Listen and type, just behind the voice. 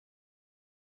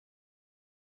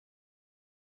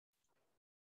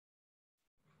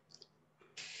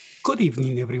Good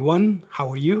evening, everyone.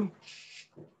 How are you?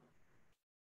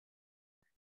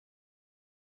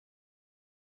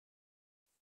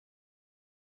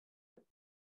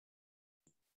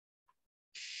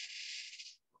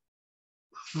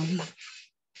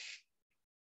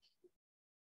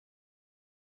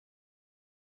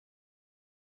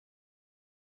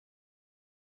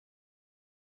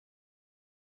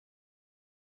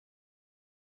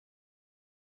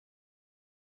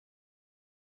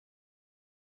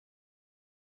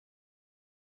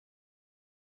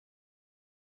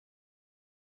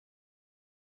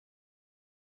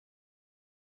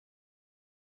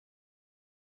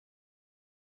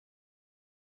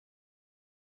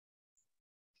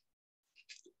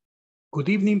 Good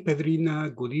evening,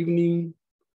 Pedrina. Good evening,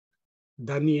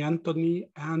 Danny Anthony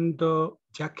and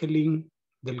Jacqueline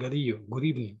Delgadillo. Good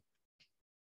evening.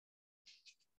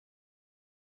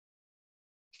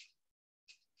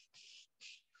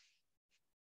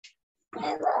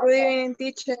 Good evening,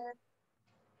 teacher.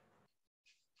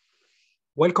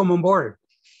 Welcome on board.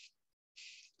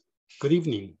 Good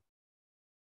evening.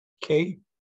 Okay.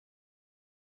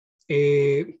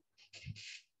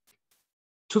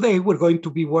 Today we're going to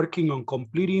be working on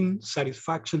completing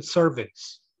satisfaction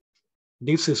surveys.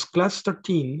 This is class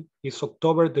 13, it's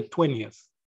October the 20th.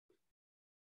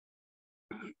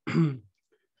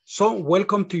 So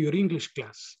welcome to your English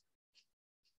class.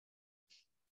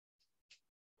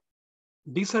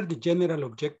 These are the general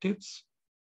objectives.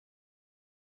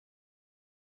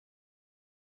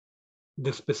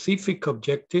 The specific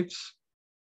objectives.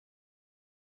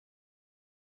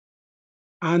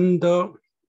 And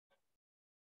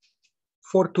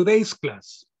for today's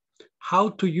class, how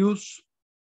to use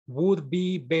would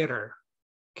be better,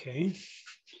 okay?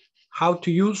 How to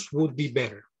use would be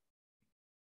better.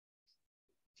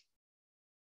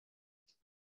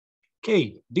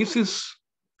 Okay, this is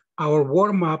our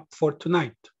warm-up for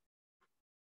tonight.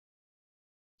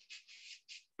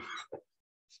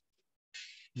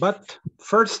 But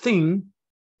first thing,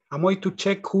 I'm going to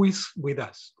check who is with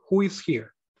us, who is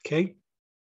here, okay?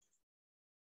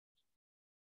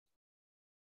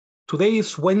 Today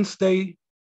is Wednesday,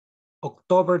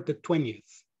 October the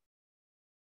 20th.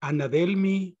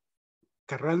 Anadelmi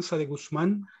Carranza de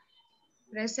Guzman.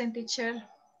 Present, teacher.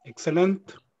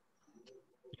 Excellent.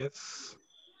 Yes.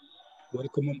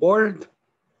 Welcome on board.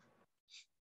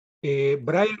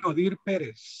 Brian Odir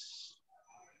Pérez.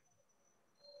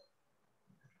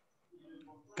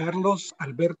 Carlos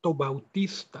Alberto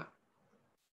Bautista.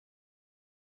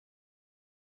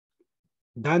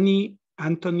 Danny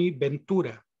Anthony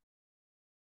Ventura.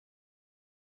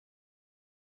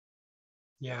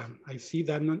 Yeah, I see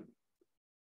that.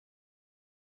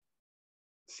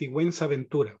 Sigüenza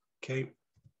Ventura, okay.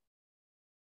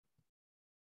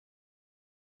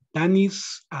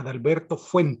 Danis Adalberto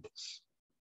Fuentes.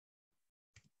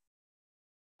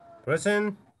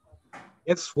 Present.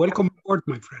 Yes, welcome aboard,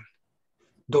 my friend.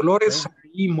 Dolores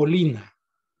Saraí Molina.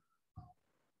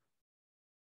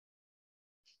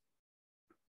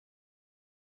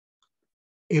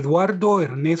 Eduardo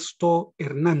Ernesto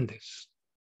Hernández.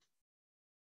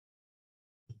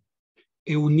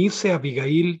 Eunice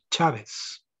Abigail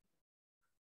Chávez.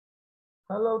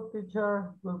 Hello,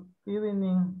 teacher. Good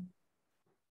evening.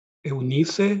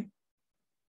 Eunice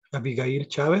Abigail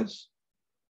Chávez.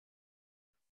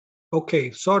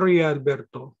 Okay, sorry,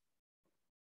 Alberto.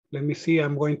 Let me see,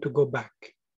 I'm going to go back.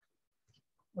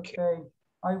 Okay.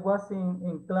 I was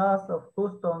in class of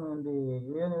custom in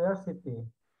the university.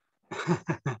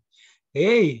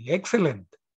 Hey, excellent.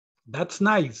 That's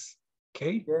nice.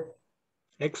 Okay. Yes.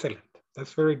 Excellent.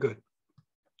 That's very good.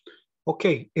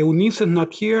 Okay, Eunice is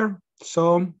not here,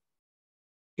 so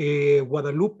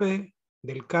Guadalupe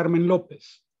del Carmen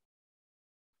López.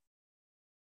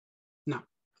 No,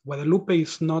 Guadalupe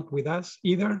is not with us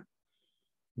either.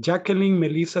 Jacqueline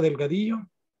Melissa Delgadillo.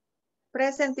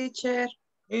 Present, teacher.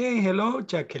 Hey, hello,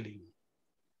 Jacqueline.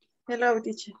 Hello,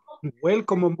 teacher.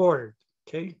 Welcome on board,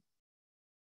 okay?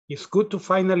 It's good to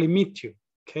finally meet you,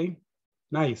 okay?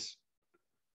 Nice.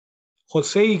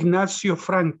 Jose Ignacio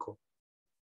Franco.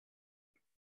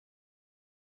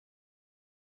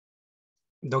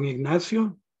 Don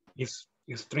Ignacio, it's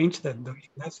strange that Don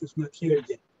Ignacio is not here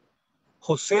yet.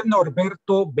 Jose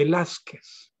Norberto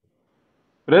Velázquez.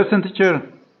 Present,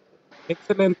 teacher.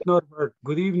 Excellent, Norbert.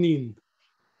 Good evening.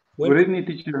 Welcome. Good evening,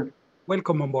 teacher.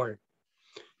 Welcome on board.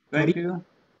 Thank you.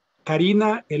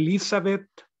 Karina Elizabeth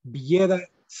Villeda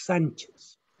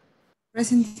Sánchez.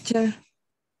 Present, teacher.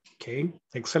 Okay,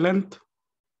 excellent.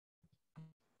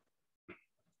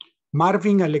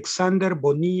 Marvin Alexander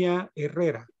Bonilla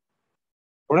Herrera.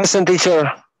 Present,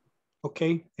 teacher.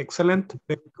 Okay, excellent.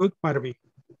 Very good, Marvin.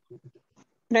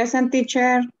 Present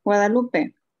teacher,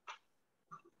 Guadalupe.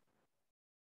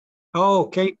 Oh,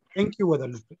 okay. Thank you,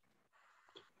 Guadalupe.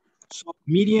 So,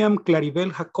 Miriam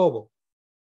Claribel Jacobo.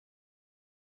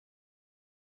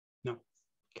 No.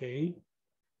 Okay.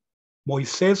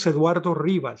 Moisés Eduardo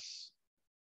Rivas.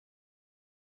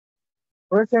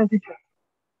 Present teacher.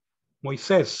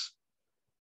 Moisés.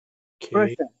 Okay.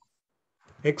 Present.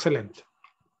 Excellent.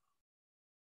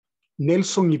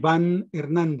 Nelson Iván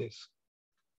Hernández.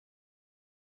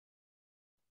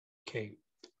 Okay.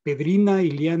 Pedrina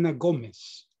Iliana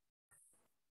Gómez.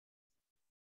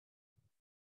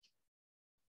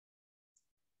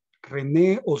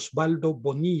 René Osvaldo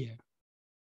Bonilla.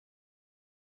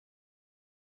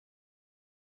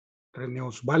 René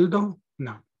Osvaldo,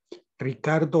 no.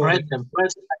 Ricardo. Present.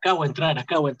 Acabo de entrar.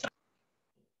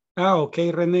 Ah, ok,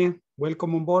 René.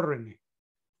 Welcome on board, René.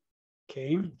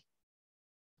 Ok.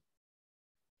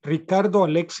 Ricardo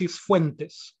Alexis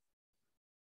Fuentes.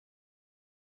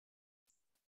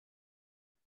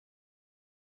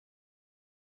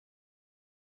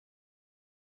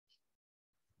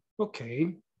 Ok.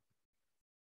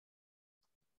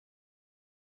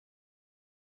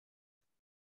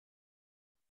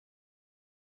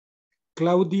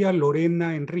 Claudia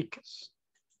Lorena Enríquez.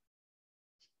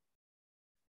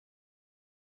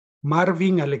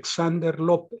 Marvin Alexander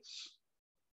López.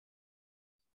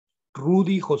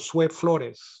 Rudy Josué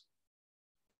Flores.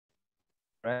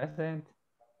 Present.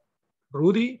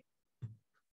 Rudy.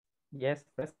 Yes,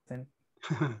 present.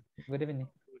 Good evening.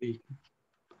 Rudy.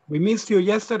 We missed you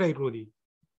yesterday, Rudy.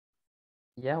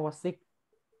 Yeah, I was sick.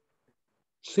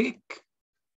 Sick?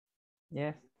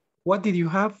 Yes. What did you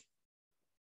have?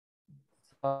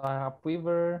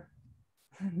 Fever.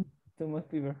 Too much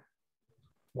fever.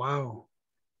 Wow.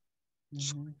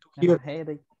 Sorry to And hear. a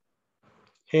headache.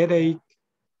 Headache.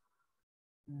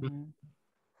 Mhm.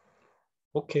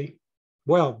 Okay.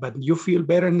 Well, but you feel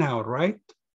better now, right?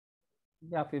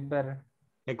 Yeah, I feel better.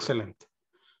 Excellent.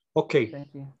 Okay.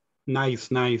 Thank you.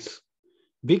 Nice, nice.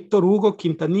 Víctor Hugo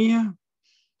Quintanilla.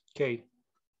 Okay.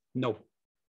 No.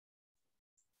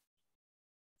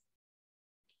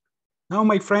 Now,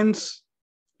 my friends,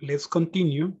 let's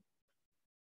continue.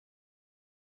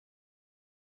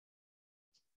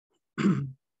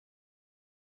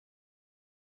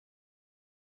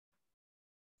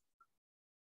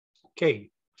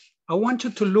 Okay. I want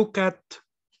you to look at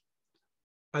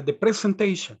the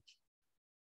presentation.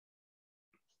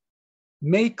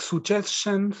 Make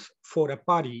suggestions for a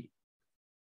party.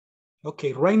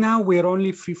 Okay, right now we're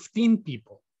only 15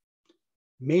 people.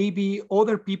 Maybe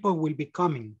other people will be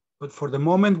coming, but for the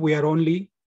moment we are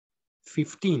only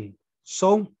 15.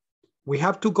 So we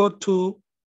have to go to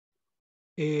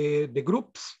the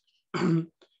groups and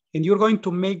you're going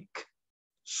to make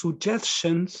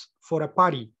suggestions for a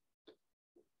party.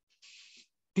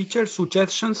 Teacher,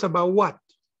 suggestions about what?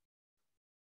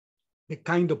 The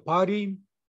kind of party,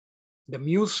 the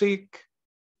music,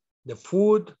 the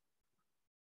food,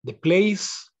 the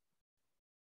place,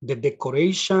 the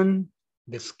decoration,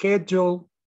 the schedule,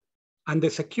 and the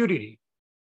security.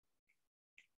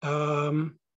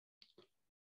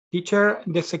 Teacher,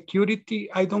 the security,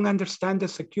 I don't understand the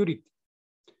security.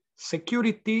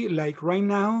 Security, like right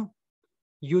now,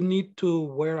 you need to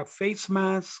wear a face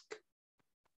mask,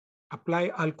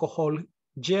 apply alcohol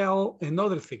gel, and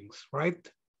other things,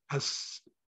 right? As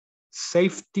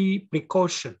safety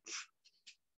precautions.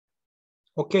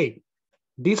 Okay,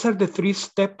 these are the 3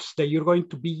 steps that you're going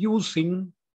to be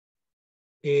using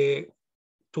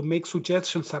to make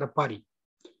suggestions at a party.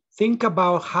 Think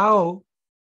about how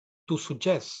to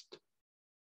suggest.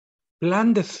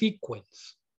 Plan the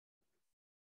sequence.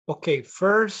 Okay,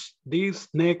 first, this,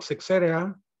 next,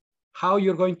 etc. How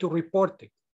you're going to report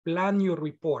it. Plan your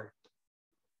report.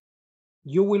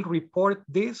 You will report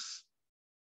this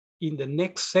in the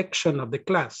next section of the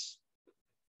class.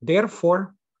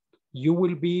 Therefore, you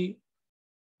will be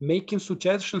making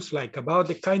suggestions like about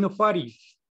the kind of party.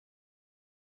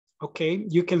 Okay,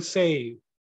 you can say,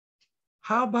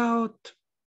 how about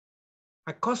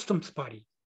a customs party?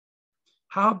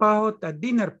 How about a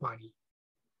dinner party?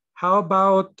 How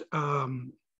about a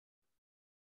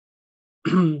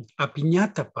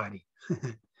piñata party?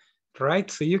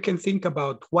 Right? So you can think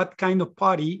about what kind of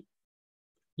party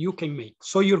you can make.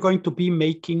 So you're going to be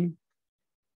making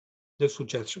the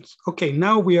suggestions. Okay,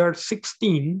 now we are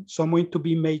 16. So I'm going to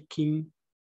be making,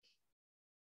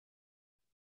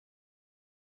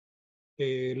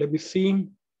 let me see,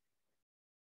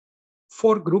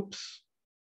 4 groups.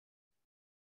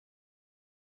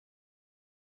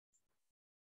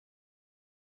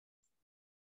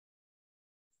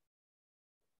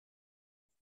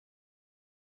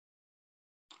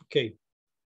 Okay,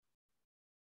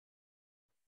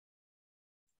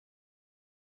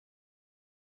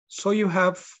 So you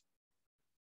have,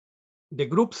 the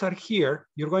groups are here.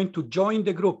 You're going to join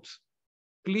the groups.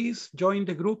 Please join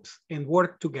the groups and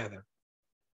work together.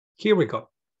 Here we go.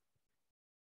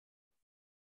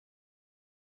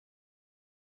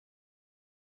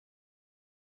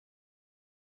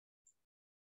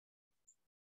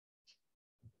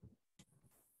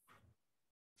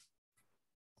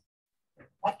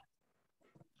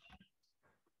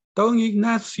 Don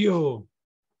Ignacio.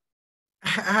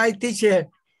 Hi, teacher.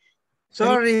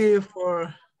 Sorry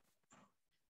for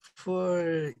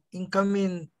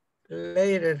incoming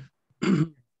later.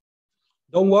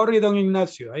 Don't worry, Don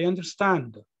Ignacio. I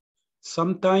understand.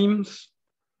 Sometimes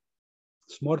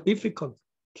it's more difficult,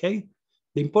 okay?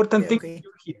 The important thing is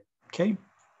you're here, okay?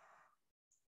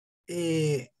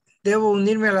 Debo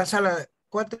unirme a la sala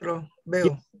 4, veo.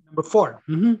 Yes, number 4.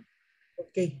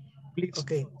 Okay. Please.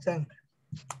 Okay, thanks.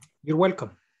 You're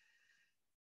welcome.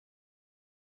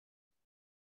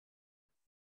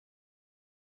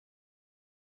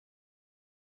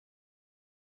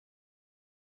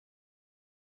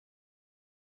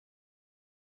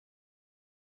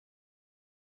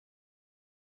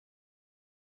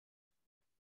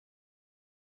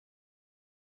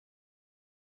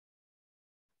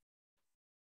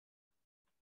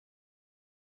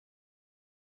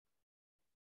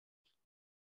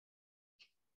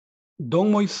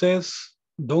 Don Moises,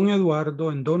 Don Eduardo,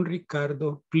 and Don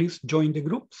Ricardo, please join the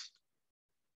groups.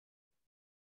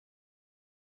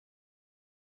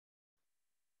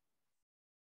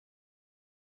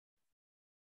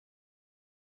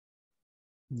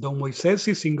 Don Moises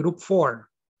is in group 4.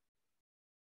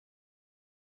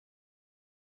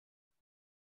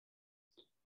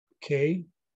 Okay.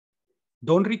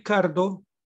 Don Ricardo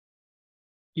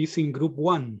is in group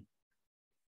 1.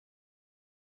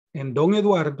 And Don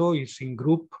Eduardo is in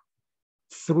group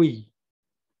 3.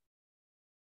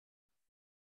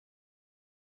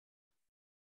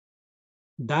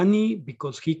 Danny,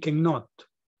 because he cannot.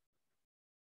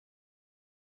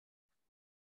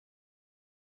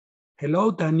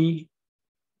 Hello, Danny.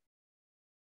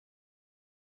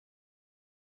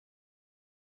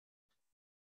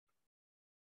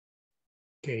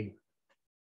 Okay.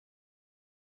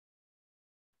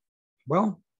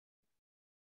 Well.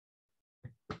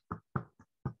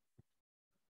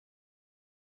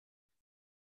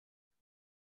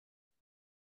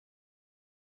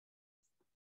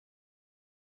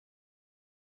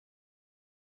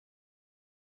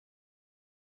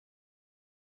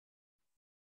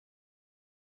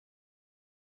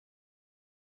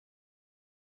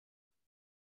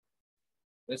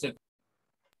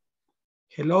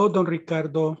 Hello, Don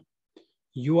Ricardo.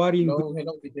 You are in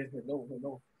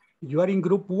You are in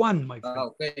group 1, my friend.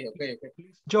 Okay.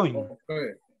 Please join.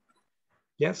 Okay.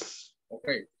 Yes.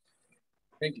 Okay.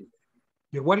 Thank you.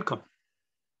 You're welcome.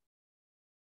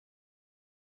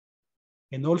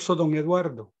 And also Don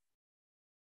Eduardo.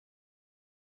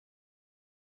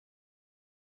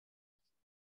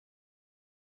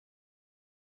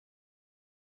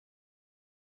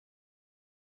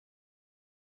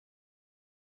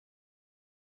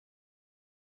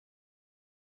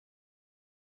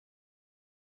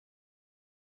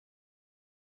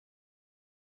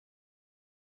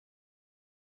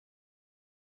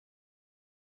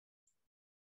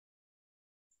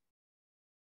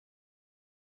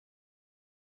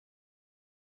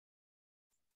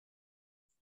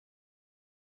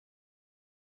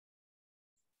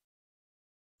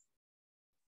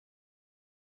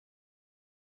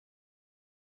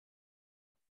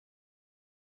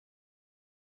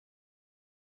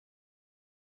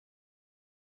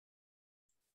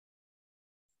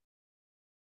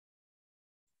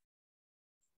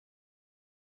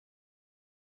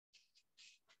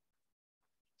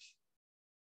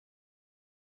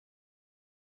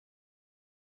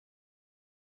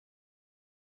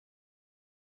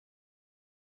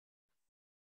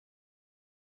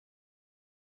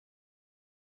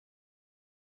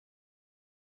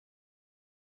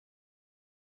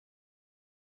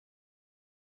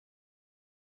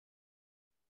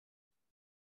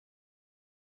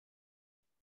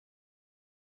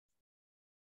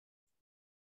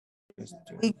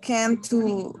 We can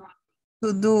to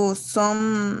do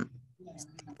some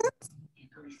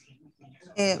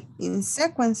in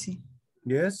sequence.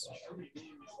 Yes.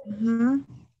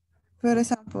 For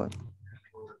example,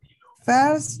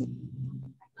 first,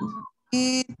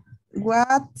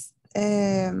 what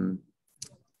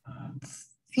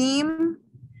theme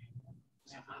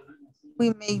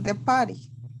we make the party.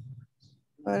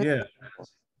 For Yeah.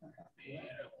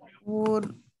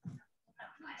 Would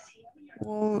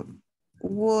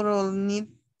need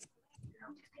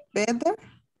better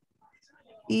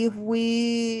if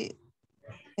we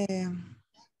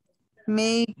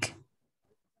make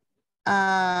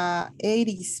a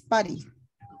 80s party,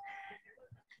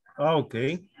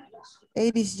 Okay.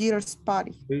 80s years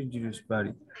party. Dangerous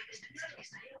party.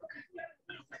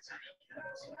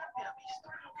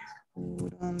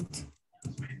 Wouldn't,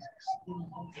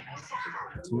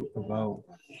 Talk about.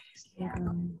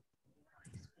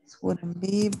 wouldn't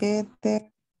be better.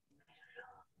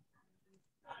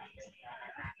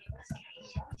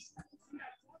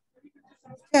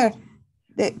 Sure.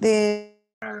 The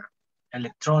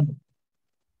electronic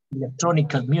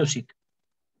music.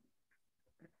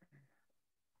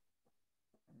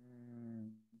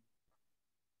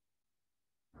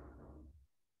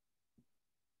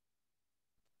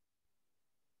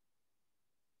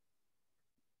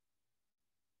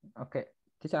 Okay,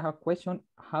 teacher, I have a question.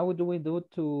 How do we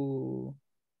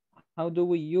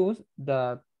use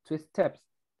the 2 steps?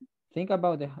 Think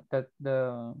about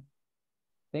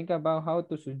think about how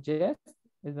to suggest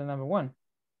is the number 1.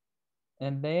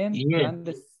 And then plan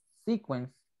the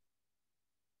sequence.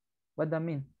 What that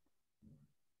mean?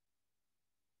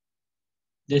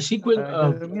 The sequence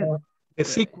the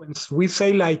sequence, we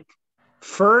say like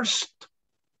first,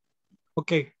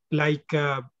 okay, like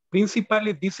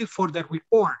principally this is for the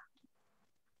report.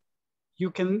 You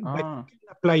can, but you can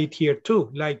apply it here too.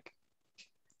 Like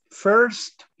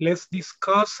first, let's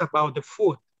discuss about the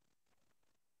food.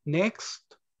 Next,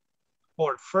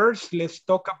 or first, let's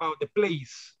talk about the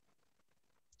place.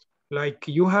 Like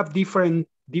you have different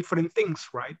things,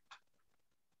 right?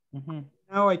 Mm-hmm.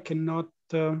 Now I cannot.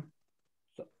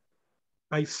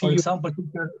 I see. For example,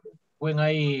 teacher, when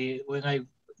I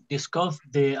discuss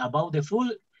about the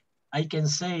food, I can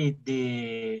say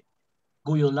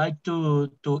would you like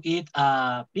to eat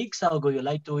a pizza or would you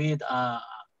like to eat a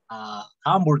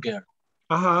hamburger?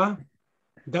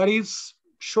 That is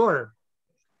sure.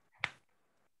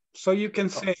 So you can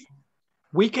say,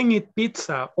 we can eat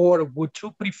pizza, or would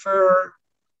you prefer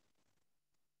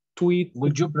to eat?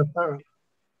 Would you prefer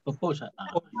pupusa?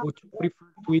 Or would you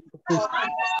prefer to eat pupusa?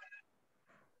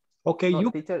 Okay,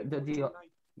 so teacher,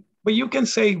 but you can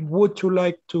say, would you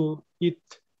like to eat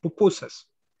pupusas?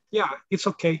 Yeah, it's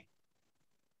okay.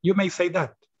 You may say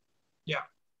that. Yeah.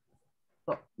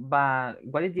 So, but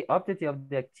what is the objective of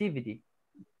the activity?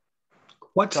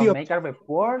 What's to make a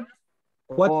report,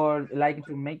 or like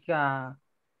to make a?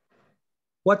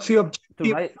 What's the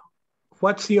objective?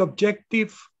 What's the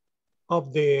objective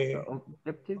of this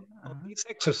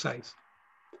exercise?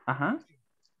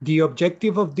 The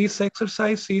objective of this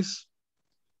exercise is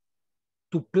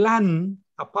to plan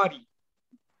a party.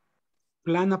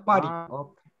 Plan a party.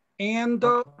 And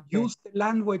use the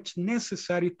language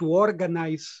necessary to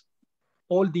organize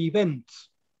all the events.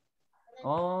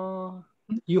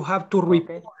 You have to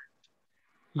report.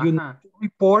 You need to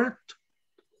report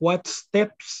what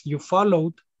steps you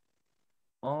followed.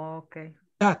 Okay.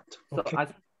 That. So okay.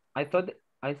 I thought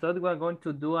we were going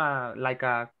to do a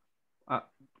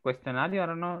questionnaire. I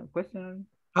don't know, questionnaire.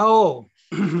 Oh,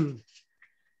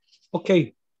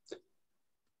 okay.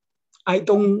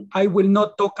 I will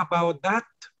not talk about that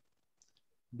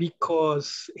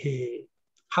because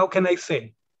how can I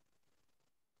say?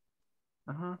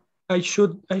 I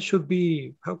should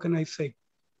be, how can I say,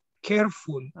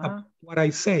 careful about what I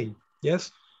say.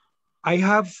 Yes, I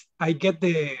get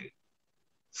the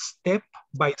step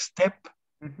by step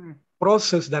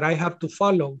process that I have to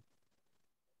follow.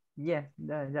 Yeah,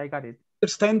 I got it.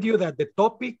 Understand you that the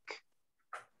topic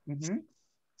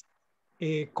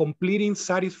completing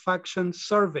satisfaction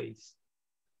surveys.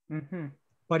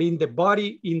 But in the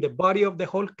body of the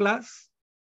whole class,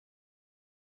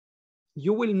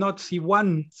 you will not see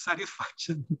one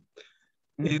satisfaction.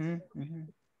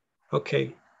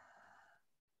 Okay.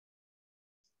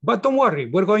 But don't worry,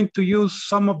 we're going to use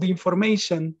some of the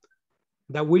information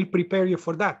that will prepare you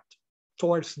for that.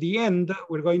 Towards the end,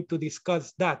 we're going to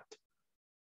discuss that.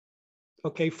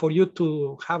 Okay, for you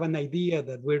to have an idea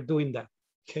that we're doing that.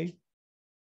 Okay.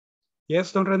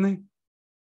 Yes, Don Rene?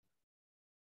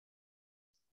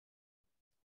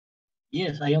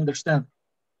 Yes, I understand.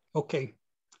 Okay,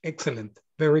 excellent.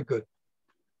 Very good.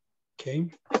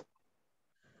 Okay.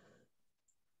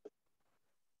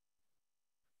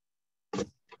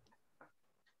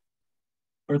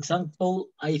 For example,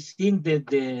 I think that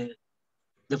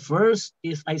the first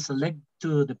is I select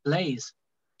to the place.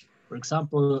 For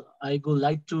example, I would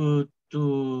like to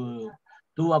do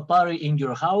a party in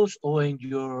your house or in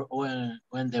your on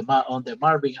the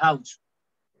Marvin house.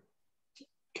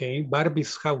 Okay,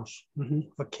 Barbie's house.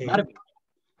 Okay.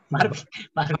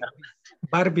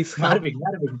 Barbie's house.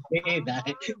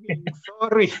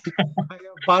 Sorry.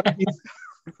 Barbie's.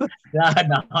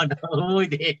 No.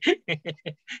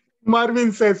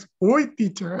 Marvin says, uy,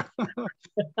 teacher. Sorry,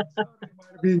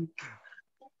 Marvin.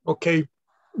 Okay,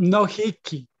 no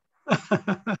hickey.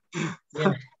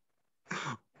 Yeah.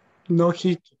 No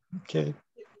hickey, okay.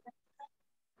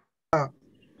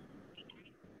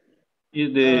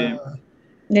 Is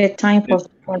The time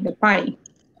for the party.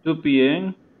 2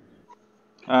 p.m.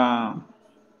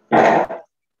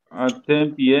 At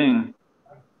 10 p.m.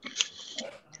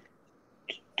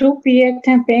 2 p.m.,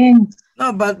 10 p.m.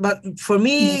 No, but for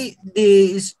me,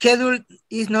 the schedule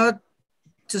is not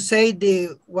to say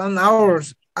the 1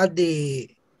 hours at the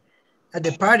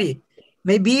party.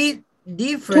 Maybe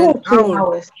different 2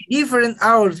 hours. Different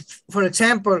hours. For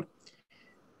example,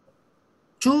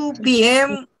 2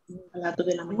 p.m.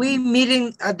 we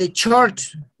meeting at the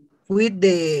church with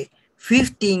the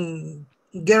 15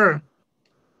 girl,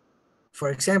 for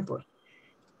example.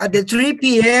 At the 3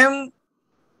 p.m.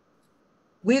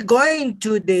 we're going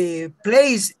to the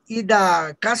place in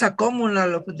the Casa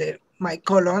Comunal of my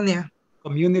colonia.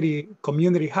 Community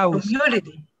house.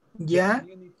 Community, yeah.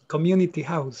 Community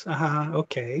house,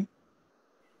 okay.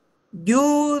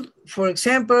 You, for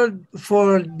example,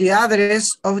 for the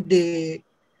address of the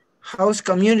house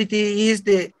community is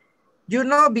the,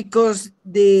 because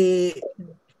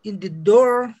in the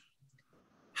door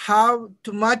have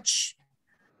too much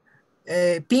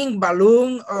pink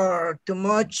balloon or too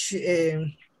much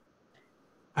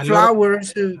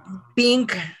flowers,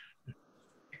 pink,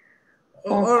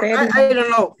 or I don't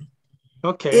know.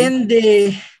 Okay. And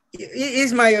it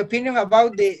is my opinion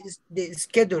about the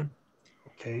schedule.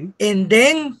 Okay. And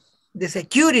then the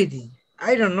security.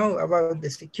 I don't know about the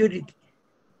security.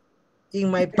 In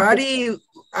my party,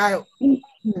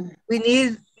 we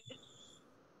need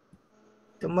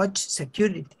too much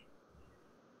security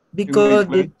because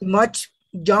the much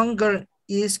younger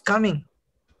is coming.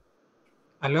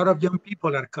 A lot of young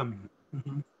people are coming.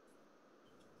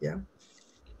 Yeah.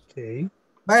 Okay.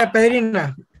 Vaya,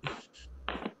 Pedrina.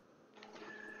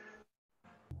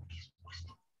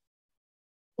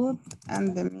 Food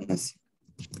and the music.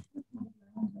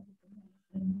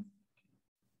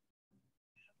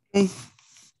 Okay.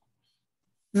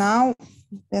 Now,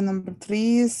 the number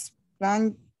 3 is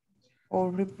plan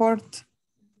or report.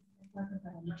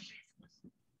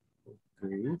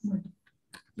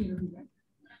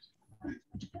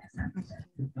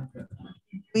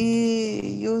 We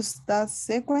use that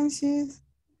sequences.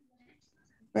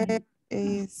 Where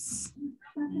is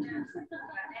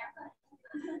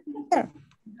here?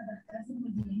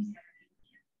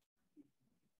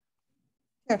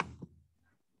 Here.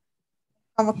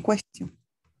 I have a question.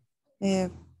 We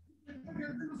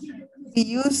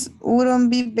use wouldn't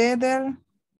be better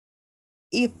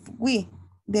if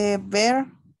the verb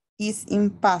is in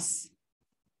past.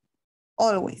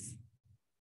 Always.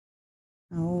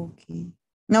 Okay.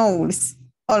 No,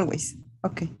 always.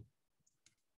 Okay.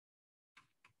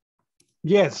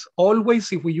 Yes,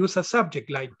 always if we use a subject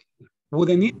like,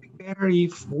 wouldn't it be better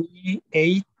if we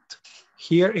ate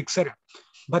here, etc.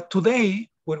 But today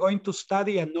we're going to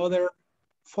study another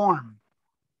form.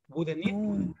 Wouldn't it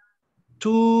be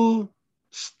to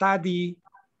study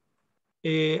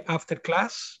after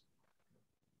class?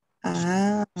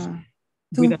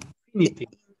 With an infinitive.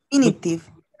 Infinitive.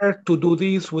 To do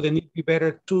this, wouldn't it be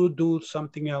better to do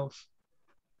something else?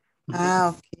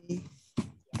 Okay.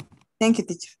 Thank you,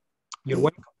 teacher. You're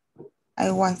welcome.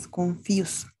 I was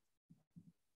confused.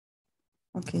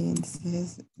 Okay, this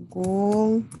is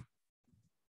goal.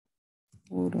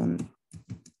 Wouldn't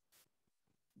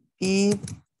be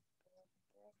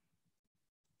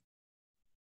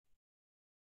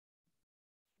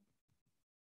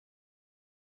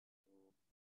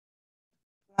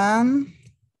plan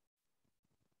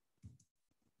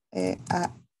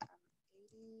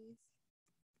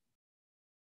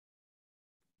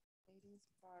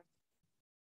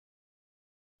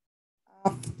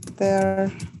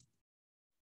after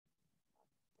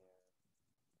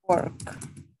work.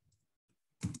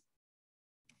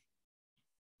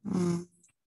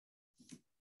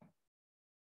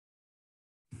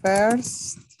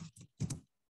 First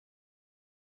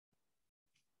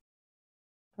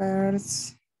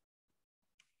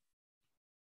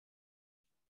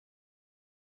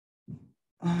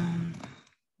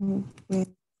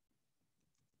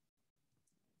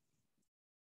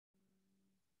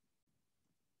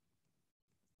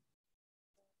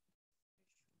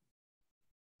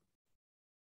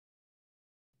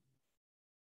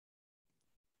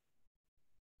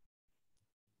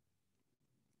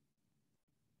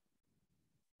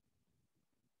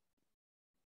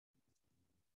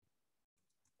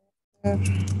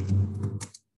okay.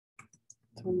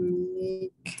 To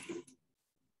meet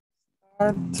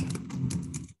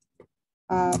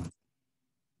uh,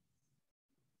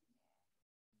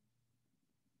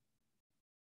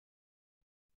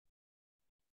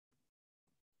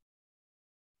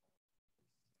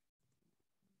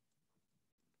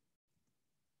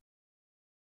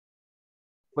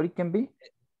 What it can be?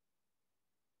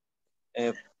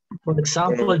 For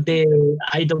example,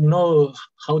 I don't know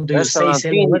how do you say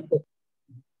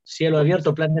cielo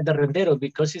abierto, planes de rendero,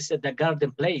 because it's at the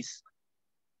garden place.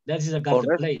 That is a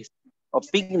garden place. Or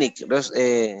picnic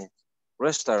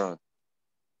restaurant.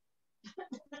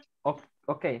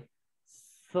 Okay.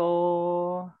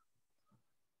 So,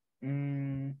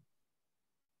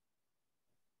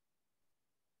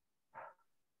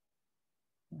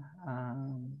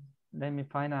 let me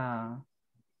find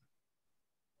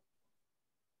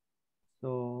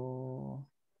so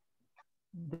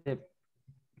the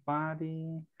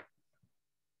party.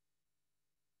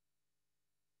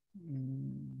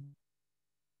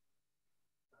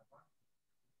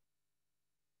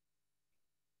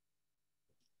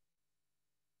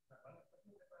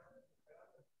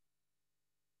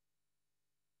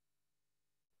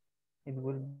 It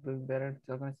will be better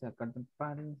to organize a garden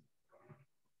party.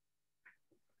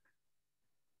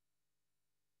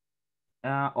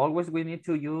 Always we need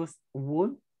to use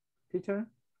would, teacher?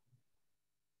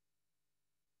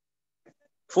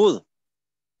 Food.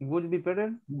 Would be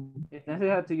better? It's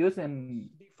necessary to use in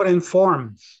different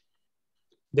forms.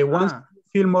 The ones you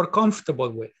feel more comfortable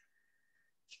with.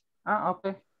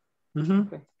 Okay.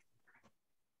 Okay.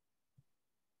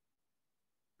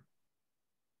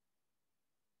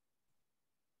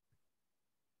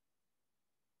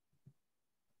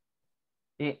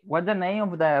 What's the name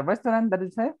of the restaurant that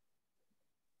you said?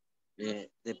 The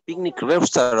picnic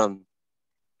restaurant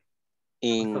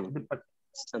in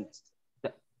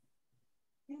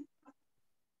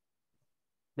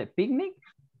the picnic?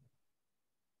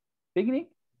 Picnic?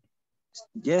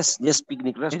 Yes,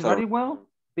 picnic restaurant. It's very well.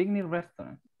 Picnic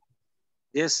restaurant.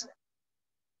 Yes.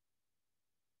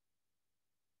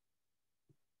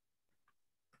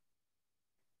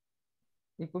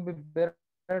 It could be better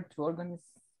to organize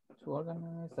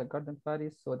a garden party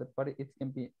so the party it can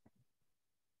be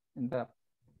in the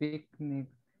picnic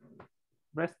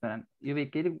restaurant.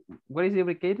 Where is it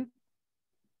located?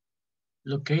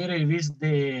 Located is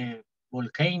the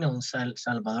volcano,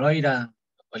 Salvadoreño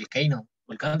volcano,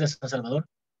 volcán de San Salvador.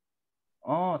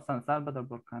 Oh, San Salvador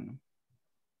volcano.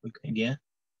 Okay, yeah.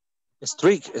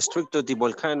 Street to the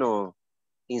volcano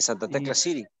in Santa Tecla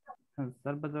City. San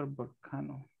Salvador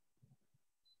volcano.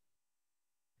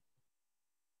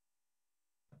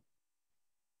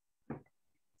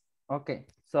 Okay,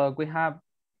 so we have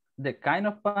the kind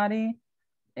of party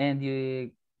and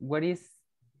where is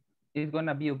it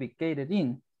gonna be ubicated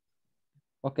in.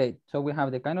 Okay, so we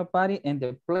have the kind of party and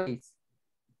the place.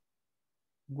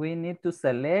 We need to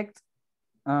select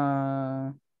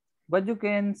what you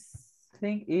can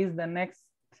think is the next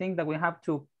thing that we have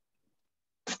to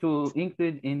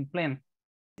include in plan.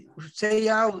 Say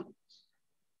out.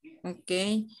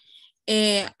 Okay.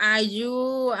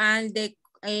 You and the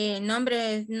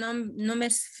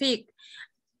numbers fix.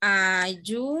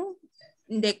 You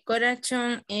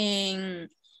decoration en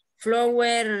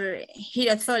flower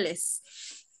girasoles.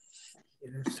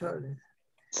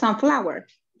 Sunflower.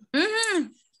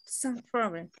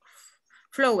 Sunflower.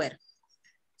 Flower.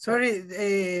 Sorry,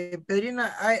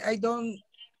 Pedrina, I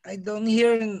don't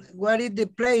hear what is the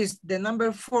place, the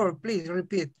number 4, please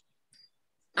repeat.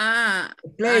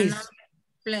 Place.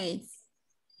 Place.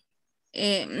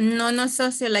 No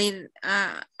socialize.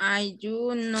 I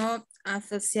do not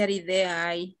associate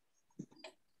idea.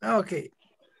 Okay.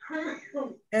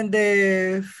 And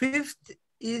the 5th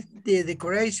is the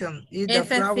decoration, is the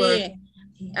flower.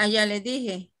 Ya le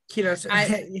dije.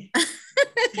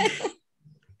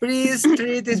 Please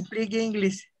try to speak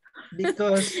English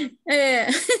because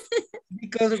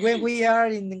when we are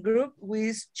in the group,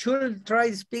 we should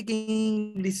try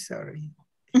speaking English. Sorry.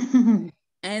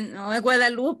 And no, es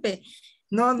Guadalupe.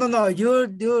 No,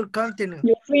 you continue.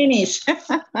 You finish.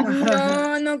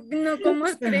 No, ¿cómo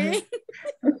creen?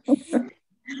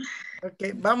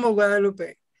 Okay, vamos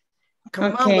Guadalupe.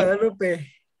 Come on, Guadalupe.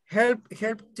 Help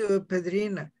to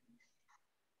Pedrina.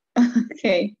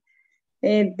 Okay.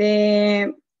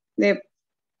 The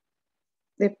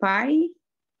party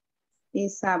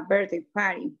is a birthday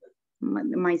party.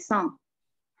 My son.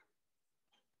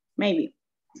 Maybe.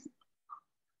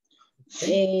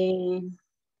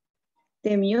 The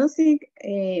music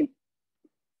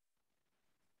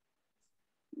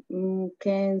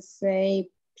can say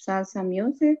salsa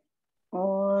music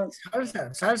or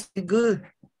salsa good.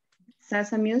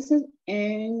 Salsa music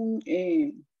and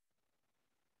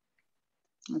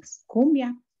Es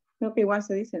cumbia. Creo que igual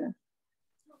se dice, ¿verdad?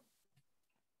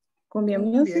 Cumbia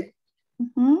music.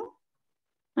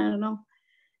 I don't know.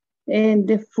 And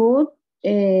the food,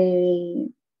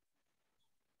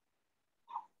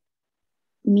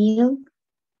 milk,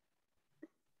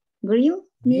 grill,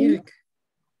 milk.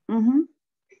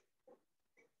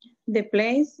 The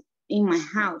place in my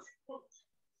house.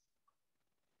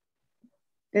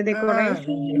 The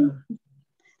decoration,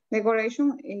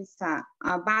 decoration is a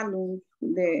balloon,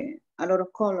 a lot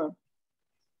of color.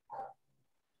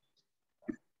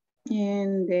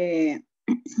 And the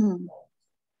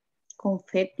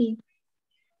confetti.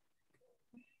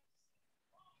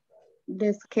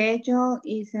 The schedule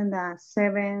is in the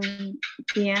 7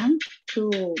 p.m.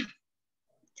 to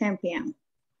 10 p.m.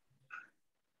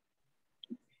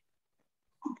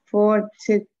 For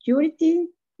security,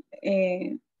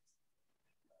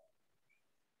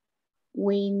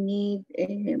 we need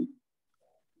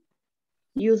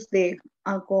use the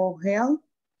alcohol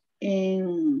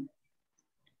and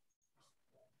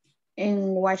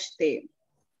wash the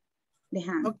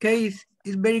hand. Okay, it's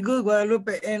very good,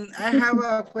 Guadalupe. And I have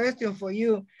a question for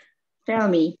you. Tell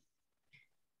me.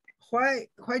 Why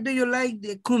do you like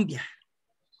the cumbia?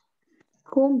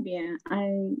 Cumbia,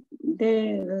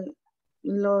 de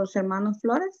los hermanos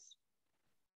Flores.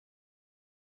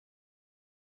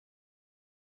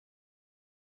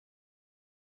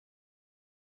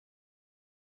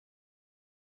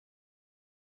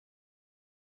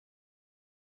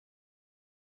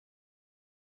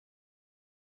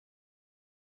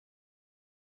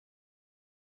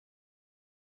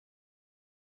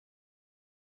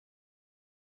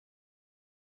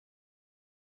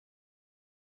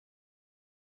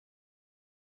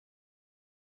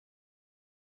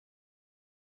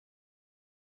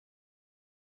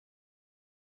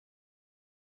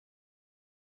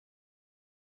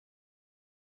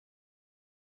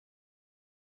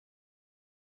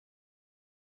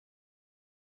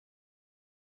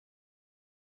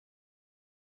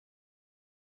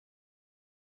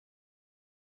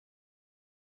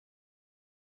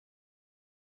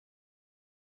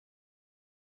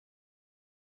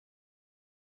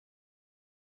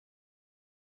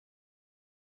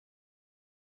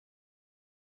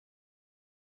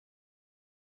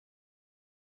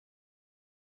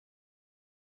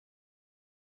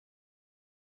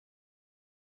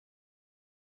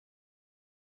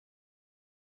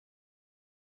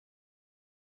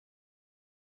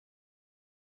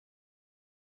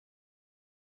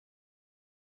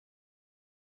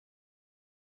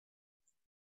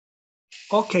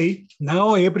 Okay,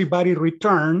 now everybody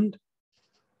returned.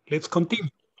 Let's continue.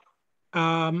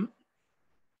 I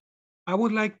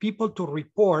would like people to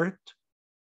report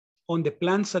on the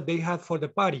plans that they had for the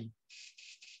party.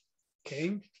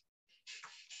 Okay.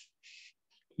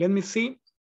 Let me see.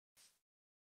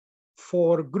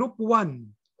 For group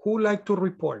 1, who would like to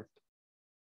report?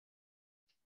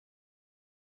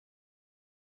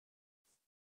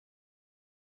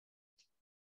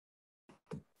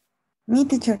 Me,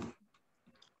 teacher.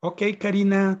 Okay,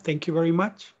 Karina, thank you very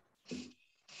much.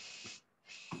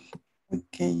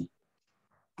 Okay.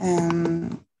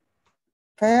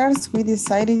 First, we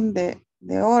decided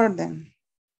the order.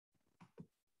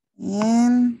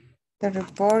 And the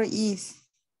report is,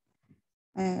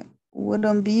 would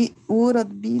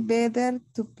it be better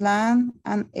to plan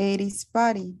an 80s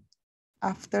party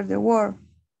after the war?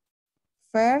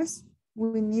 First,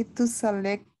 we need to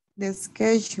select the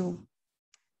schedule.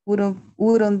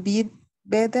 Wouldn't be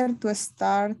better to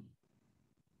start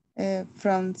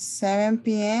from 7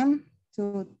 p.m.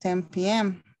 to 10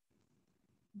 p.m.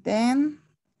 Then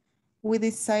we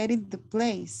decided the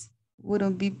place.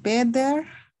 Wouldn't be better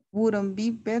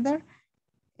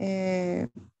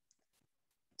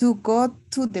to go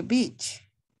to the beach.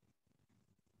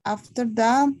 After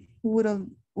that,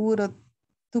 wouldn't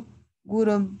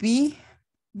be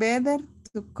better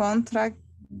to contract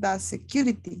the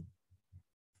security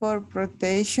for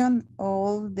protection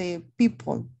all the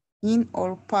people in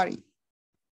our party.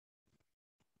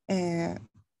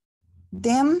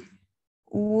 Then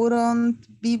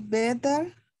wouldn't be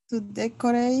better to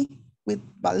decorate with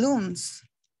balloons.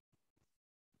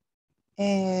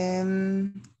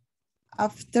 And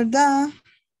after that,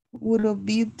 would it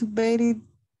be too better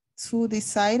to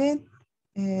decide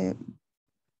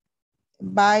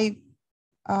buy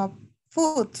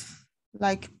food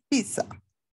like pizza?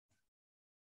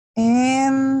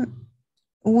 And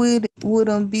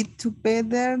wouldn't be too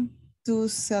better to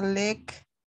select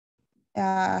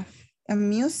a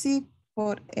music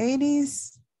for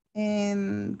 80s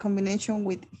in combination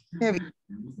with heavy?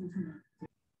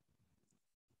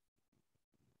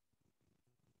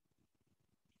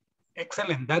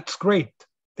 Excellent. That's great.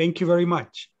 Thank you very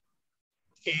much.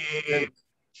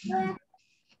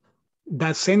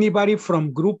 Does anybody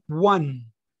from group 1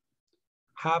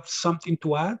 have something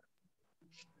to add?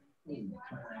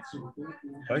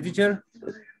 Hi, teacher.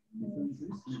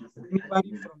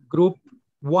 Anybody from group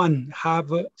 1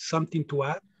 have something to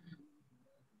add?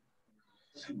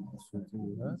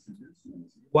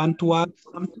 Want to add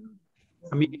something?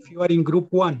 I mean, if you are in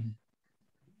group 1.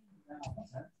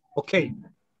 Okay.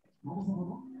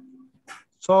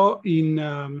 So in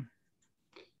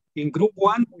group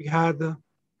 1, we had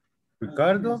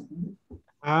Ricardo.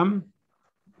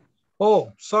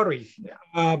 Oh, sorry.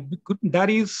 That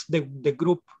is the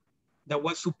group that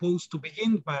was supposed to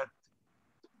begin, but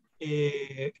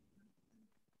let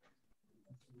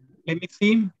me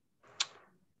see.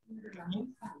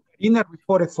 Karina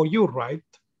reported for you, right?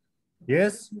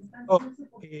 Yes. Oh,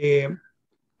 would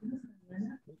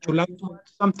you like to add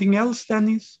something else,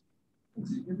 Dennis?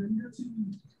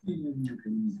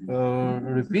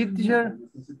 Repeat, teacher.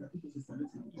 Is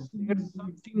there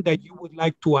something that you would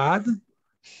like to add?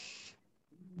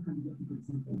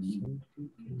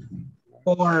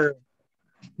 Or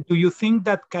do you think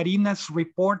that Karina's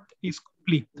report is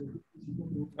complete?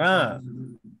 I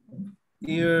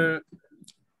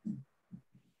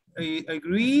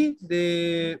agree.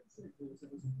 It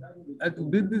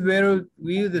would be better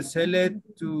with the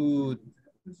select to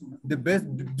the best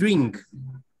drink.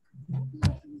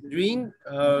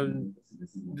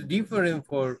 Different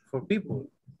for people.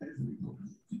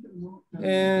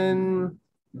 And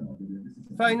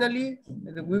finally,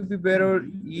 it would be better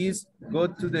is go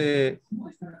to the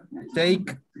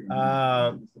take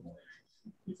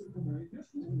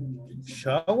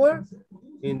shower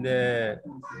in the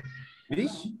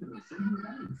beach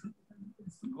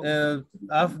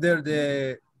after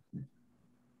the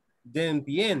 10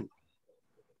 p.m.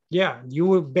 Yeah, you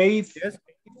will bathe. Yes.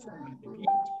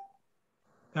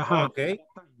 Okay.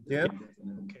 Yeah.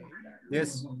 Okay.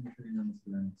 Yes.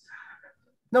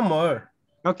 No more.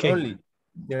 Okay. Only.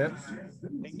 Yeah.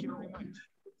 Thank you very much.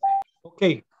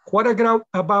 Okay. What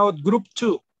about group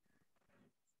 2?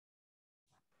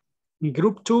 In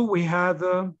group 2, we had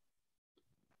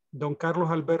Don Carlos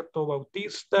Alberto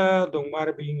Bautista, Don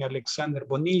Marvin Alexander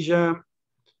Bonilla,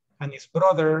 and his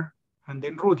brother, and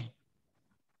then Rudy.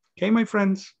 Okay, my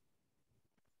friends.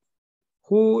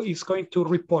 Who is going to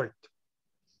report?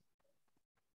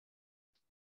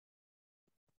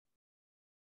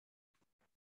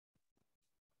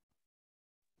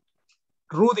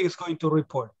 Rudy is going to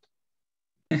report.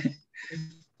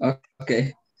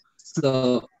 Okay.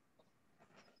 So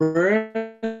first,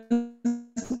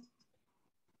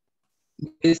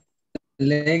 we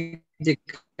select the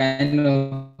kind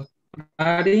of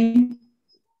party.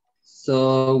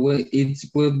 So it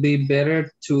will be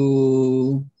better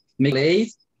to make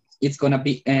place. It's gonna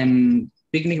be a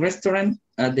picnic restaurant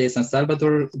at the San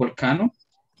Salvador volcano.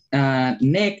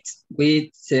 Next,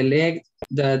 we select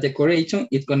the decoration.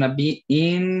 It's gonna be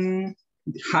in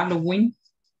Halloween,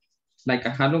 like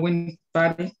a Halloween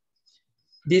party.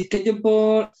 The schedule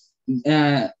board,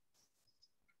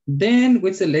 then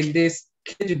we select this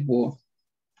schedule board.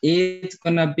 It's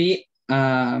gonna be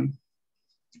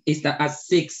it's at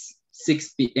 6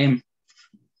 p.m.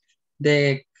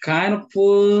 The kind of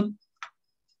food,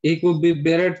 it would be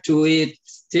better to eat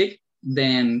steak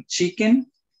than chicken.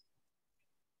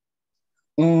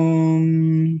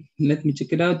 Let me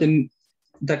check it out. The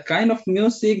kind of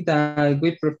music that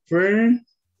we prefer,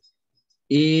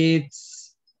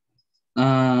 it's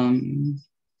I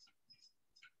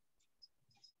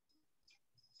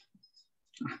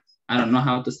don't know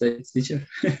how to say it, teacher.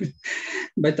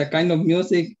 But the kind of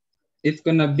music, it's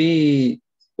gonna be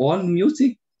all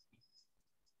music.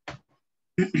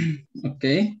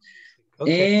 Okay.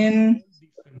 And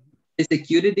the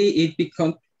security, it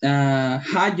becomes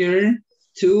higher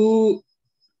to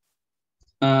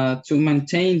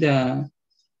maintain the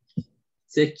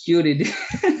security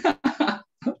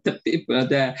of the people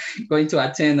that are going to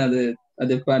attend at the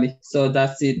party. So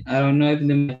that's it. I don't know if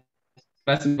the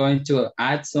person is going to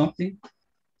add something.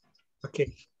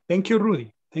 Okay. Thank you,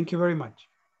 Rudy. Thank you very much.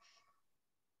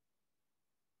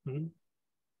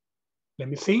 Let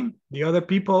me see. The other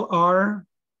people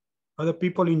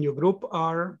in your group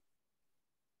are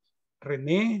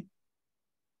Rene,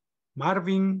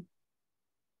 Marvin,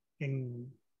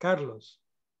 and Carlos.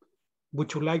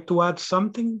 Would you like to add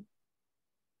something?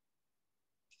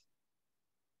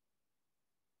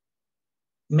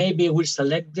 Maybe we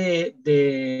select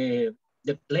the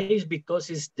place because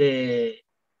it's the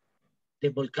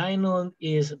volcano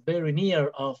is very near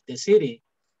of the city.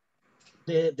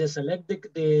 The select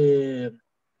the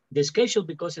the schedule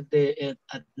because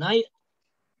at night,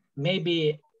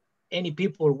 maybe any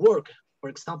people work. For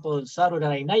example,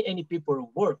 Saturday night, any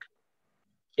people work.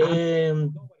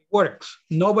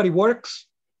 Nobody works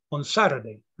on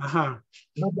Saturday.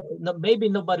 Maybe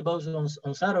nobody works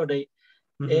on Saturday.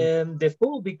 The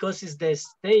food, because it's the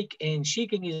steak and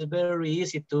chicken, is very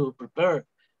easy to prepare.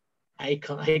 I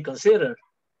consider.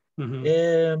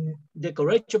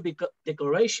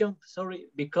 Decoration, sorry,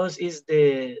 because it's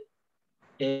the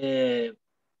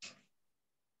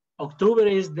October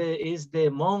is the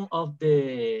month of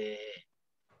the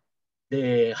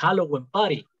Halloween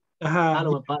party.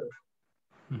 Halloween party.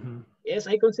 Yes,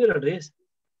 I consider this.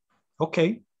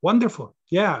 Okay, wonderful.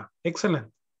 Yeah,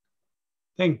 excellent.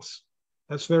 Thanks.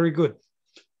 That's very good.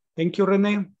 Thank you,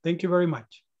 Renee. Thank you very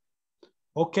much.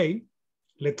 Okay,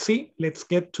 let's see. Let's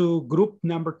get to group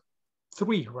number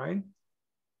 3, right?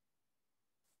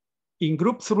 In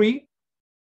group 3,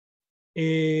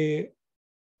 who's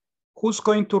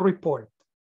going to report?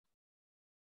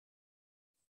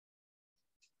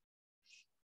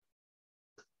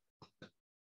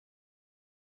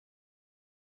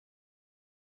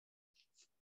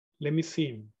 Let me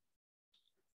see.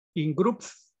 In group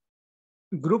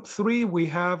 3, we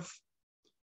have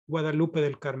Guadalupe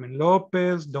del Carmen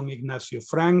López, Don Ignacio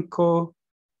Franco,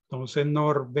 Don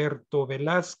Norberto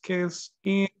Velázquez,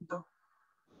 and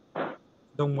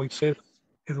Don Moisés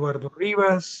Eduardo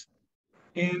Rivas,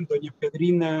 and Doña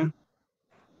Pedrina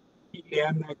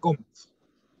Ileana Gómez.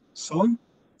 So,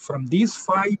 from these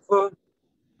 5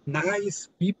 nice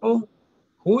people,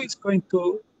 who is going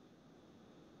to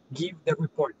give the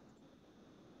report?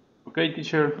 Okay,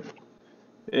 teacher.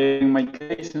 In my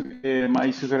case,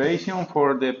 my suggestion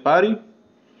for the party,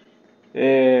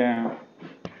 I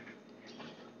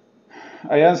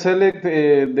am select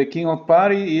the king of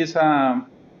party is a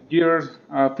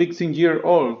 15 year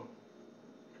old.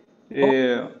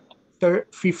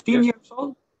 15 years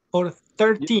old or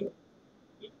 13?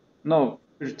 No,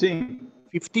 15.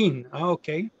 15,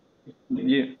 okay.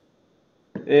 Yeah.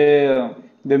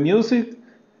 The music,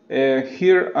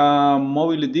 here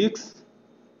mobile discs,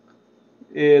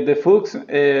 the foods,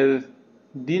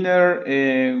 dinner,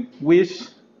 wish,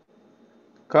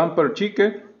 camper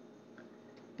chicken.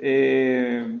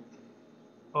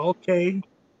 Okay.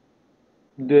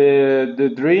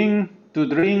 The drink, to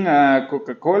drink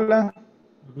Coca-Cola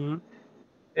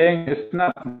and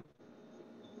snack.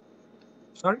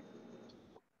 Sorry?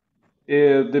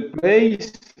 The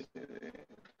place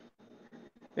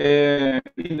in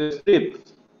the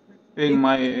street, in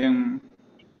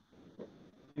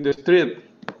the street,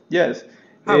 yes.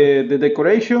 The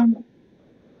decoration,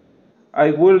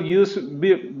 I will use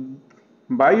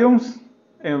balloons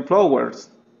and flowers.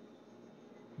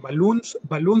 Balloons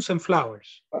and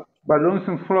flowers. Balloons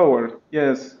and flowers,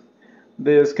 yes.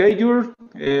 The schedule,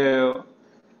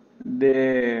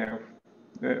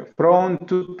 from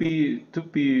 2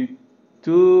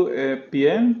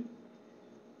 p.m.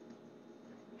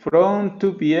 From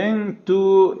 2 p.m.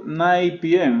 to 9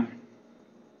 p.m.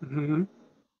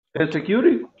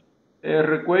 Security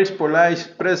request police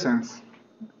presence.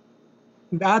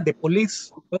 The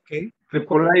police, okay. The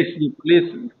police,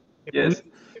 yes.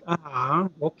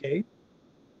 Okay.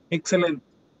 Excellent.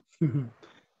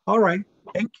 All right,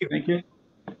 thank you. Thank you.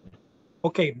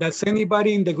 Okay, does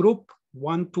anybody in the group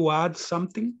want to add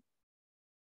something?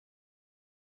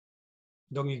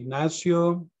 Don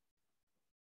Ignacio,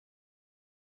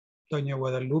 Doña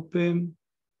Guadalupe.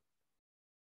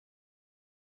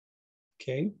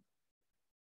 Okay.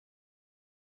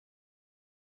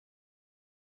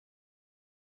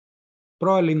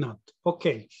 Probably not.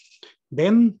 Okay,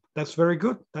 then that's very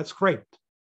good. That's great.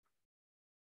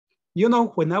 You know,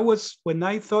 when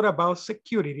I thought about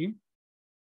security,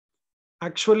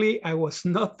 actually, I was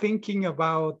not thinking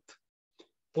about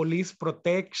police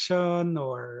protection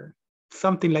or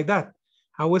something like that.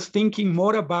 I was thinking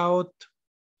more about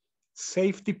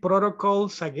safety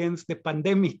protocols against the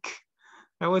pandemic.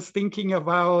 I was thinking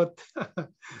about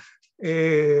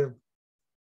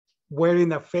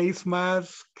wearing a face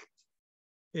mask,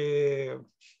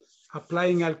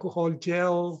 applying alcohol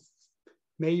gel,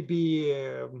 maybe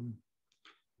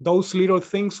those little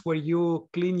things where you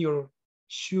clean your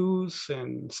shoes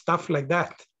and stuff like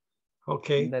that.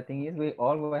 Okay. The thing is, we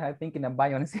always are thinking of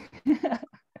violence.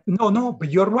 No, but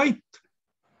you're right.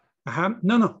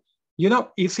 No. You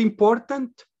know, it's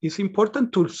important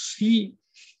to see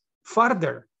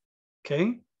further.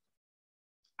 Okay.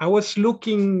 I was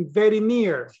looking very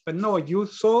near, but no, you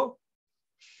saw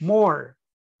more.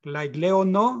 Like Leo,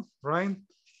 no, right?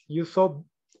 You saw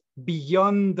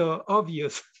beyond the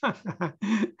obvious.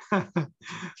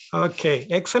 Okay,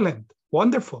 excellent.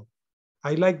 Wonderful.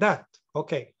 I like that.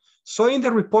 Okay. So in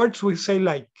the reports, we say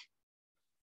like,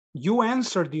 you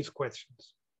answer these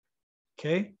questions.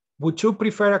 Okay. Would you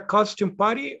prefer a costume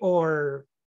party or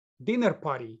dinner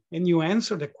party? And you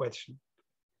answer the question.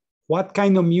 What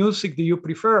kind of music do you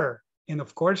prefer? And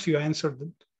of course, you answer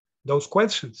those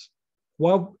questions.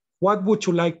 What would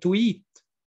you like to eat?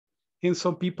 And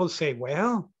some people say,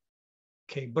 well,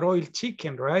 okay, broiled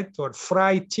chicken, right? Or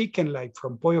fried chicken, like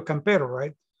from Pollo Campero,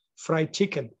 right? Fried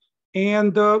chicken.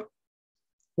 And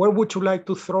where would you like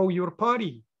to throw your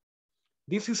party?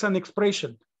 This is an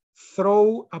expression,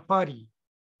 throw a party,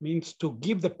 means to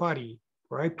give the party,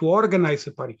 right? To organize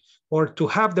the party or to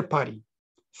have the party,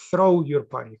 throw your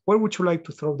party. Where would you like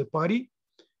to throw the party?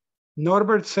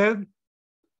 Norbert said,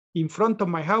 in front of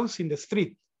my house in the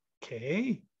street.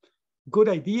 Okay, good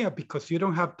idea because you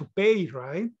don't have to pay,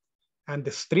 right? And the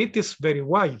street is very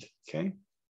wide, okay?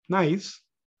 Nice.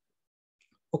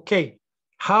 Okay,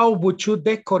 how would you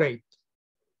decorate?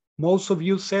 Most of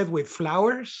you said with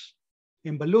flowers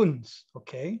and balloons,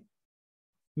 okay?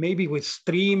 Maybe with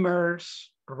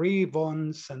streamers,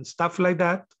 ribbons, and stuff like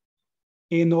that.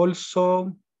 And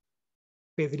also,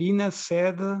 Pedrina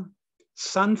said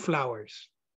sunflowers,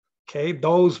 okay?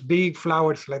 Those big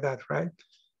flowers like that, right?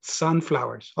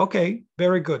 Sunflowers, okay,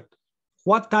 very good.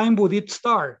 What time would it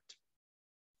start?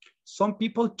 Some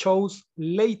people chose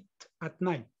late at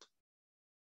night,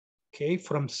 okay,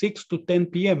 from 6 to 10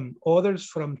 p.m., others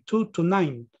from 2 to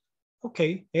 9.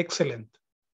 Okay, excellent.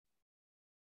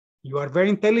 You are very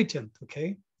intelligent,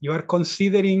 okay? You are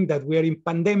considering that we are in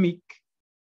pandemic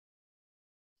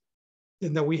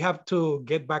and that we have to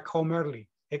get back home early.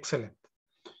 Excellent.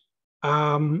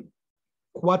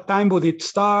 What time would it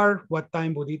start? What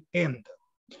time would it end?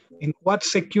 And what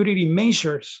security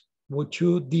measures would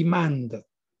you demand?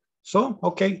 So,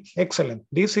 okay, excellent.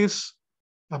 This is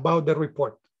about the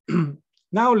report.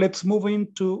 Now let's move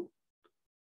into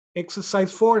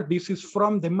exercise 4. This is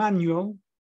from the manual.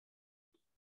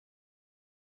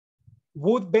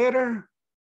 Would better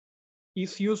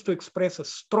is used to express a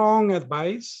strong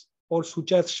advice or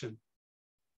suggestion.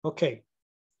 Okay.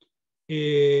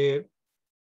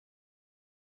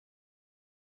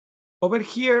 Over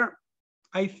here,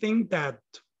 I think that,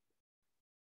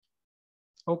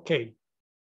 okay,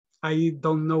 I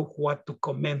don't know what to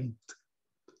comment,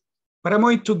 but I'm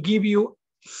going to give you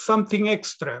something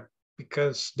extra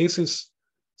because this is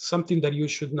something that you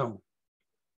should know.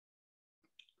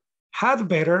 Had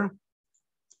better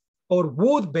or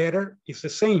would better is the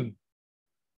same,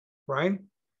 right?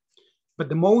 But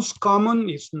the most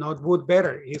common is not would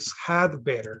better, it's had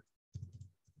better.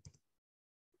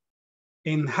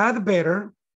 And had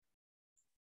better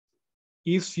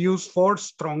is used for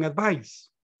strong advice.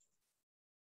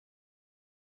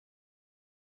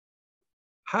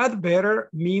 Had better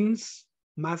means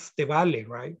más te vale,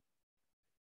 right?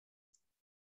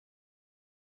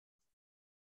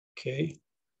 Okay.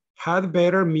 Had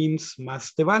better means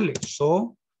más te vale.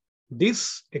 So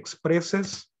this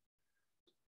expresses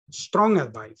strong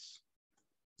advice.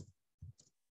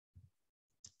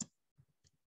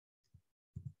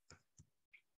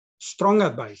 Strong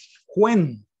advice.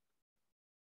 When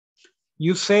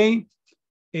you say,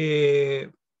 I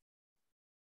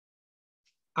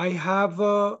have,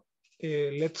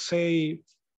 let's say,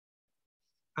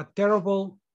 a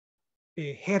terrible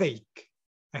headache.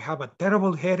 I have a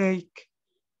terrible headache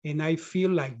and I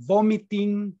feel like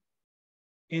vomiting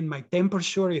and my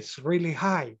temperature is really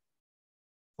high.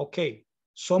 Okay,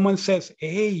 someone says,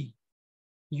 hey,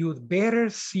 you'd better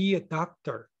see a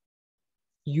doctor.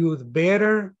 You'd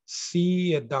better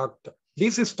see a doctor.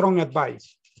 This is strong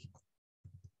advice.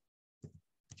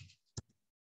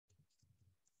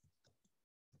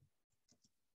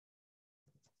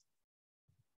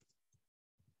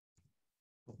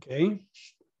 Okay,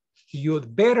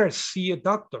 you'd better see a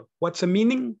doctor. What's the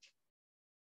meaning?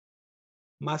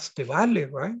 Más te vale,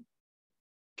 right?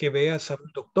 Que veas a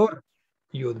un doctor.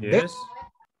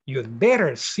 You'd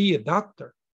better see a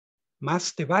doctor.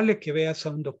 Más te vale que veas a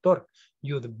un doctor.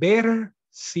 You'd better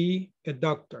see a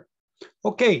doctor.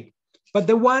 Okay, but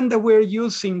the one that we're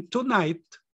using tonight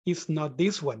is not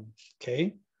this one,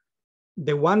 okay?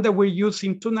 The one that we're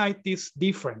using tonight is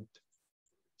different.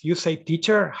 You say,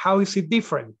 teacher, how is it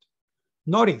different?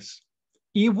 Notice,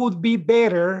 it would be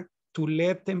better to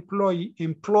let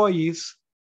employees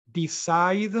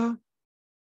decide,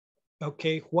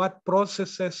 okay, what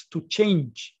processes to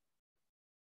change.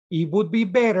 It would be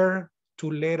better to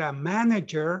let a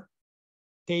manager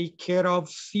take care of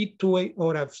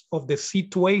the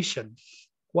situation.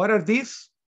 What are these?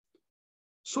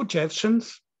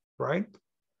 Suggestions, right?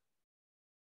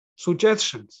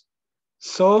 Suggestions.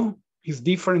 So is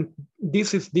different.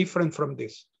 This is different from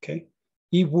this, okay?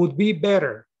 It would be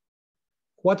better.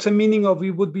 What's the meaning of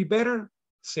it would be better?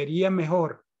 Sería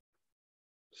mejor.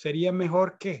 Sería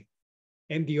mejor que.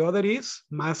 And the other is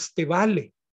más te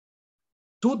vale.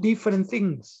 Two different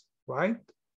things, right?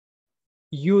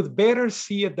 You'd better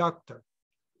see a doctor.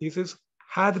 This is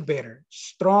had better,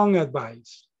 strong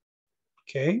advice,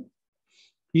 okay?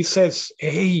 He says,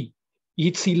 hey,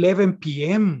 it's 11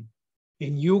 p.m.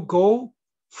 and you go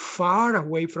far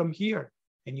away from here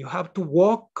and you have to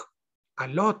walk a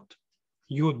lot.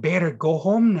 You'd better go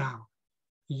home now.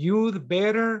 You'd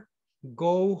better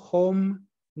go home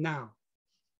now.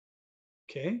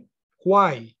 Okay,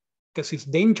 why? Because it's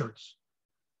dangerous.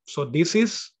 So this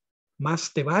is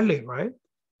más te vale, right?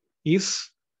 Is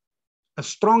a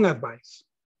strong advice.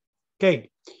 Okay,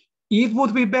 it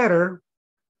would be better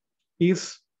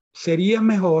is sería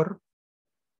mejor,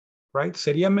 right?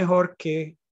 Sería mejor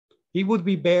que, it would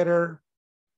be better.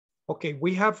 Okay,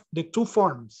 we have the two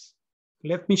forms.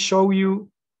 Let me show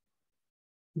you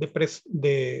the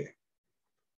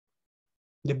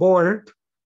board.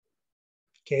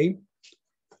 Okay,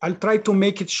 I'll try to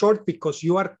make it short because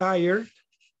you are tired.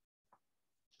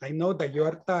 I know that you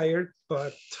are tired,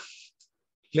 but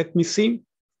let me see.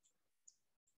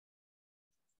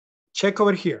 Check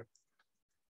over here.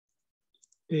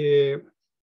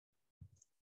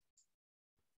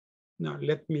 Now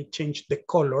let me change the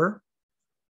color.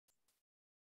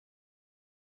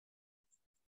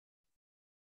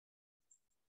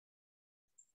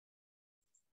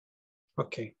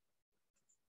 Okay.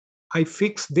 I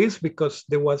fixed this because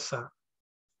there was a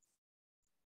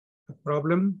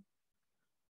problem.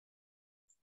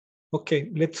 Okay,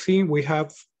 let's see, we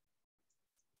have.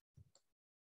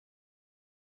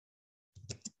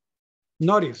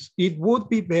 Notice, it would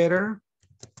be better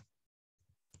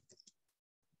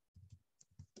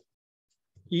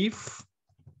if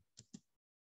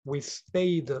we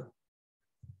stayed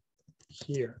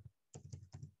here,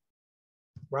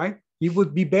 right? It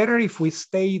would be better if we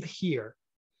stayed here.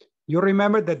 You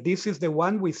remember that this is the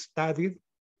one we studied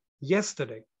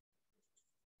yesterday.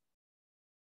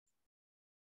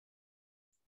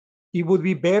 It would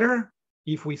be better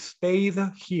if we stayed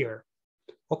here.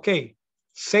 Okay,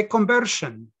 second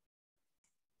version.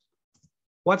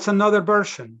 What's another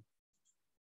version?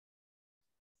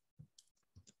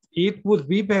 It would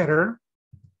be better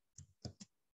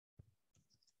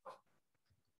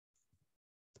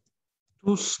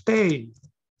to stay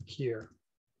here.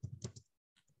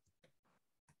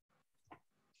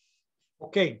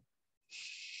 Okay.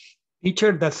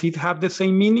 Teacher, does it have the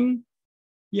same meaning?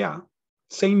 Yeah,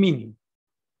 same meaning.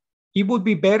 It would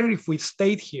be better if we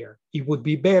stayed here. It would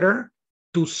be better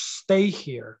to stay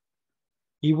here.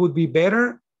 It would be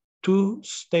better to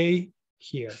stay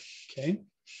here, okay?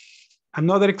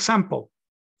 Another example.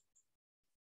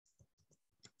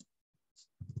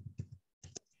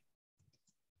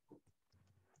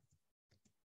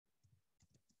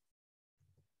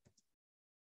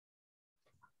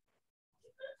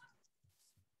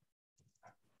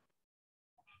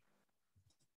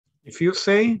 If you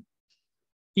say,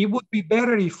 it would be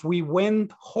better if we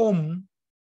went home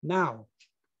now.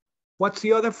 What's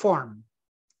the other form?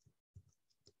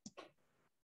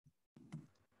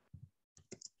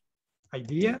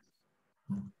 Idea?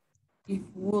 It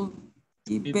would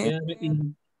be Be better better if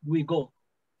we go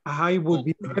It would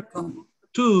be better to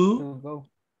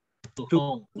to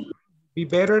home. be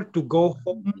better to go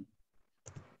home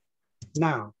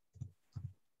now.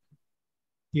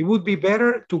 It would be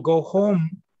better to go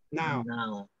home now.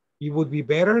 Now. It would be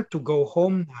better to go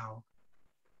home now.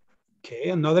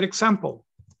 Okay, another example.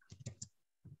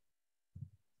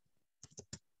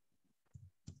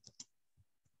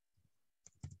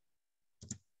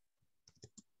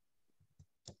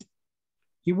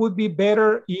 It would be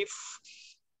better if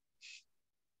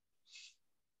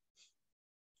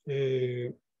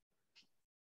it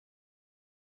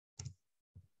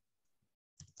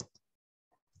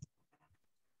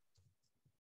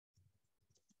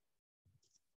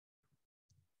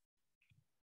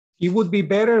would be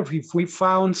better if we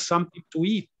found something to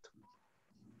eat.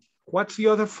 What's the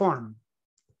other form?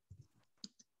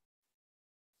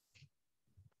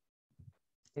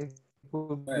 It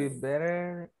would be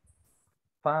better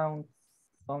found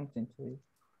something to eat.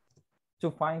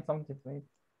 To find something to eat.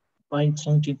 Find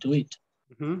something to eat.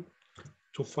 Mm-hmm.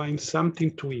 To find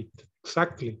something to eat.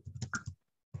 Exactly.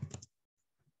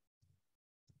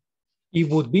 It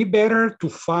would be better to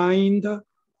find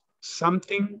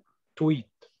something to eat.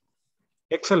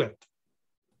 Excellent.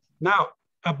 Now,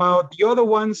 about the other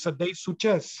ones that they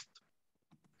suggest,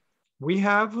 we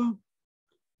have,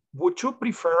 would you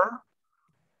prefer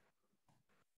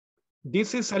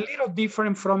This is a little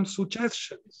different from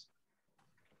suggestions.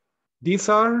 These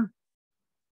are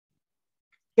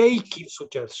taking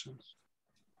suggestions,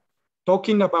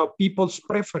 talking about people's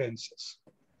preferences,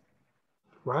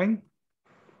 right?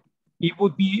 It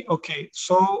would be, okay,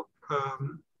 so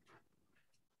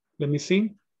let me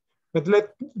see. But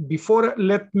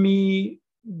let me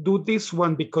do this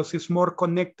one because it's more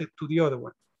connected to the other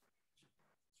one.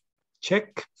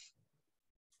 Check.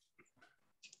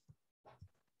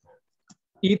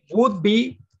 It would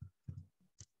be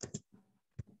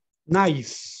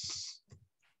nice.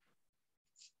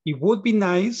 It would be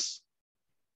nice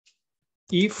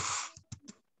if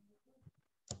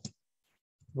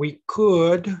we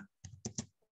could,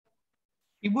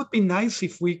 it would be nice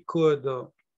if we could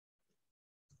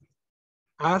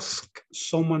ask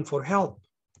someone for help.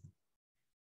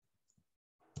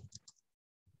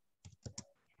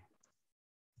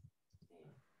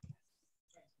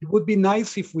 It would be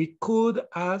nice if we could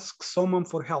ask someone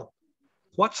for help.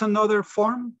 What's another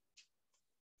form?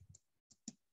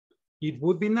 It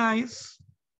would be nice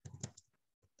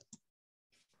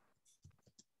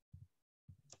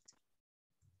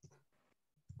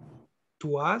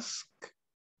to ask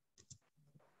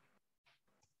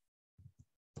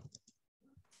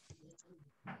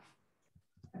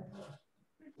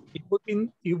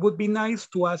it would be nice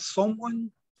to ask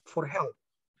someone for help,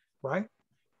 right?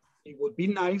 It would be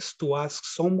nice to ask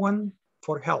someone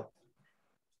for help.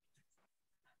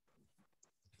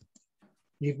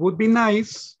 It would be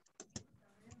nice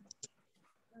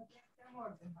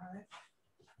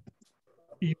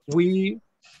if we...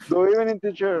 Good evening,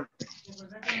 teacher.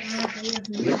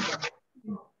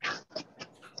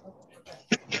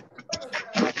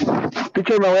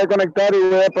 Teacher, me voy a conectar y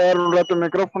voy a apagar un rato el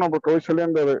micrófono porque voy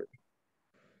saliendo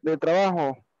de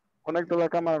trabajo. Conecto la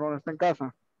cámara cuando esté en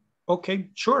casa. Okay,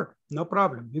 sure, no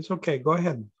problem. It's okay, go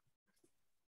ahead.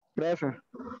 Gracias.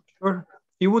 Sure.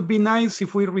 It would be nice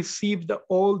if we received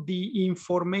all the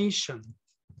information.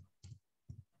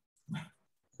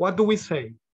 What do we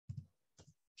say?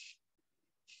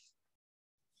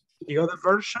 The other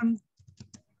version?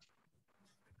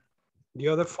 The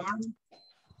other form?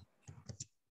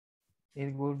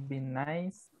 It would be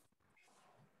nice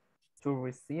to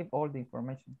receive all the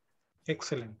information.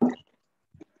 Excellent.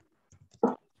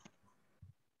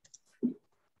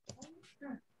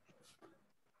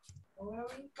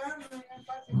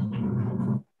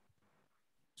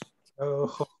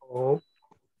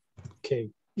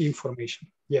 Okay, information.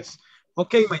 Yes.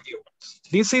 Okay, my dear ones.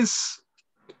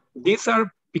 These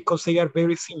are because they are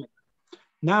very similar.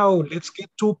 Now let's get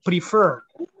to prefer.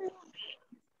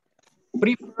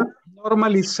 Prefer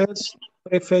normally says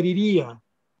preferiría.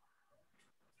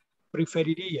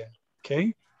 Preferiría.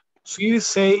 Okay. So you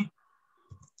say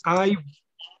I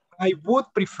would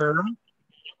prefer,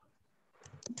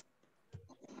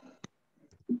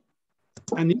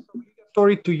 and it's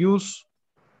obligatory to use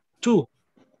to,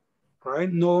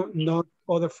 right? No, not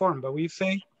other form, but we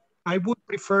say I would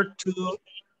prefer to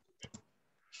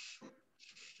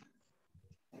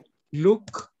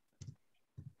look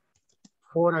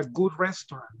for a good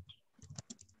restaurant.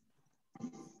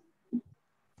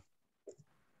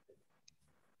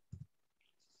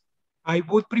 I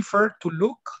would prefer to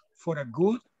look for a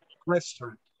good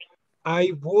restaurant.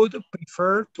 I would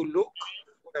prefer to look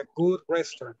for a good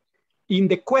restaurant. In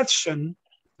the question,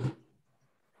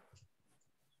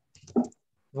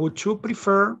 would you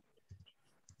prefer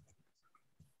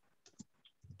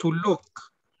to look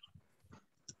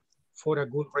for a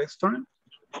good restaurant?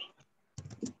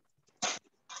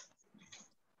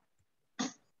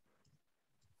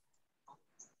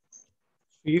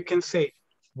 You can say,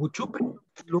 would you prefer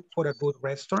to look for a good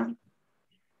restaurant?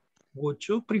 Would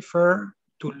you prefer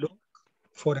to look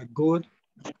for a good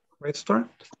restaurant?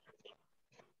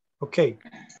 Okay.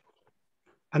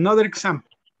 Another example.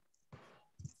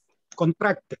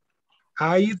 Contracted.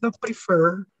 I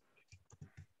prefer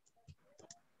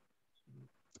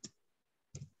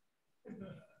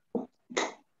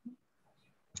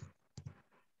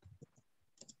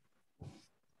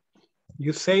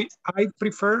you say, I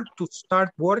prefer to start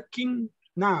working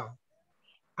now.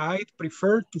 I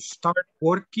prefer to start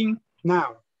working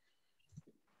now.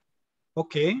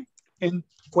 Okay, and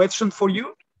question for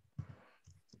you.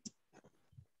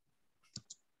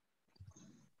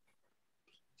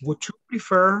 Would you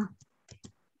prefer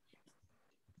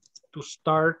to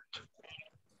start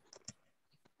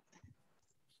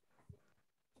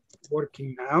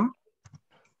working now?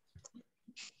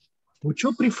 Would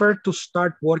you prefer to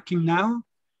start working now?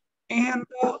 And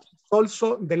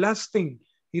also the last thing,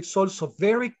 it's also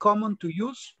very common to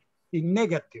use in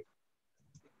negative.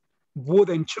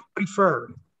 Wouldn't you prefer?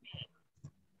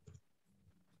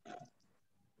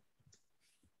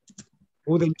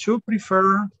 Wouldn't you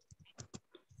prefer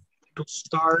to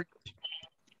start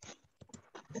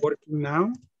working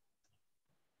now?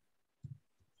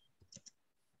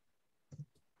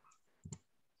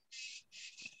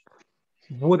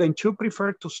 Wouldn't you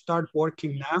prefer to start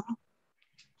working now?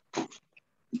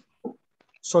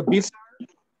 So these are,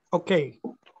 okay.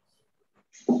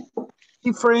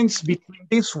 Difference between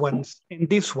these ones and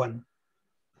this one.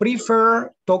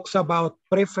 Prefer talks about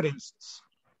preferences.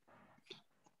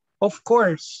 Of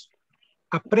course,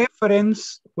 a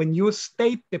preference, when you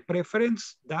state the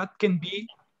preference, that can be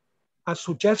a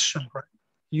suggestion, right?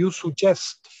 You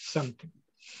suggest something.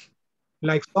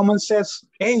 Like someone says,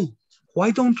 hey, why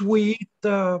don't we eat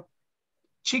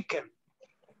chicken?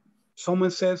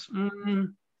 Someone says,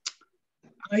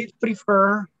 I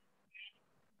prefer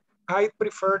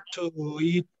to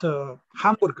eat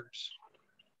hamburgers,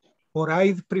 or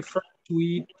I prefer to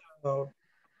eat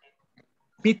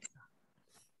pizza,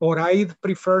 or I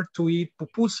prefer to eat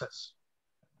pupusas.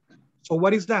 So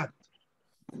what is that?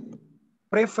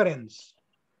 Preference,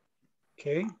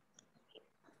 okay?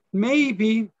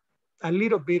 Maybe a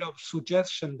little bit of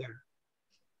suggestion there,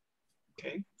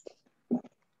 okay?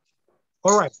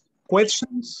 All right,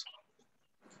 questions?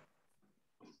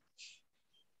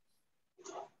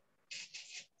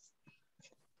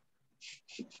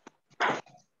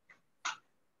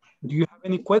 Do you have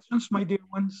any questions, my dear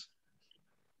ones?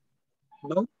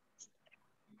 No?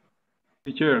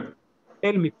 Teacher.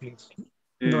 Tell me, please.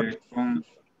 No.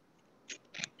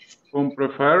 Con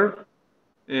prefer,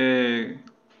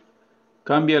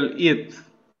 cambia el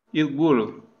it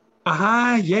would.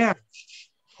 Aha, yeah.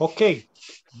 Okay.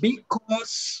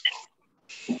 Because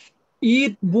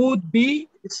it would be,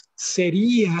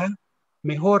 sería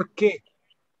mejor que.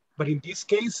 But in this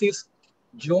case is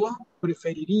yo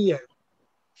preferiría,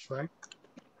 right?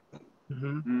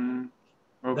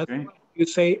 Okay. That's why you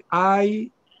say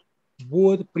I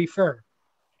would prefer.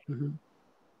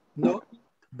 No,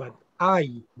 but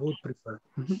I would prefer.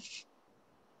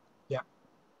 Yeah.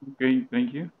 Okay,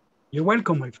 thank you. You're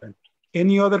welcome, my friend.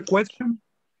 Any other question?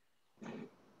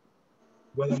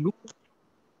 Guadalupe?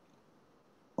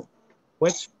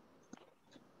 Question?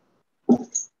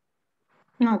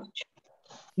 No.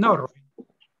 No, right?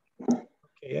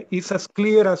 Okay, it's as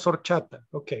clear as horchata.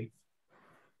 Okay.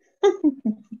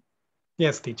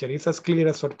 Yes, teacher, it's as clear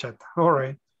as horchata. All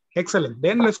right, excellent.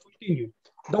 Then let's continue.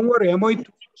 Don't worry, I'm going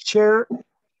to share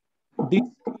this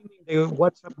in the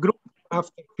WhatsApp group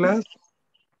after class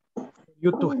for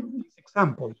you to have these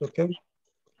examples, okay?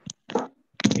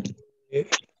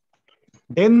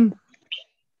 Then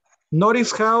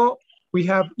notice how we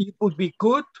have it would be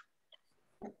good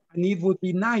and it would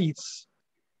be nice.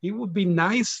 It would be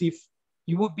nice if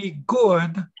it would be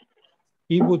good.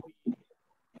 It would be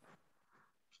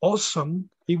awesome.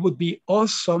 It would be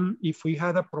awesome if we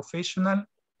had a professional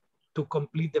to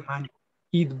complete the manual.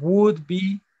 It would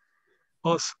be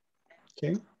awesome.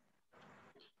 Okay.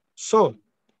 So,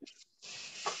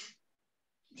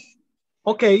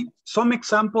 okay, some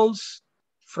examples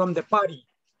from the party.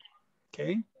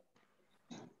 Okay.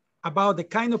 About the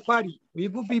kind of party,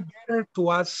 it would be better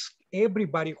to ask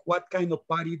everybody what kind of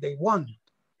party they want.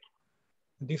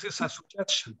 This is a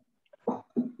suggestion.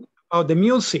 About the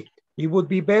music, it would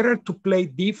be better to play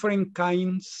different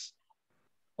kinds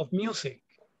of music.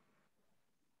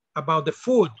 About the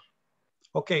food,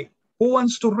 okay, who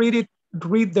wants to read it?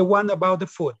 Read the one about the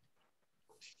food.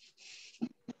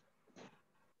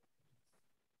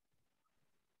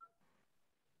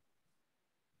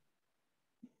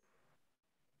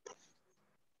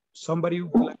 Somebody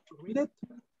would like to read it?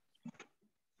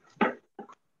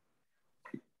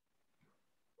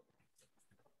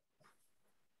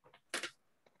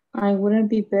 I wouldn't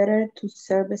be better to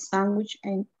serve a sandwich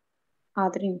and a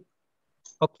drink.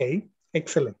 Okay,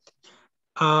 excellent.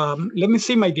 Let me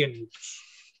see, my dear neighbors.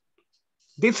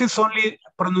 This is only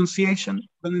pronunciation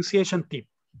tip.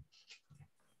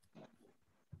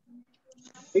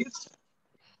 This,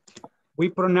 we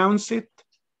pronounce it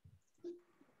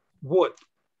would,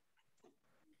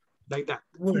 like that.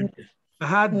 Would.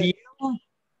 The L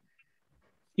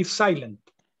is silent.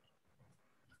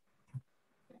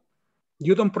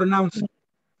 You don't pronounce it,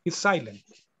 it's silent.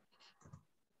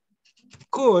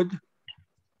 Could,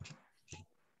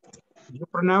 you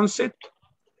pronounce it,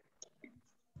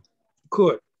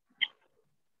 could.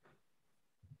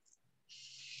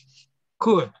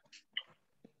 Could.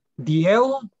 The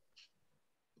L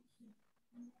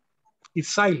is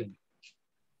silent.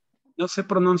 No se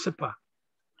pronuncia pas.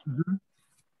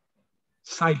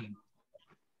 Silent.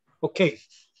 Okay.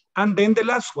 And then the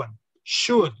last one,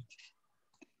 should.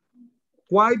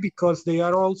 Why? Because they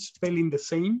are all spelling the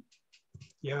same.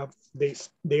 Yeah,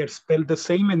 they are spelled the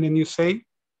same, and then you say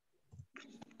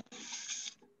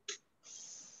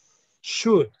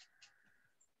should,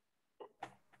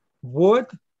 would,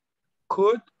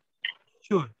 could,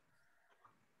 should,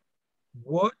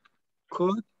 would,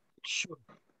 could, should,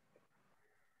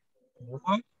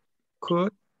 would,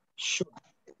 could, should.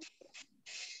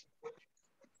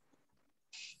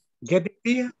 Get the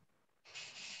idea?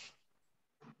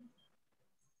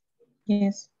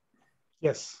 Yes.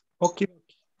 Yes. Okay.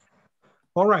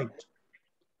 All right.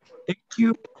 Thank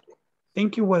you.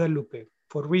 Thank you, Guadalupe,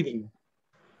 for reading.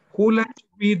 Who would like to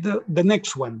read the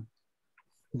next one?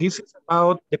 This is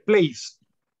about the place.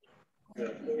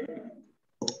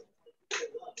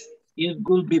 It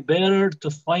would be better to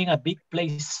find a big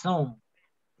place soon.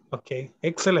 Okay,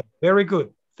 excellent. Very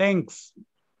good. Thanks.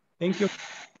 Thank you.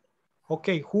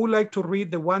 Okay, who would like to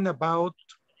read the one about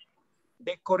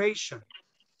decoration?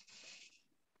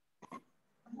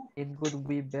 It would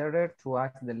be better to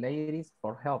ask the ladies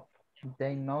for help.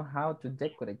 They know how to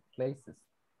decorate places.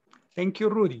 Thank you,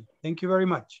 Rudy. Thank you very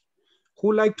much. Who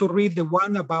would like to read the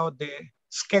one about the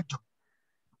schedule?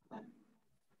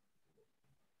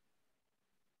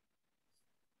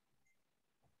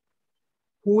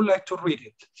 Who would like to read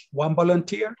it? One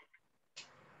volunteer?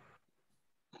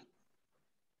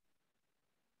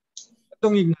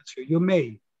 Don Ignacio, you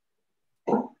may.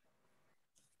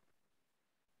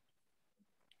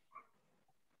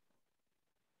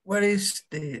 What is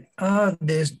the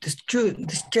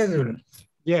schedule?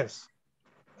 Yes.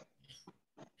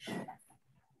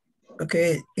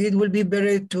 Okay, it will be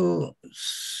better to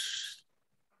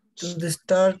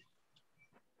start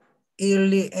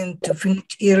early and to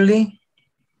finish early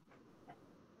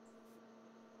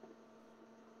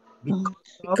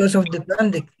because of the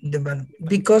pandemic.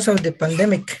 Because of the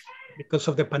pandemic. Because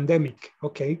of the pandemic.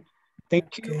 Okay.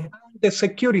 Thank you. Okay. The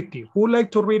security. Who would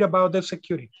like to read about the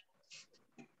security?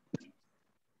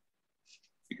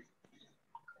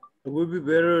 It would be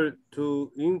better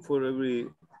to inform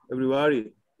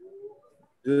everybody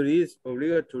that it is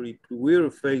obligatory to wear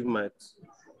face masks.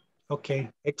 Okay,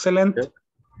 excellent. Okay.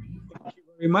 Thank you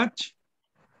very much.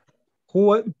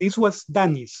 This was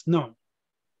Danis, no?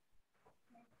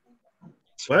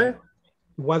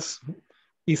 What?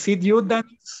 Is it you,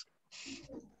 Danis?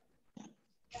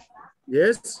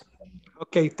 Yes.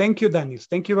 Okay, thank you, Danis.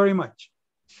 Thank you very much.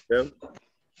 Yeah.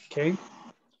 Okay.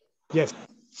 Yes,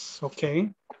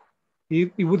 okay.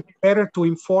 It would be better to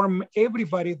inform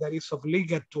everybody that it's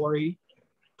obligatory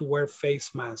to wear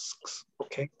face masks,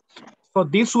 okay? So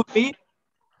this would be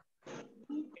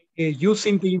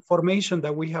using the information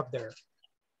that we have there.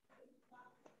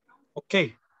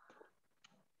 Okay.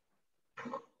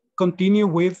 Continue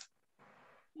with,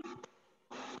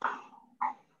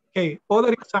 okay,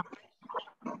 other example.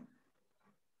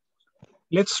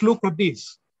 Let's look at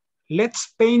this.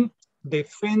 Let's paint the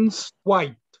fence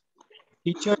white.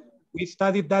 Teacher, we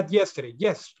studied that yesterday.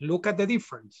 Yes, look at the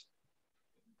difference.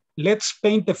 Let's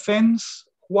paint the fence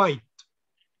white.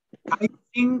 I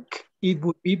think it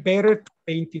would be better to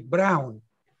paint it brown.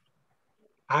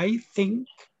 I think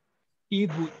it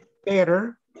would be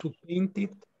better to paint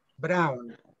it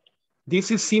brown.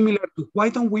 This is similar to why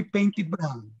don't we paint it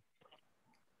brown?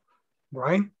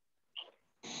 Right?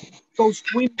 Go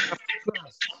swimming after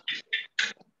class.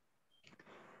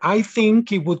 I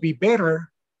think it would be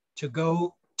better to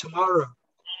go tomorrow.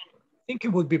 I think it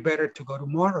would be better to go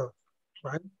tomorrow,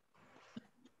 right?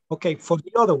 Okay, for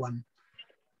the other one,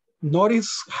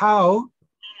 notice how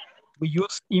we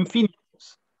use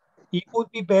infinitives. It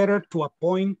would be better to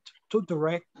appoint, to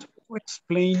direct, to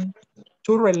explain,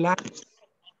 to relax,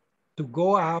 to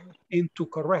go out, and to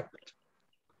correct.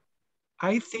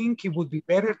 I think it would be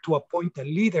better to appoint a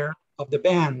leader of the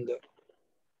band.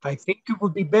 I think it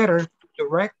would be better to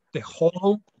direct the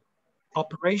whole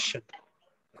operation.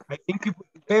 I think it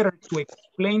would be better to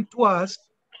explain to us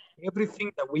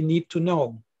everything that we need to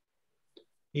know.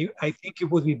 I think it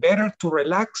would be better to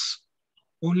relax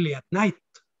only at night,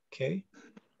 okay?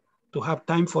 To have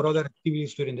time for other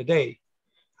activities during the day.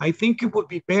 I think it would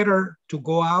be better to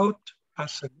go out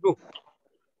as a group.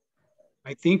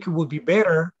 I think it would be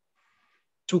better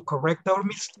to correct our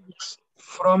mistakes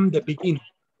from the beginning.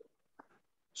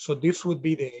 So this would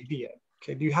be the idea.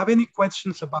 Okay, do you have any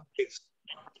questions about this?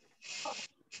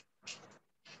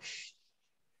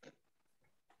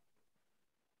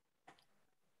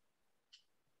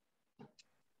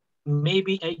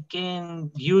 Maybe I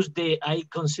can use I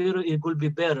consider it would be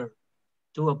better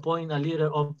to appoint a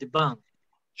leader of the band.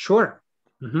 Sure.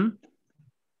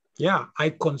 Yeah,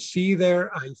 I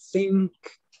consider, I think,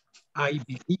 I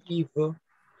believe.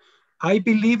 I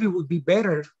believe it would be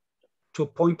better to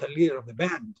appoint a leader of the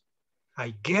band.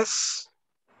 I guess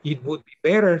it would be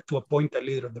better to appoint a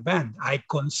leader of the band. I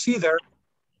consider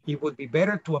it would be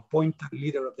better to appoint a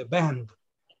leader of the band.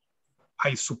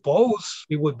 I suppose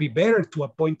it would be better to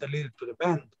appoint a leader to the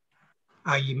band.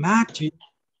 I imagine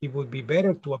it would be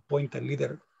better to appoint a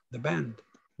leader of the band.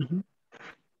 Mhm.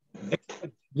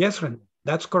 Excellent. Yes, Ren,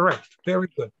 that's correct. Very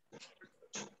good.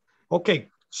 Okay,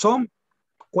 some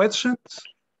questions?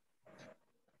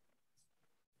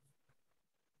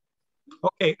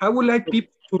 Okay, I would like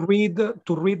people to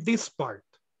read this part,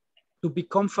 to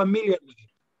become familiar with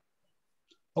it.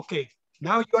 Okay,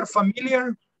 now you are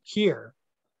familiar here.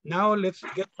 Now let's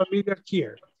get familiar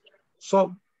here.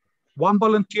 So one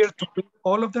volunteer to read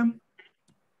all of them.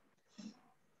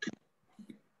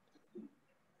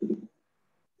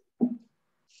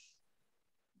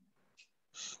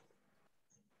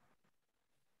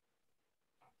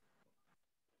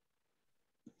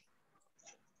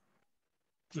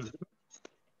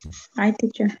 Hi,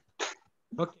 teacher.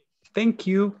 Okay, thank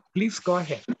you. Please go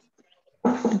ahead.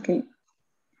 Okay.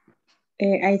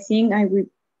 I think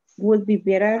would be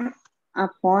better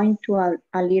appoint to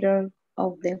a leader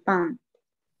of the band.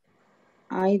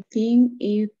 I think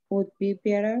it would be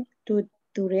better to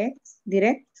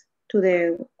direct to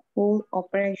the whole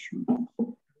operation.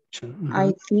 Mm-hmm.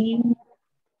 I think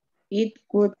it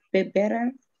would be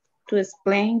better to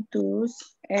explain to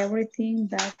us everything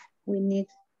that we need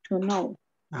to know.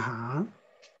 Uh-huh.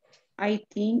 I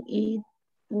think it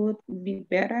would be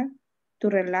better to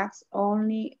relax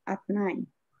only at night.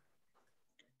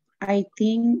 I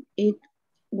think it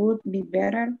would be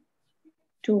better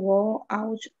to go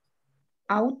out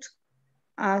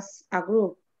as a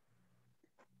group.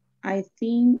 I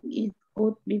think it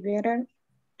would be better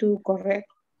to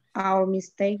correct our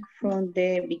mistake from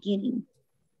the beginning.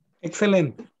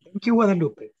 Excellent. Thank you,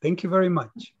 Guadalupe. Thank you very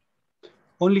much.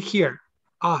 Only here,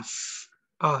 us.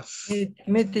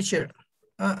 Me teacher,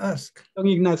 ask. Don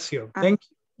Ignacio, thank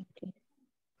you.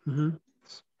 Mm-hmm.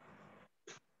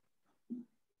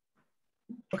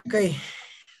 Okay.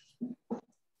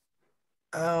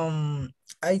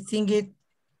 I think it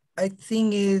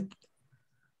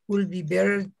will be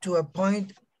better to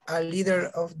appoint a leader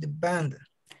of the band.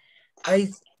 I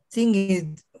think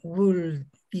it would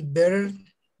be better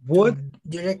to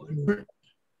direct.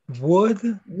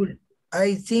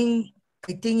 I think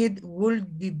it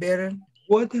would be better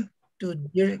to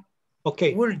direct.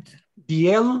 Okay. Would.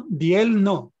 The L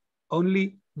no,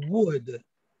 only would.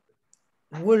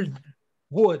 Would.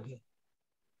 L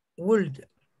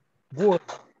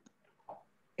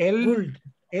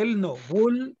no,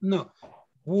 would no.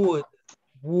 Would.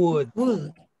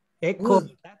 Echo,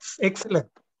 Would. that's excellent.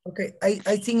 Okay,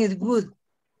 I think it would.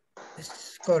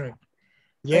 It's correct.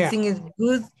 Yeah. I think it's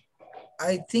good.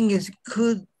 I think it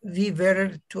could be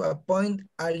better to appoint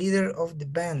a leader of the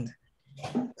band.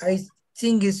 I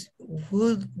think it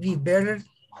would be better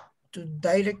to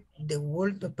direct the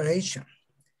world operation.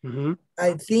 Mm-hmm.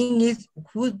 I think it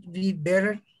would be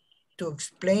better to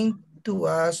explain to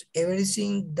us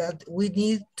everything that we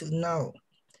need to know.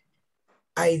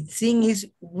 I think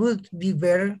it would be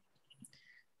better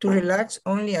to relax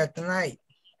only at night.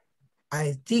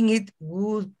 I think it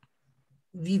would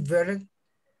be better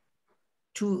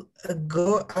to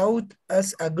go out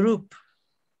as a group.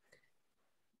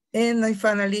 And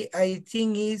finally, I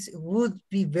think it would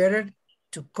be better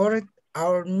to correct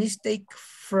our mistake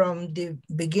from the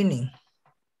beginning.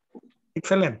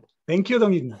 Excellent. Thank you,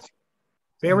 Don Ignacio.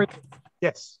 Very good.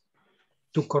 Yes.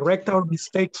 To correct our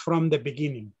mistakes from the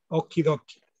beginning. Okie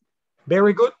dokie.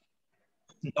 Very good.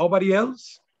 Nobody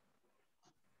else?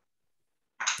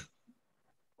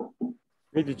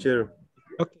 Me, teacher.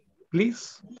 Okay,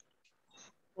 please.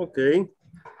 Okay.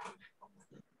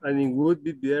 And it would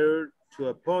be better to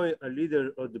appoint a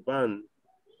leader of the band.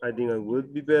 I think it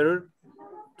would be better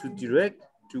to direct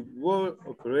to work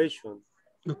operation.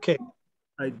 Okay.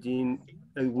 I think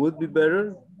it would be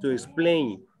better to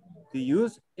explain, to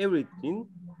use everything,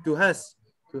 to have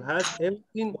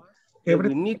everything that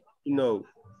we need to know.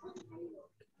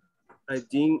 I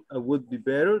think it would be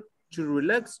better to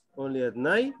relax only at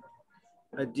night.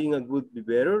 I think it would be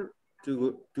better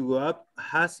to go up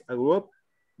as a group.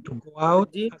 To go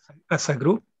out as a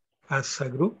group? As a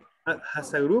group?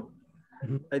 As a group,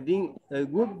 mm-hmm. I think it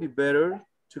would be better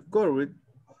to correct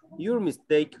your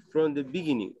mistake from the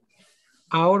beginning.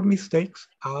 Our mistakes?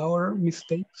 Our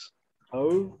mistakes?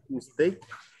 Our mistake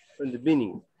from the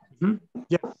beginning. Mm-hmm.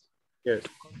 Yes. Yes.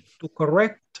 To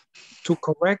correct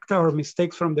our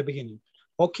mistakes from the beginning.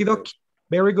 Okie dokie.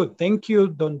 Very good. Thank you,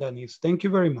 Don Danis. Thank you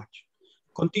very much.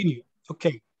 Continue.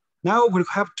 Okay. Now we'll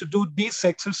have to do this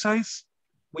exercise.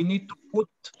 We need to put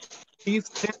these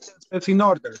sentences in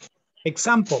order.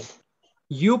 Example,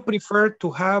 you prefer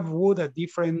to have would a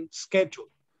different schedule.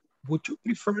 Would you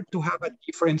prefer to have a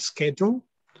different schedule?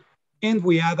 And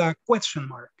we add a question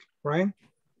mark, right?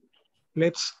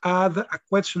 Let's add a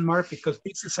question mark because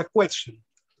this is a question.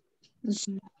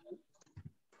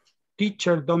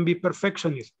 Teacher, don't be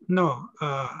perfectionist. No,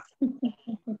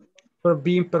 for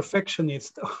being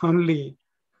perfectionist only,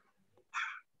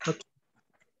 okay,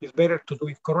 it's better to do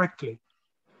it correctly.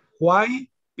 Why?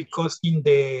 Because in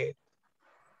the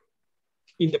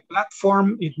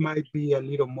platform, it might be a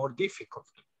little more difficult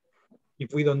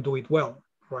if we don't do it well,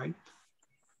 right?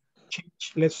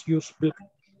 Change, let's use blank.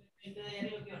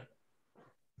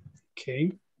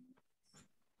 Okay.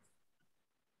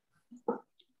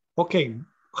 Okay,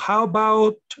 how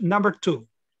about number 2?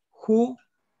 Who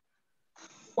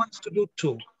wants to do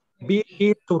 2? Be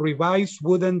it to revise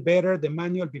wouldn't better the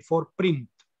manual before print.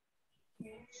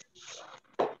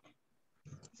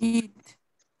 It.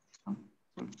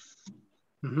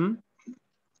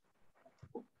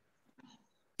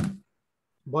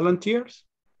 Volunteers?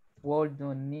 Would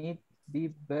you need be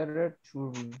better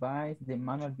to revise the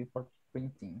manual before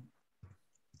printing?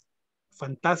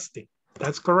 Fantastic.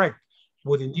 That's correct.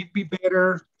 Wouldn't it be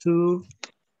better to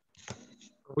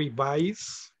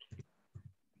revise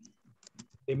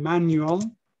the manual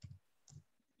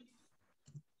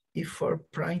before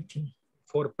printing?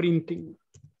 For printing.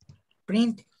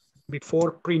 Print.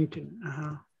 Before printing.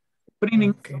 Printing.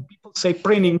 Okay. Some people say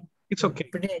printing. It's okay.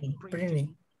 Printing.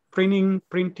 Printing,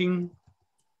 printing.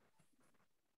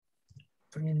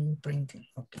 Printing.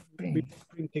 Okay.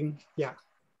 Printing. Yeah.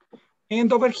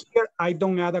 And over here, I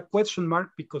don't add a question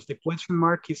mark because the question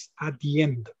mark is at the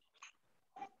end.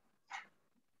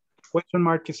 Question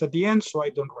mark is at the end, so I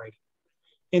don't write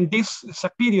it. And this is a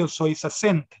period, so it's a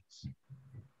sentence.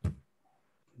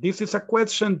 This is a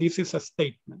question, this is a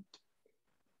statement.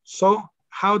 So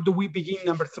how do we begin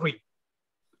number 3?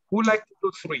 Who would like to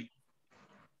do 3?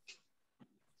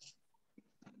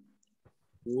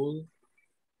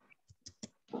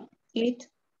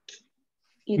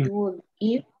 It would.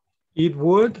 If. It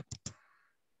would.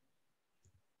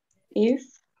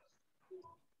 If.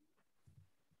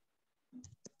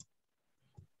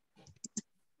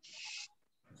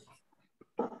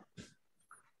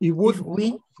 It would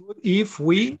if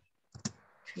we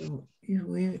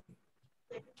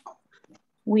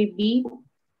be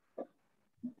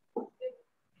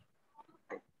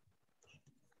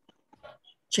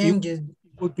changes.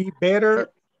 It would be better.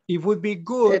 It would be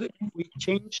good if we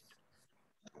changed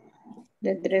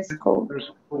the dress code.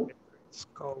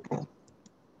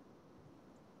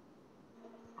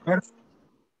 Perfect.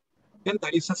 And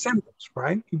that is a sentence,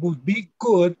 right? It would be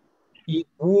good. It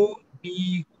would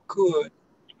be good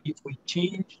if we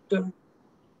changed the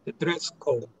dress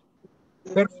code.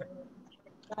 Perfect.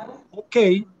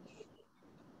 Okay.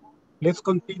 Let's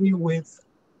continue with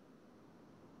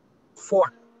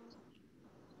 4.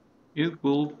 It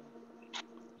will.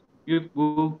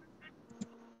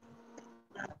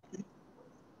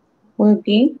 Would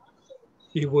be.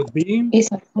 It would be.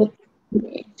 It's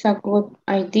a good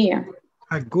idea.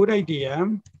 A good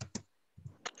idea.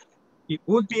 It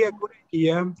would be a good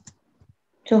idea.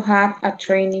 To have a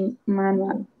training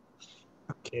manual.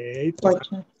 Okay.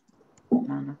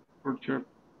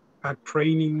 A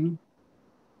training.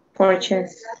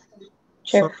 Purchase.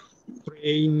 So,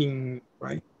 training,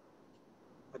 right?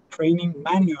 A training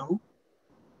manual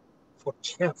for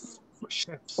chefs. For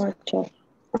chefs. For chefs.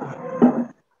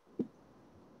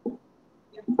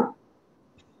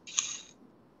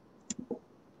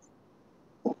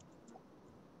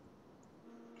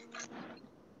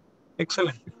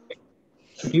 Excellent.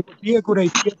 It would be a good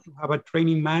idea to have a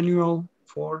training manual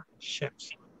for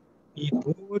chefs. It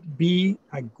would be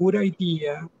a good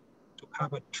idea to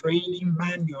have a training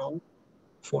manual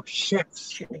for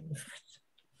chefs.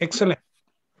 Excellent.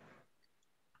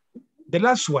 The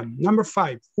last one, number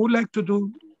 5. Who would like to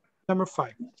do number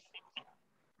 5?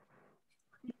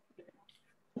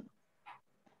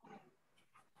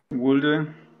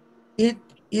 Wouldn't. It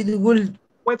will.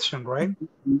 Question, right?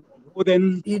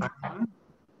 Wouldn't.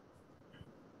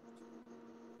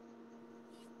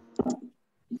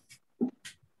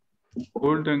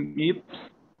 Wouldn't it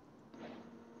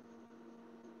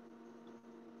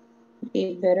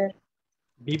be better?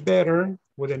 Be better.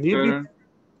 Wouldn't it be?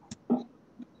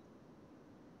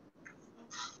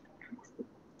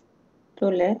 To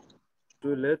let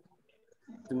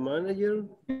the manager.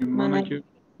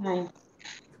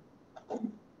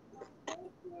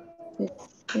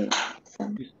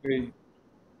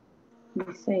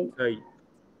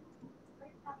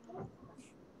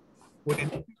 Would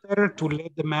it be better to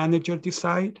let the manager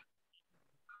decide?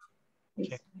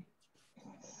 Okay.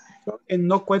 And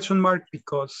no question mark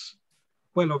because,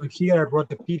 well, over here I wrote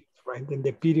the period, right? And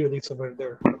the period is over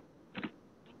there.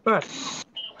 But,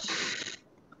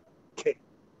 okay.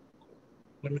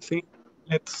 Let me see.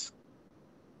 Let's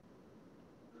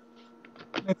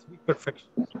be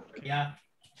perfectionist. Okay. Yeah.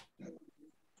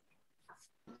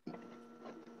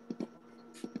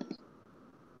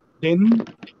 Then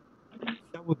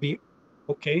that would be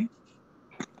okay.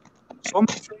 Some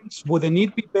friends, wouldn't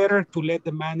it be better to let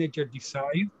the manager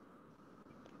decide?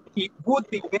 It would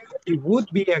be better, it would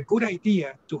be a good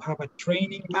idea to have a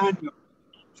training manual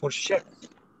for chefs.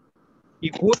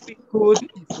 It would be good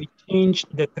if we changed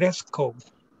the dress code.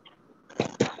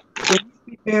 Would it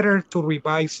be better to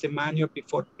revise the manual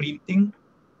before printing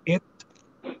it?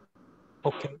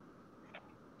 Okay.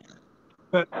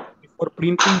 But before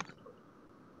printing.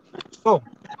 So,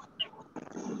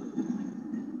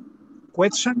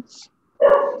 questions?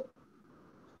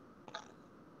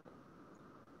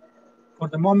 For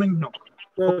the moment, no.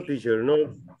 No, Okay. teacher, no.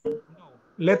 No.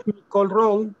 Let me call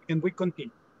roll and we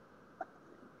continue.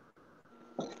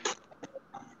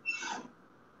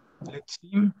 Let's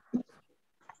see.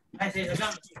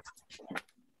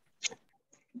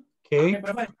 Okay.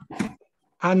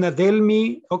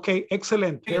 Anadelmi, okay,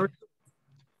 excellent. Very good.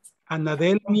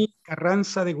 Anadelmi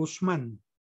Carranza de Guzmán.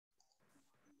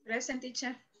 Present,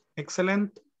 teacher.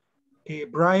 Excellent.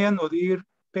 Brian Odir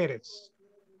Pérez.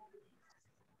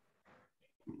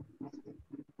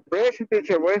 Pues,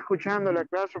 teacher, voy escuchando la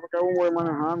clase porque aún voy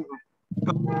manejando.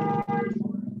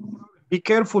 Be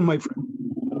careful, my friend.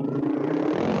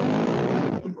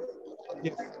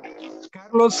 Yes.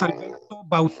 Carlos Alberto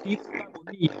Bautista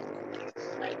Bonilla.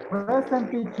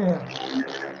 Present, teacher.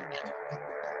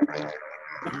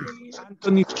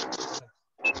 Anthony.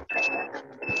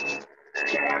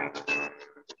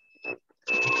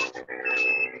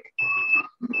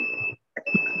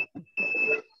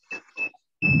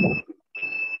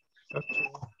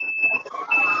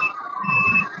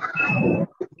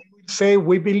 Say,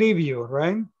 we believe you,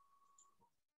 right?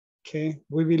 Okay,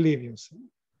 we believe you.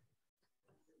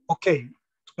 Okay,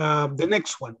 the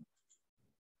next one.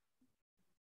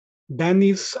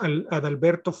 Danis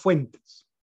Adalberto Fuentes.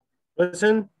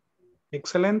 Present.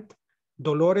 Excellent.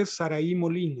 Dolores Saraí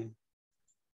Molina.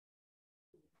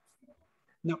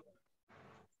 No.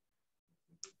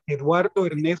 Eduardo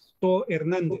Ernesto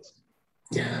Hernández.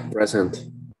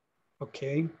 Present.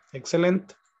 Okay,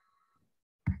 excellent.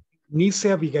 Nice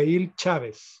Abigail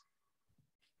Chávez.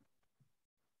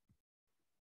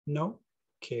 No.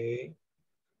 Okay.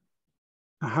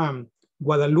 Ajá.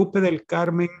 Guadalupe del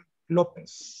Carmen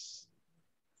López.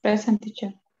 Present,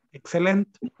 teacher.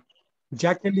 Excellent.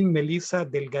 Jacqueline Melissa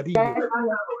Delgadillo.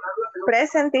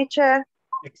 Present, teacher.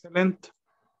 Excellent.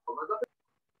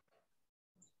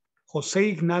 José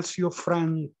Ignacio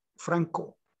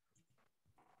Franco.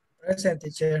 Present,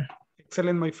 teacher.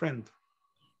 Excellent, my friend.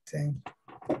 Same.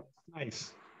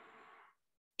 Nice.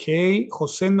 Okay,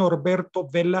 José Norberto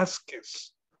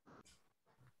Velázquez.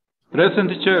 Present,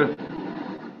 teacher.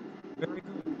 Very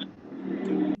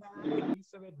good.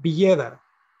 Elizabeth Villeda.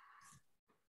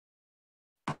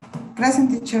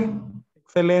 Present, teacher.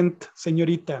 Excellent,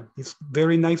 señorita. It's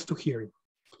very nice to hear it.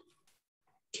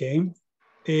 Okay.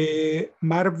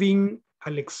 Marvin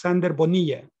Alexander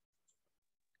Bonilla.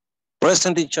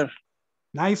 Present, teacher.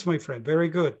 Nice, my friend. Very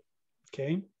good.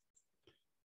 Okay.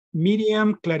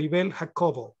 Miriam Claribel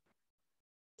Jacobo.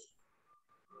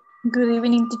 Good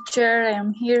evening, teacher. I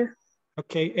am here.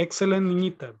 Okay, excellent,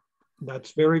 niñita.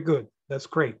 That's very good. That's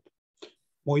great.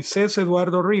 Moisés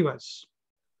Eduardo Rivas.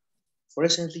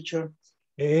 Present, teacher.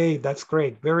 Hey, that's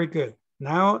great. Very good.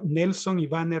 Now, Nelson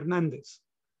Iván Hernández.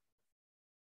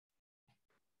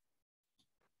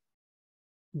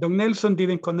 Don Nelson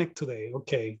didn't connect today.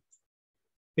 Okay.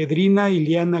 Pedrina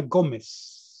Iliana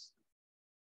Gomez.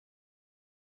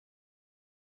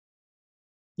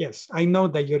 Yes, I know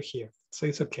that you're here, so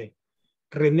it's okay.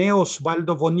 René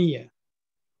Osvaldo Bonilla.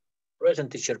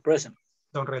 Present, teacher, present.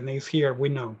 Don René is here, we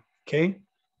know. Okay,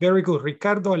 very good.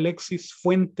 Ricardo Alexis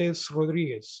Fuentes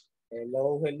Rodriguez.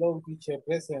 Hello, hello, teacher,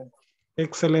 present.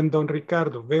 Excellent, Don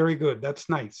Ricardo. Very good. That's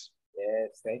nice.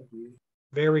 Yes, thank you.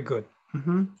 Very good.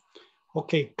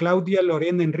 Okay, Claudia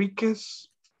Lorena Enriquez.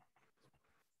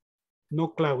 No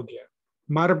Claudia.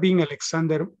 Marvin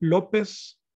Alexander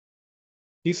Lopez.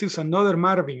 This is another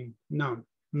Marvin. No,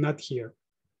 not here.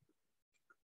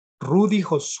 Rudy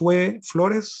Josue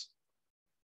Flores.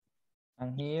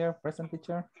 I'm here, present,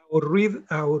 teacher.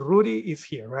 Our Rudy is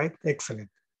here, right? Excellent.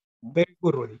 Very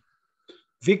good, Rudy.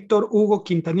 Victor Hugo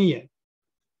Quintanilla.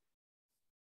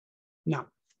 No.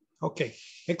 Okay,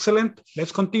 excellent.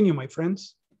 Let's continue, my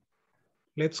friends.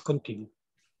 Let's continue.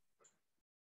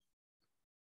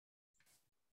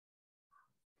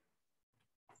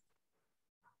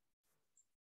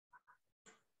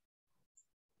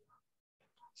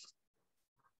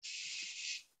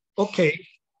 Okay,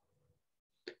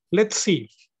 let's see.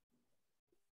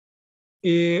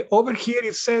 Over here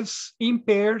it says in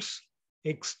pairs,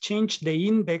 exchange the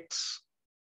index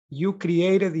you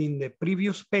created in the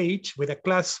previous page with a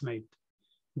classmate.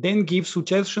 Then give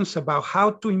suggestions about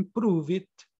how to improve it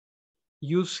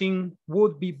using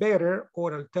would be better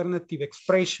or alternative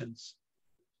expressions.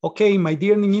 Okay, my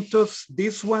dear niñitos,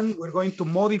 this one, we're going to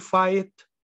modify it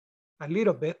a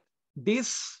little bit.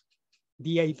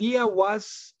 The idea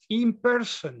was in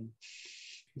person,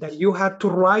 that you had to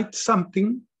write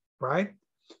something, right?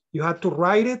 You had to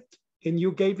write it and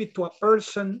you gave it to a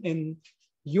person and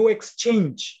you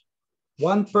exchange.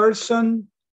 One person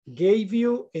gave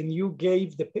you and you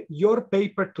gave your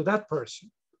paper to that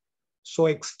person. So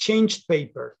exchanged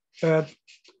paper.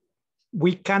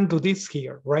 We can't do this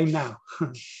here right now.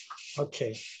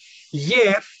 Okay.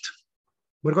 Yet,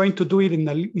 we're going to do it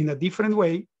in a different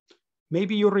way.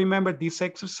 Maybe you remember this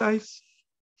exercise.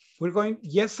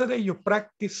 Yesterday you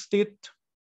practiced it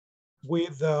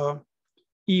with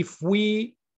if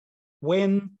we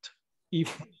went,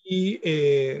 if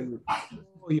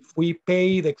we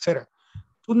paid, etc.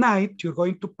 Tonight, you're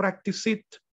going to practice it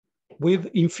with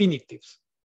infinitives.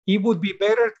 It would be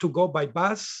better to go by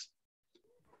bus,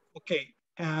 okay,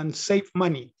 and save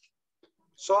money.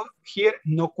 So here,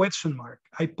 no question mark.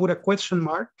 I put a question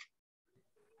mark,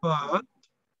 but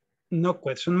no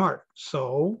question mark.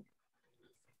 So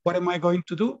what am I going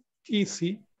to do?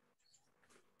 Easy.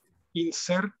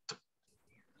 Insert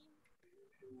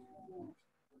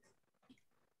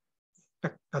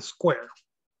a square.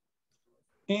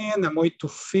 And I'm going to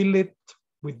fill it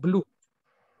with blue.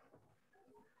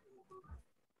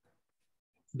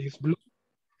 This blue,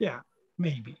 yeah,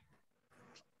 maybe.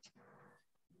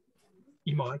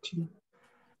 Imagine.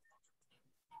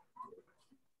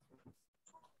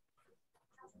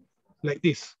 Like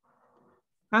this.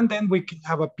 And then we can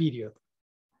have a period.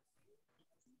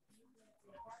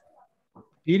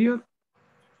 Period.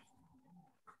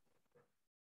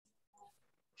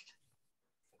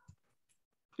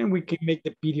 And we can make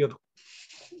the period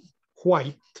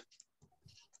white.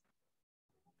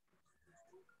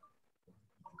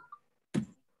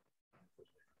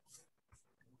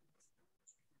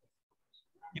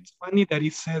 It's funny that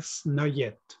it says not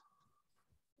yet.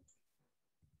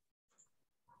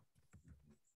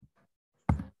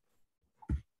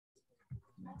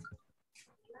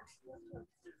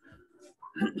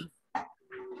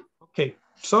 Okay,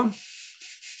 so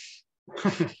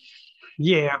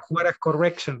yeah, what a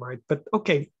correction, right? But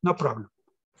okay, no problem.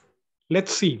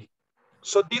 Let's see.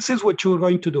 So this is what you're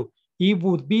going to do. It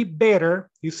would be better,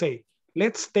 you say,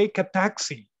 let's take a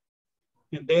taxi.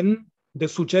 And then the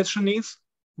suggestion is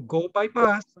go by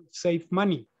bus and save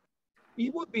money.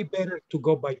 It would be better to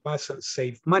go by bus and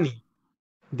save money.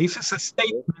 This is a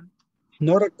statement,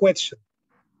 not a question.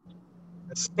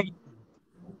 A statement.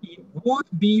 It would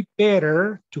be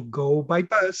better to go by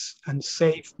bus and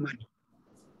save money.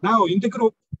 Now in the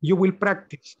group, you will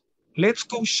practice. Let's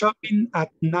go shopping at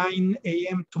 9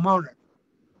 a.m. tomorrow.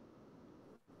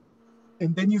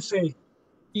 And then you say,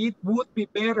 it would be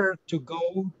better to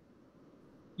go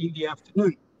in the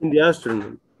afternoon. In the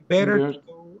afternoon. Better to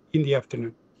go in the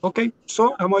afternoon. Okay,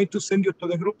 so I'm going to send you to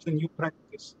the groups and you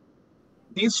practice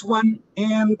this one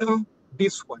and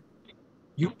this one.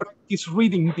 You practice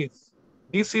reading this.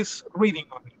 This is reading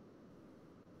only.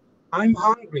 I'm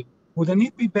hungry. Wouldn't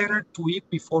it be better to eat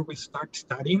before we start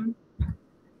studying?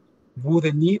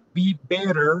 Wouldn't it be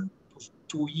better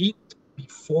to eat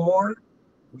before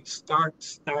we start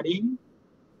studying?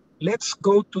 Let's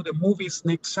go to the movies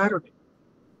next Saturday.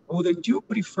 Wouldn't you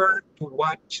prefer to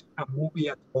watch a movie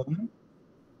at home?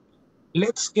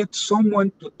 Let's get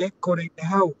someone to decorate the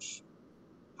house.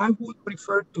 I would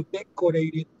prefer to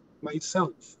decorate it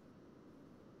myself.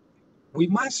 We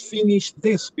must finish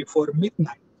this before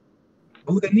midnight.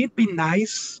 Wouldn't it be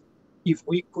nice if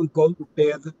we could go to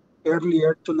bed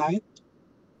earlier tonight?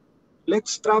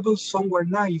 Let's travel somewhere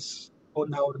nice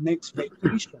on our next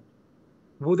vacation.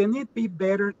 Wouldn't it be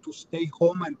better to stay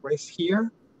home and rest here?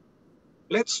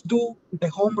 Let's do the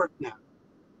homework now.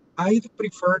 I'd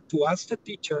prefer to ask the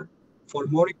teacher for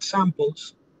more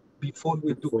examples before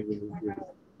we do it.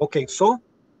 Okay, so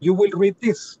you will read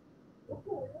this.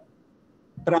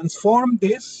 Transform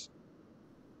this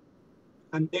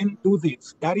and then do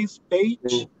this. That is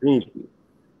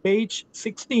page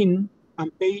 16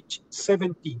 and page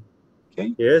 17.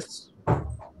 Okay? Yes.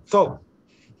 So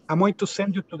I'm going to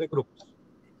send you to the groups.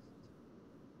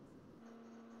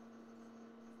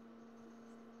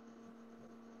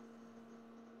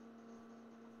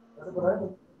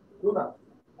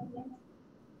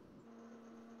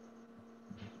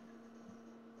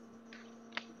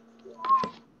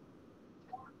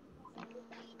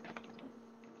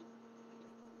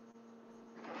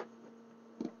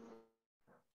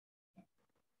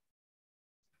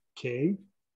 Okay.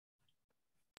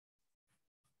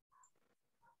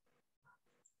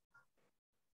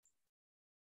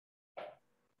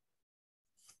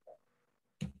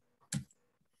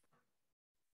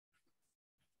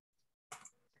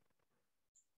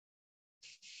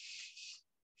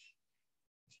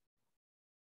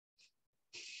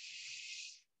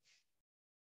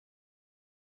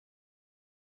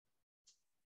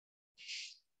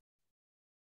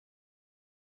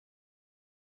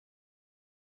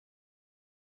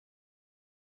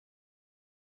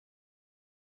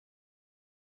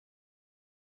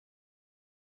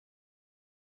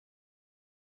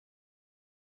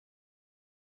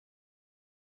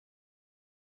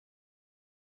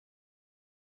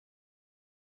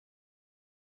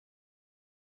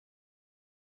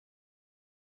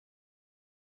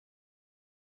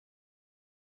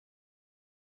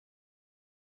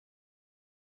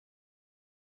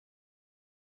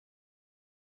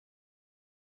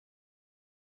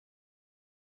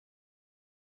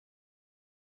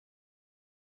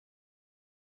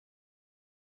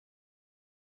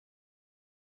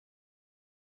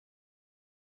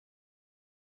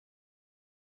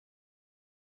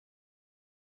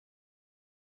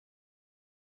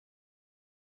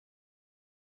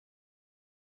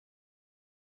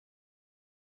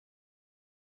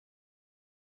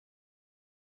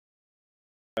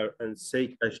 And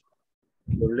say cash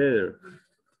your letter.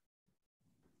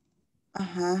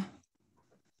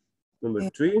 Number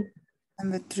 3.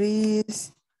 Number 3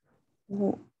 is,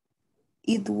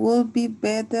 it would be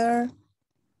better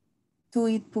to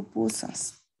eat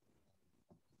pupusas.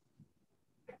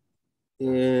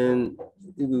 And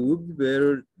it would be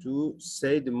better to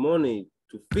save the money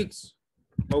to fix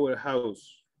our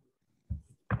house.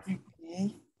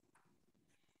 Okay.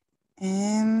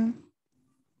 And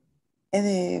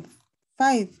the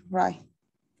 5, right?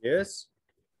 Yes.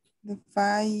 The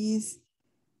 5 is,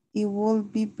 it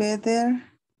would be better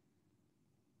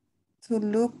to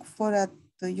look for a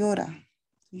Toyota.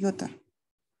 It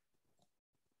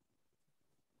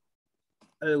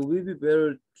would be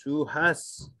better to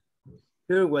ask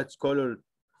her what color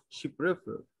she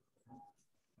prefers.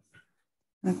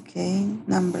 Okay,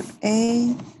 number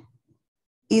 8,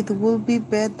 it would be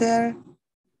better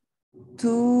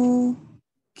to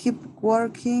keep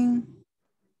working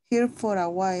here for a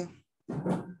while.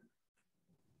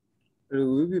 It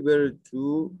would be better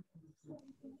to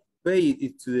pay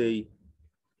it today.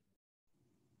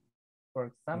 For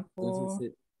example,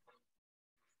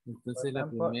 Entonces la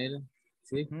primera,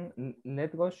 sí.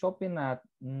 Let's go shopping at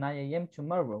 9 a.m.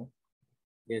 tomorrow.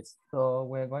 Yes. So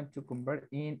we're going to convert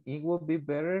in, it would be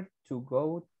better to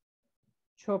go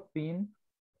shopping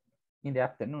in the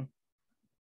afternoon.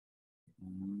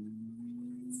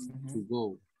 To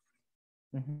go.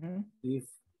 If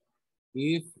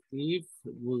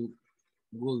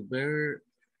would better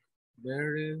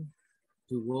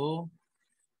to go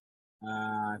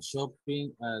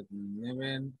shopping at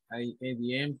 11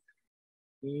 a.m.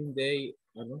 in the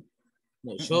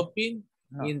shopping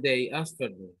in the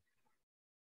afternoon.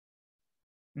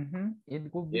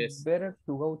 It would be better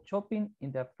to go shopping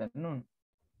in the afternoon.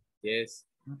 Yes.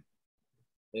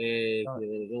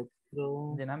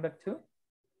 The number 2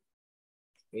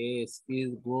 is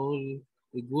it would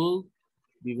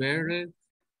be better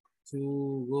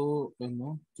to go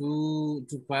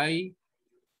to pay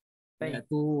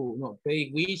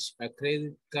with a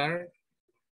credit card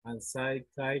and side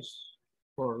cash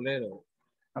for later.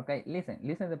 Okay, listen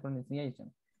the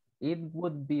pronunciation. It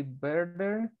would be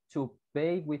better to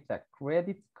pay with a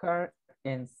credit card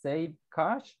and save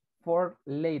cash for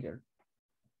later.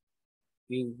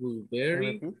 It would be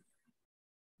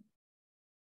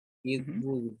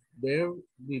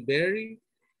very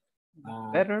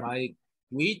better. By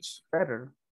which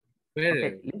better.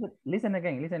 Okay, listen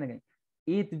again.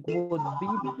 It would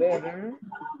be better.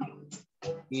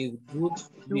 It would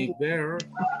be better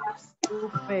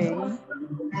to pay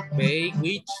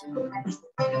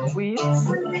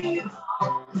with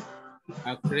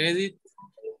a credit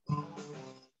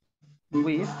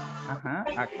with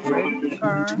a credit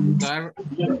card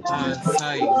and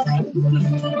save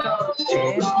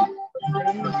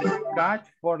cash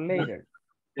for later.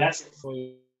 It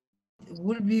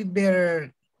would be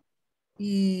better.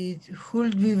 It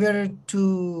would be better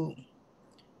to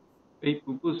eat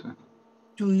pupusa.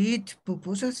 To eat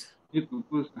pupusas. Eat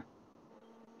pupusa.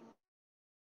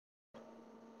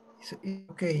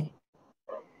 Okay.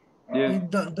 Yes.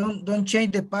 Don't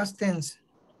change the past tense.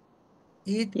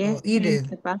 Eat or eat it.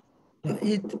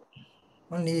 Eat.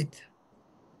 Only eat.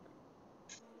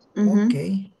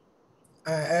 Okay.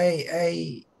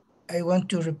 I want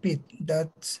to repeat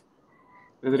that.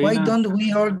 Why Pedrina. don't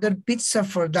we order pizza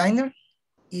for dinner?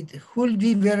 It would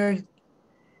be better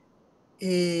to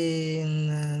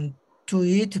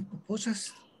eat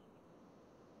pupusas.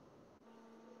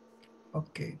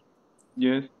 Okay.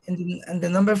 Yes. And the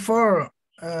number 4,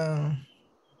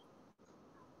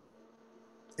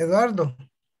 Eduardo.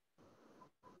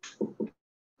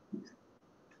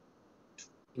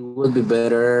 It would be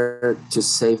better to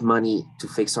save money to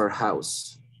fix our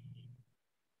house.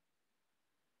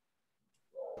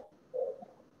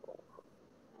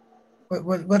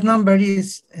 What number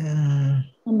is?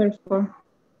 Number 4.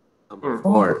 Number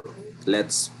 4,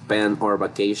 let's spend our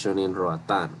vacation in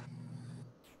Roatan.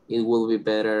 It would be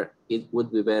better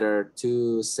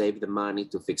to save the money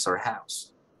to fix our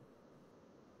house.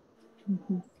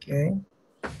 Okay,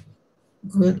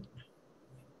 good.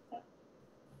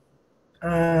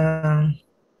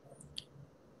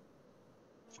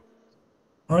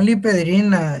 Only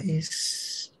Pedrina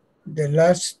is the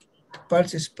last to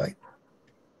participate.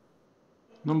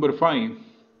 Number 5.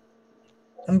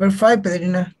 Number 5,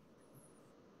 Pedrina.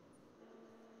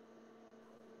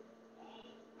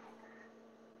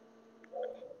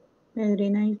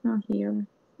 Pedrina is not here.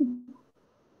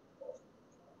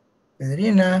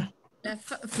 Pedrina.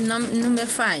 Number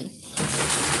 5.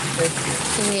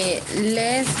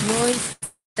 Let's go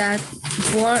that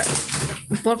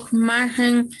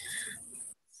workman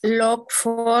look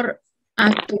for a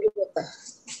Toyota.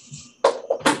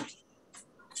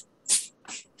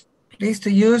 Place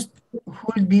to use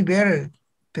would be better,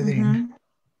 Pedrina.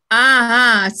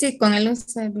 Sí, con el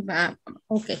uso de...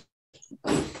 ok.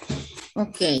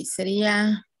 Ok,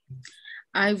 sería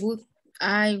I would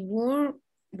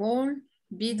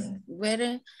be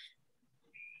very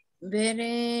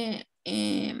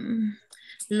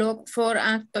look for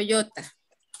a Toyota.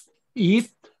 It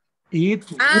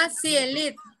Sí,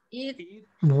 el it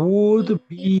would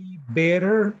be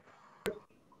better.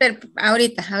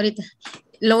 Ahorita.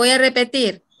 Lo voy a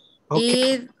repetir.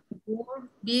 Okay. It would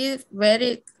be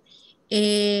very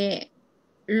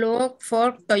look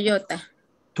for Toyota.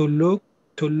 To look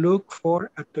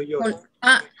for a Toyota.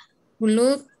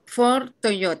 Look for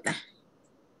Toyota.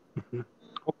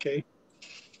 Okay.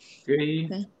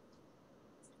 Okay.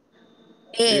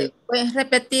 Puedes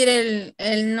repetir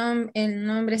el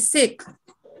nombre SIT.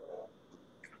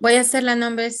 Voy a hacer la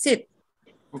nombre SIT.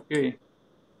 Okay.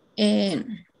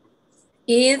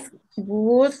 It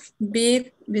would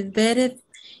be better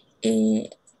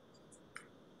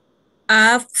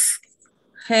ask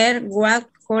her what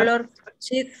color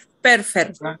she's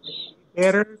perfect.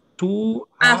 Better to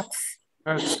ask.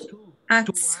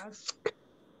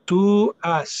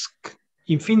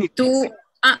 Infinitive. To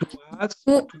ask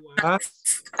her.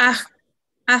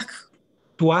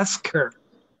 To ask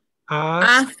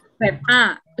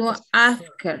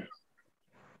her.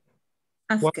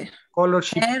 What color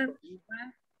she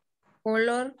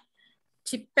color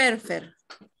she prefers.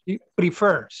 She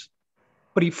prefers.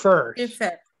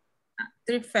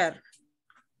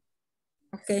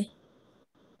 Okay.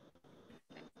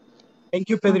 Thank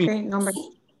you, Pedro. Okay,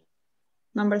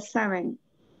 number 7.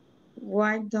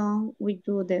 Why don't we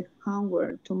do the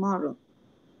homework tomorrow?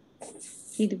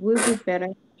 It will be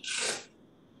better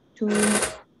to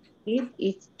eat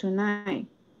it tonight.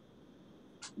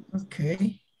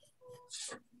 Okay.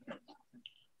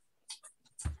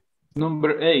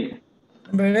 Number 8.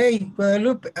 Number 8,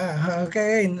 Guadalupe.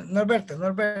 Okay, Norberto.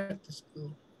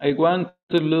 I want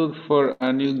to look for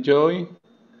a new job.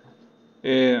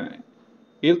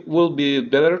 It will be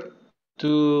better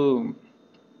to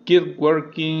keep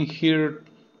working here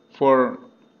for a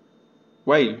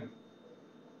while.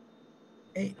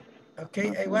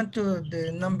 Okay, I want to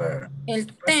the number. El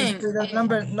 10.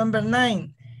 Number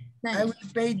 9. I will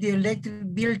pay the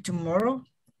electric bill tomorrow.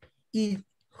 It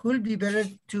would be better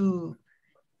to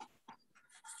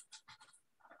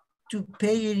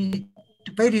pay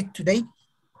it today.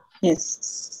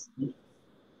 Yes.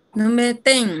 Number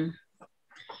 10.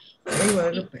 Okay,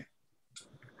 Guadalupe.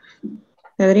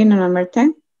 Pedrina, number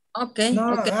 10. Okay.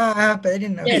 No, okay.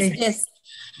 Pedrina. Yes, Okay. yes.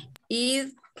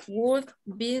 It would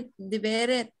be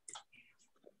better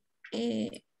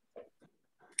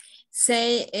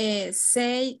say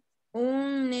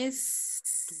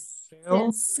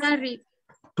unnecessary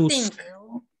thing.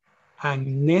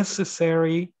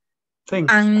 Unnecessary things.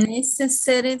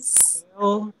 Unnecessary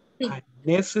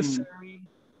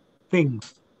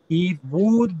things. It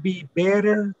would be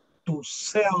better to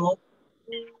sell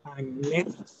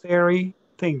unnecessary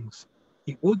things.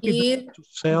 It would be better to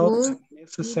sell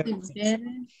unnecessary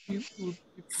things.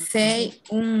 Say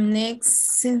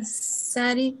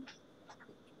unnecessary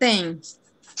things.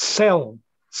 Sell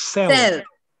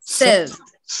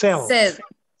Sell. Sell.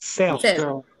 Sell.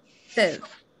 Sell. Sell.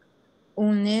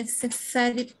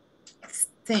 Unnecessary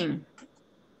thing.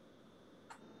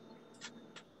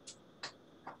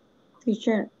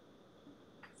 Teacher.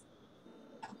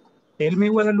 Tell me,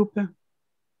 Guadalupe.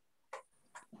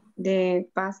 The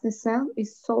past sell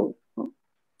is sold. No?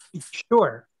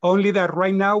 Sure. Only that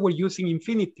right now we're using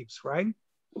infinitives, right?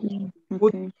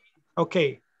 Okay.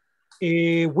 Okay.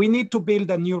 We need to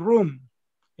build a new room.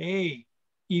 Hey,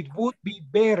 it would be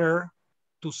better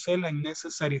to sell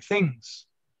unnecessary things.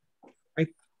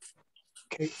 Right?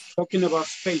 Okay, talking about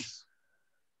space.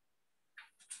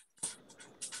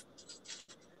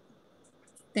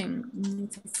 Thing.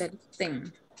 Unnecessary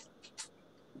thing.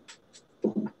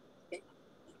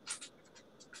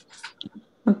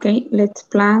 Okay, let's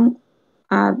plant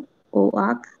an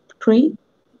oak tree.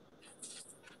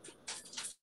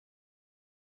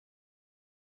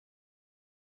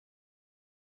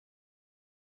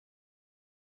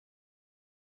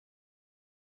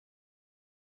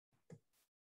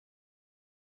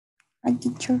 Hi,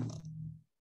 teacher.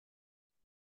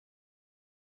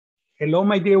 Hello,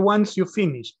 my dear ones, you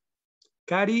finished.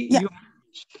 Cari, Yeah. you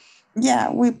finished.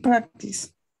 Yeah, we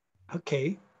practice.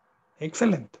 Okay,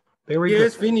 excellent. Very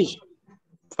Yes, good. finish.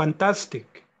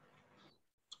 Fantastic.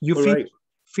 You All right.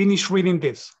 finish reading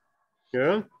this.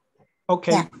 Yeah.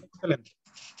 Okay, Yeah. excellent.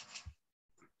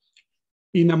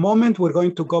 In a moment, we're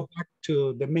going to go back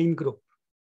to the main group.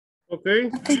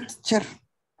 Okay. Okay, teacher.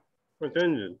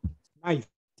 Attended. Nice.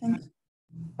 Thank you.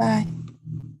 Bye.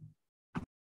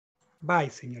 Bye,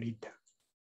 señorita.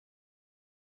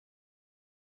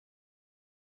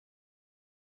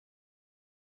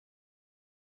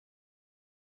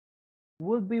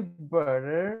 Would be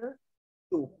better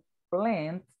to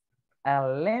plant a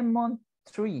lemon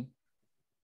tree.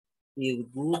 It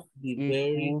would be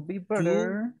It would be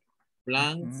better to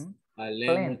plant a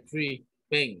lemon tree.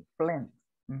 Plant.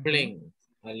 Plant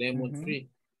a lemon tree.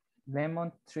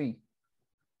 Lemon tree.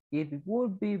 It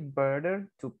would be better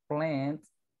to plant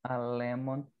a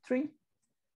lemon tree.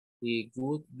 It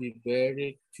would be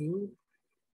better to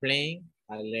plant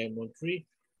a lemon tree.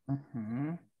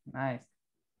 Nice.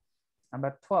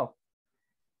 Number 12.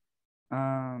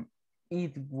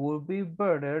 It would be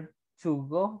better to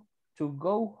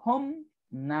go home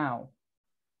now.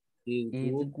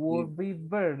 It would be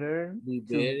better to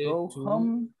go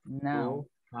home now.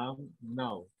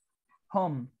 Now.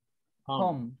 Home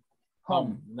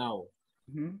Now.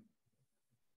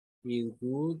 It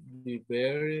would be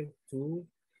better to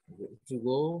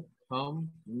go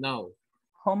home now.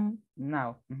 Home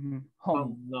now.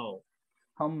 Home now.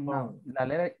 Home now. La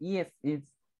letter E is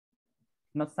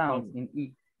not sounds in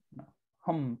E. No.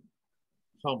 Home.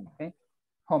 Okay.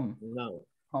 Home. Now.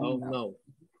 Home now.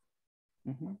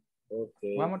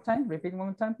 Okay. One more time. Repeat one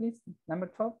more time, please. Number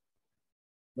 12.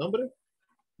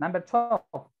 Number 12.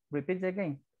 Repeat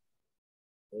again.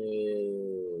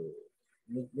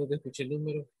 No te escuché el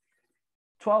número.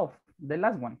 12. The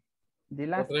last one. The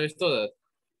last. ¿Otra vez todas?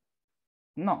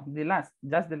 No, the last.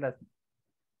 Just the last.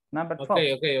 Number 12.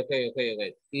 Okay.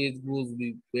 It would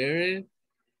be better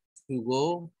to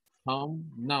go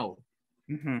home now.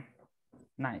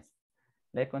 Nice.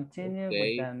 Let's continue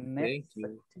with the next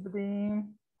activity.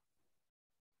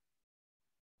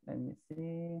 Let me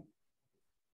see.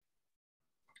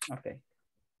 Okay.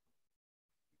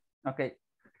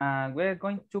 We're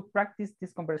going to practice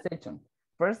this conversation.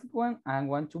 First one, I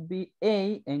want to be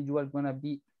A and you are going to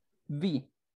be B.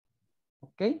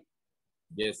 Okay?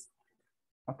 Yes.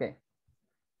 Okay.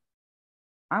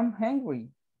 I'm hungry.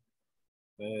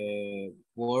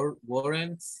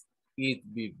 Wouldn't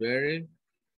it be better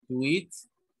to eat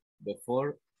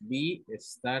before we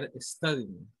start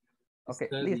studying? Okay,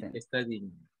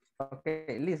 Studying.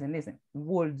 Okay, listen.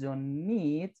 Would you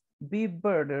need be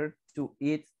better to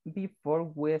eat before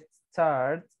we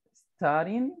start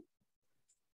studying?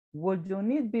 Would you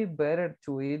need be better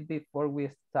to eat before we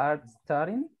start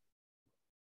studying?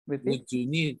 Repeat. Would you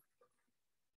need?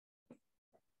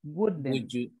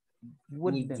 Wouldn't.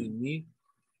 Would you need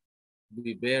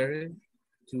be better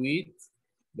to eat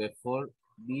before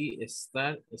we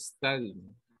start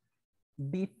studying?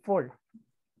 Before.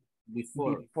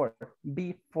 Before.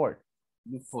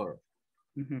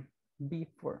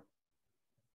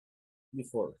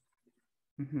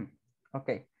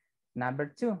 Okay. Number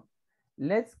 2.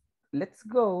 Let's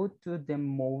go to the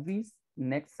movies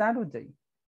next Saturday.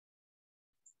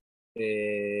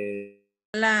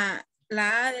 La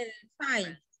A del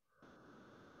file.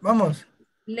 Vamos.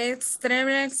 Let's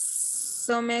travel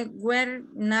somewhere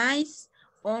nice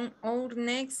on our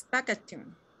next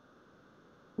vacation.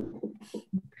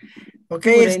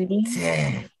 Okay.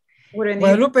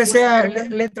 Guadalupe sea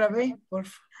letra B, por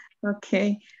favor.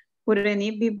 Okay. Wouldn't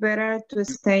it be better to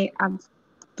stay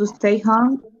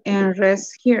home and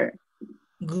rest here?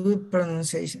 Good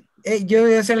pronunciation. Yo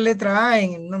voy a hacer letra A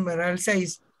en el numeral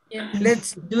 6. Yeah.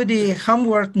 Let's do the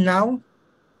homework now.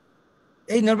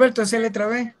 Norberto, hace letra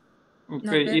B.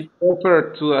 Okay, it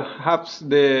offered to have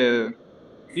the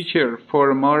teacher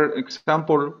for more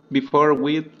example before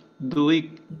we do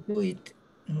it. Do it.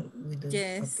 We do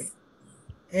Yes. it.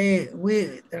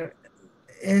 Okay.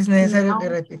 Es necesario que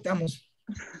repitamos.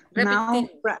 Now,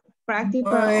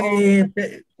 practical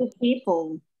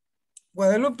people.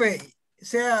 Guadalupe,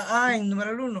 sea A en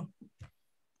numeral 1.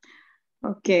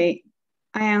 Okay.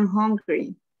 I am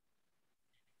hungry.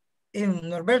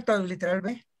 Norberto, literal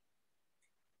B.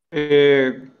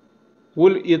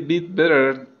 Would it be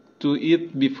better to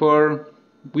eat before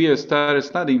we start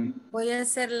studying? Voy a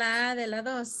hacer la A de la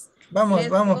 2. Vamos,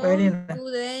 Let's vamos, go Pedrina.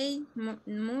 today,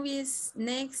 movies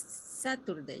next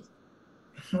Saturday.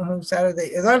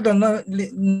 Saturday. Eduardo, no,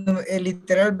 el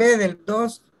literal B del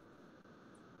 2.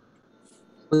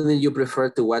 Wouldn't you prefer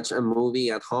to watch a movie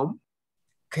at home?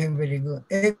 Okay, very good.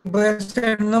 Voy a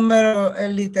hacer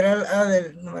el literal A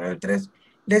del numeral 3.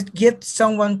 Let's get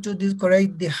someone to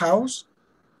decorate the house.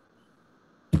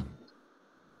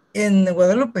 En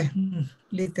Guadalupe,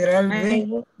 literal B.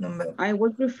 I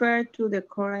would prefer to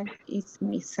decorate it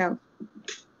myself.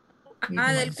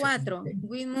 A del 4.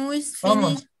 We must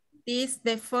finish this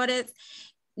before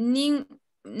midnight.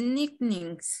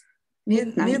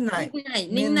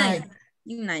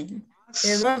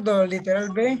 Eduardo,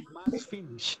 literal B.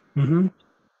 Finish.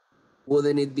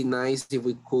 Wouldn't it be nice if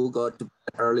we could go to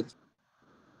bed early?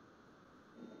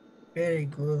 Very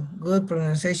good. Good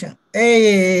pronunciation.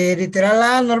 Literal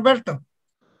A, Norberto.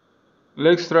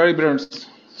 Let's travel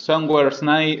somewhere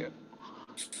nice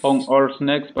on our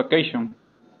next vacation.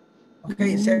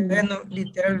 Okay, Sereno,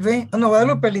 literal B. Oh, no,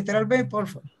 Guadalupe, literal B, por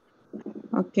favor.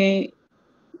 Okay.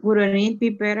 Wouldn't it be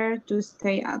better to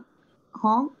stay at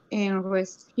home and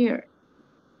rest here?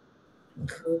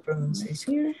 Good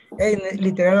pronunciation.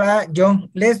 Literal A, John.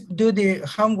 Let's do the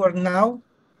homework now.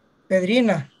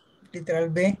 Pedrina, literal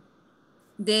B.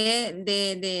 Del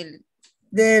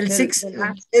 6.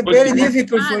 It's very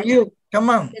difficult for you. Come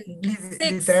on.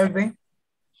 Literal B.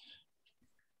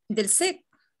 Del 6.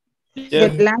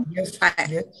 Yes.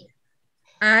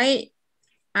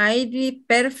 I'd be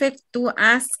perfect to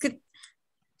ask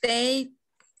the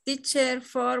teacher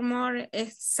for more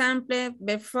examples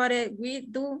before we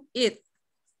do it.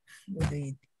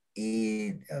 Okay.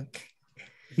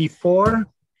 Before,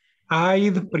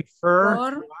 I'd prefer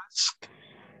to ask.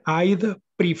 I'd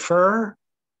prefer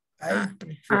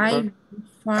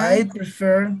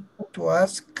to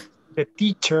ask the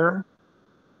teacher.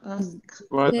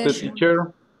 What the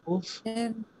teacher?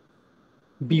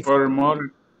 Before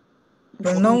more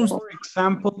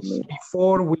examples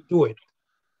before we do it.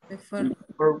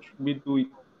 Before we do it.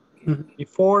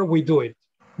 Before we do it.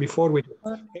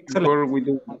 Excellent. Before we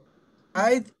do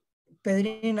it.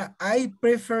 Pedrina, I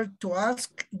prefer to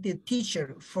ask the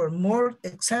teacher for more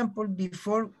example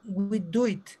before we do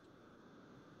it.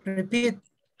 Repeat.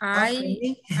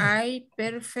 I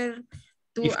prefer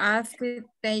to ask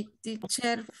the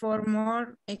teacher for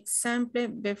more example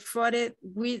before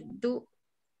we do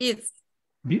it.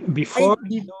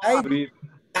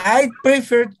 I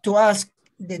prefer to ask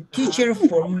the teacher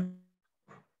for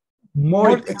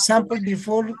more example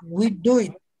before we do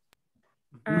it.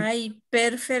 I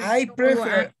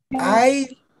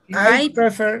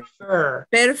prefer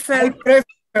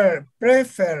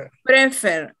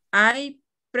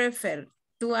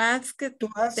to ask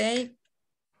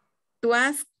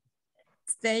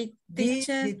the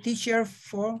teacher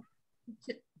for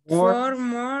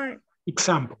more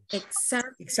examples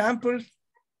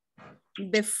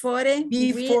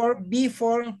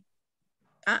before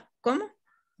 ¿cómo?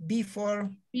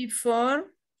 Before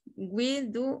we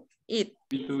do it.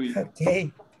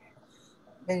 Okay.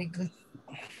 Very good.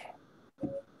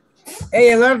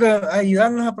 Hey, Eduardo,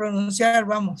 ayúdanos a pronunciar,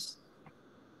 vamos.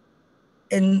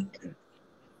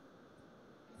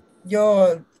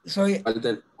 Yo soy...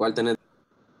 ¿Cuál tenés?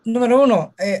 Número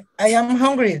 1, I am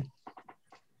hungry.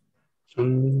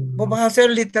 Vos vas a hacer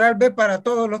literal B para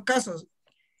todos los casos.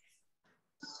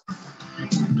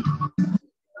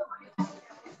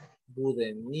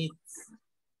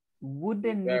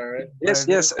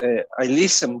 Yes, I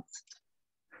listen.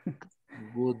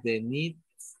 Wouldn't it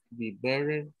be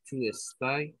better to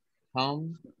stay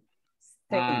home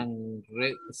and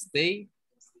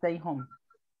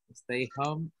stay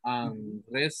home and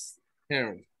rest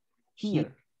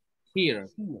here?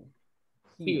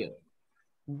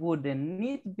 wouldn't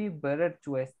it be better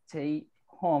to stay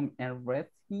home and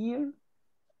rest here?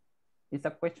 It's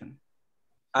a question.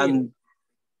 And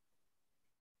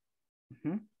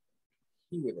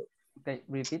Okay,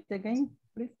 repeat again,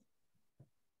 please.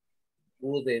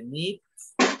 Wouldn't it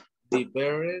be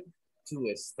better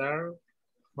to start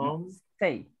home?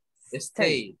 Stay.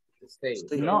 Stay.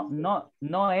 No,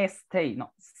 stay.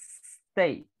 No,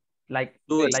 stay. Like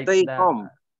to like stay the, home.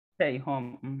 Stay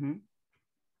home.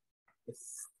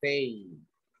 Stay.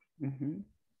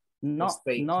 No,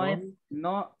 Stay no, home.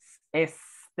 no,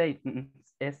 stay.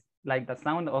 Es like the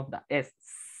sound of the S.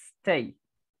 Stay.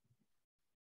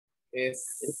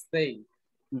 Stay.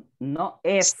 No,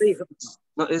 S. Stay,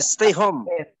 no, it's stay home.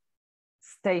 S.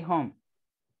 Stay home.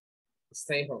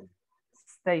 Stay home.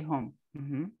 Stay home.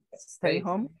 Stay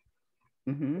home.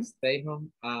 Stay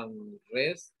home and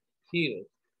rest here.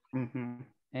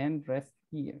 And rest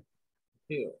here.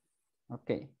 Here.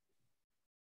 Okay.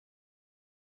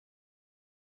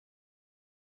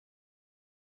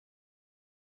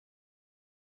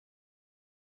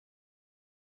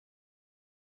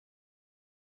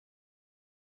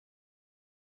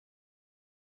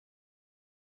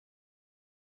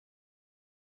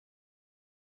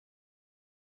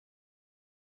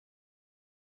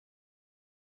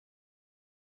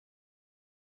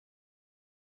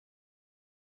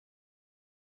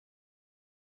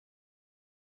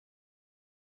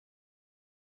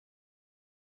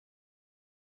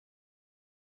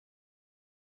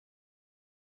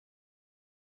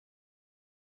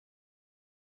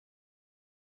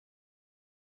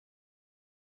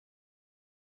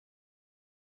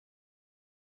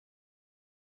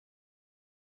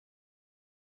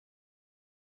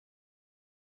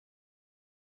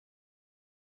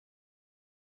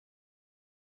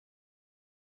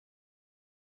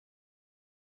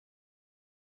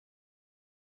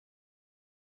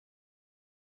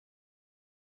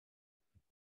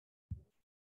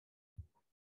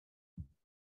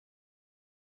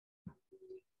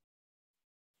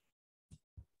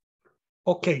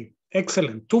 Okay,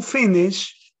 excellent. To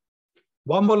finish,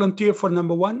 one volunteer for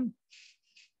number one.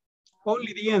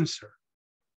 Only the answer.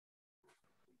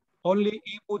 Only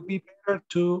it would be better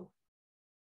to.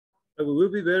 It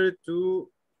would be better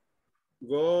to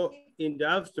go in the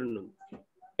afternoon.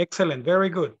 Excellent, very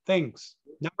good, thanks.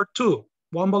 Number two,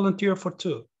 one volunteer for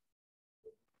two.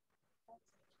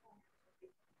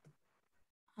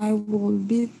 I will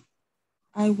be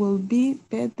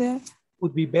better.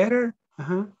 Would be better.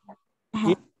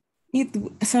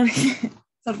 Sorry.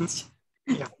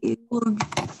 Yeah. It will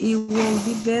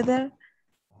be better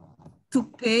to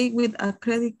pay with a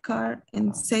credit card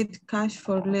and save cash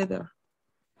for later.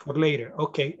 For later,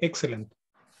 okay, excellent.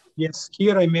 Yes,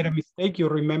 here I made a mistake. You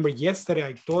remember yesterday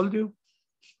I told you,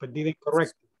 but didn't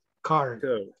correct it. Card.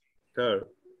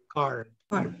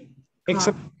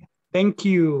 Excellent. Thank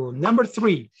you. Number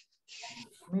three.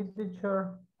 Me,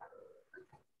 teacher.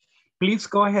 Please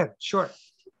go ahead. Sure.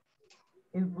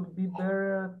 It would be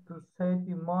better to save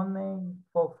the money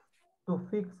to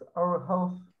fix our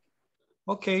house.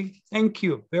 Okay, thank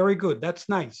you. Very good. That's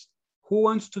nice. Who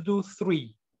wants to do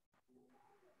three?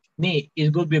 Me,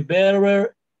 it would be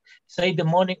better save the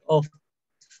money of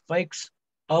fix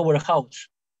our house.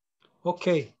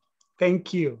 Okay,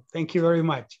 thank you. Thank you very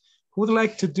much. Who would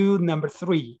like to do number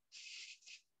three?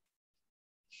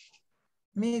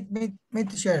 Me,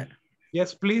 teacher.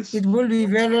 Yes, please. It would be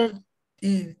better.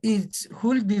 It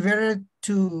would be better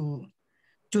to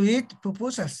eat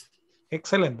pupusas.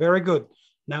 Excellent. Very good.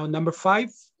 Now, number five.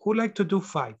 Who would like to do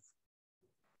five?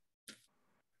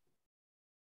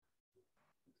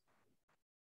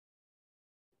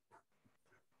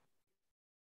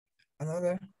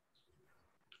 Another.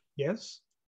 Yes.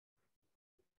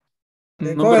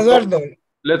 Let's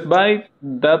buy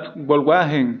that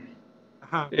Volkswagen.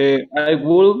 I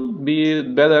would be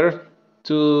better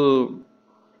to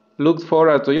look for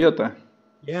a Toyota.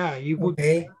 Yeah, you would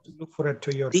look for a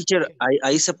Toyota. Teacher,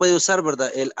 ahí se puede usar,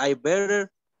 ¿verdad? El I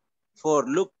better for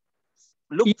look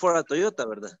for a Toyota,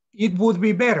 ¿verdad? It would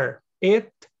be better.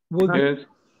 It would be.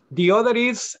 The other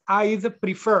is I'd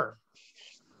prefer.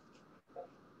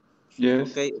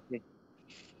 Yes. Okay.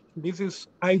 This is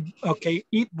okay,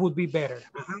 it would be better.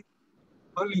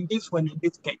 Only in this one, in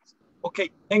this case. Okay,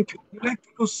 thank you. You'd like to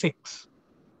do six.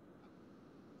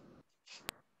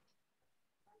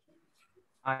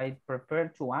 I prefer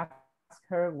to ask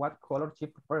her what color she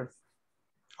prefers.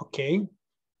 Okay.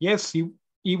 Yes,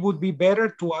 it would be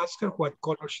better to ask her what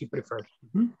color she prefers.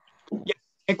 Yes,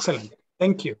 excellent.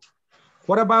 Thank you.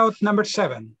 What about number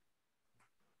 7?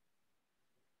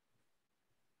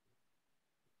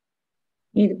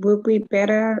 It would be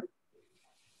better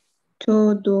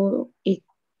to do it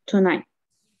tonight.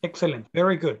 Excellent.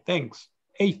 Very good. Thanks.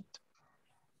 8.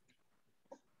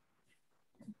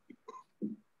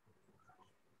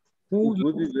 It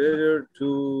would be better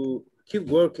to keep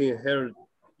working here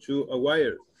to a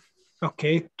while.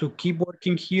 Okay, to keep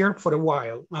working here for a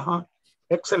while.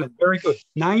 Excellent. Very good.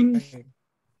 9.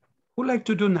 Who like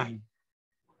to do 9?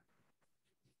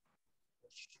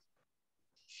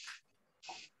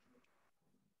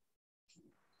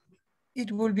 It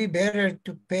would be better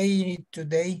to pay it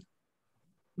today.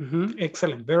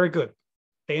 Excellent. Very good.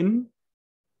 10.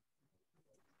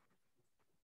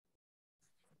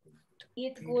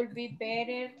 It would be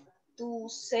better to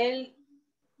sell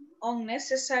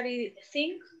unnecessary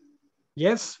things.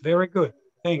 Yes, very good.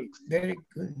 Thanks. Very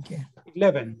good. Yeah.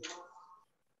 11.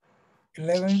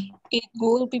 11. It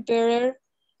would be better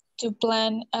to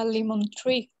plant a lemon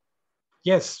tree.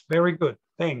 Yes, very good.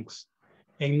 Thanks.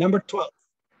 And number 12.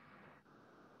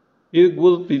 It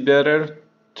would be better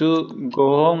to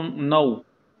go home now.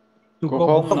 To go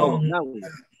go home now.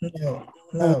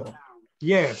 No.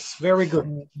 Yes, very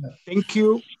good. Thank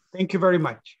you. Thank you very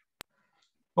much.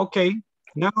 Okay,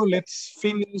 now let's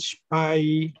finish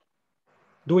by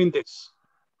doing this.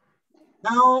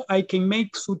 Now I can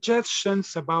make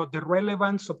suggestions about the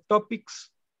relevance of topics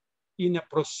in a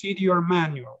procedure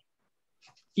manual,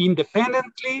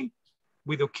 independently,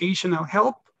 with occasional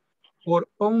help, or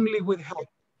only with help.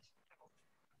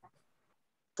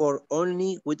 For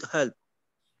only with help.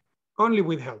 Only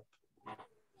with help.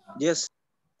 Yes.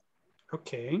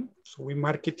 Okay, so we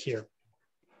mark it here.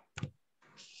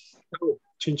 Oh,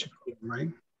 change it,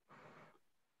 right?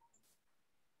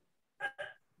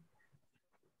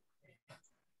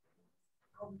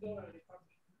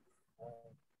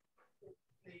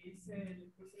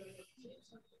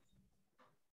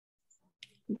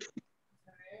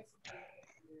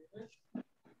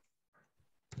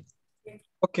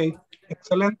 Okay,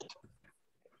 excellent.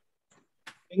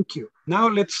 Thank you. Now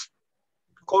let's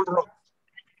call roll.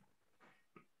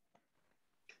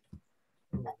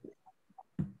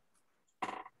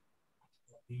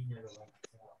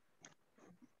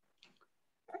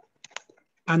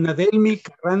 Anadelmi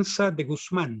Carranza de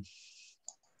Guzmán.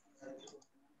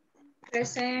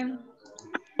 Present.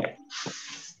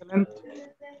 Excellent.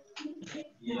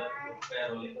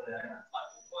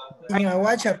 In a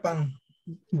WhatsApp.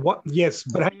 What? Yes,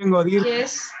 Brian Odil.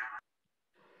 Yes.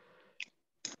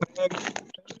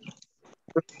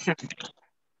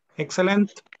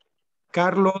 Excellent.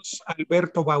 Carlos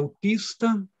Alberto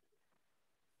Bautista.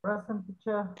 Present,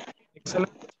 teacher.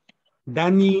 Excellent.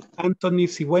 Dani Anthony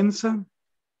Sigüenza.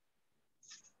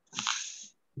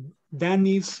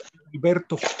 Danis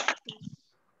Alberto.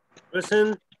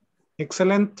 Present.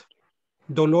 Excellent.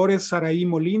 Dolores Saraí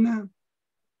Molina.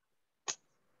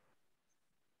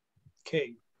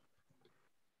 Okay.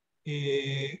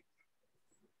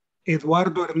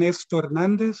 Eduardo Ernesto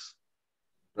Hernández.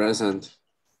 Present.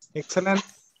 Excellent.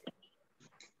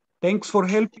 Thanks for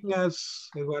helping us,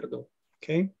 Eduardo.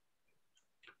 Okay.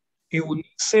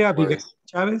 Eunice Abigail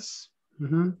Chávez.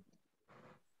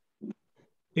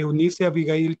 Eunice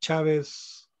Abigail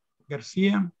Chávez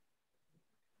García.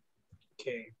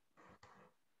 Okay.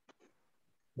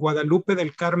 Guadalupe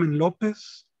del Carmen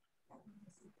López.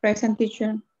 Present,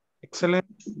 teacher. Excellent.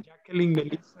 Jacqueline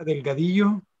Melissa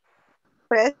Delgadillo.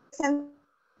 Present,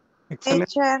 Excellent.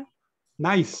 teacher.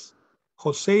 Nice.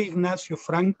 José Ignacio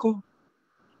Franco.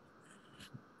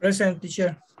 Present,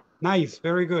 teacher. Nice,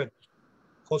 very good.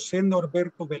 José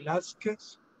Norberto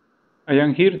Velázquez. I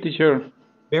am here, teacher.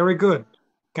 Very good.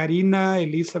 Karina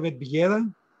Elizabeth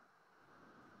Villeda.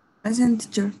 Present,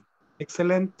 teacher.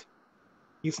 Excellent.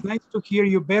 It's nice to hear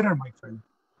you better, my friend.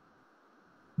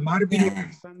 Marvin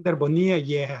Alexander Bonilla,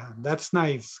 yeah, that's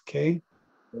nice, okay.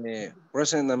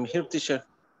 Present, I'm here, teacher.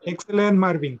 Excellent,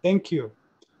 Marvin, thank you.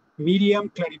 Miriam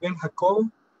Claribel Jacob.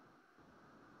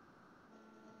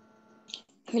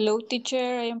 Hello, teacher,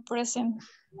 I am present.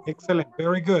 Excellent,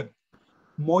 very good.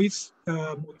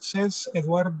 Moisés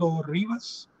Eduardo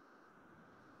Rivas.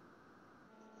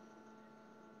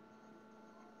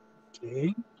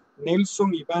 Okay.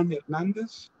 Nelson Iván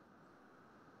Hernández.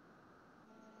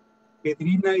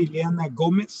 Pedrina Ileana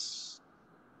Gómez.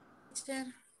 Teacher.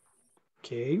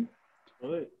 Okay.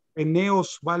 René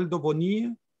Osvaldo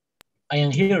Bonilla. I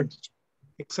am here.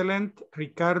 Excellent.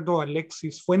 Ricardo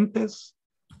Alexis Fuentes.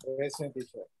 Present,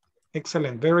 teacher.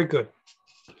 Excellent. Very good.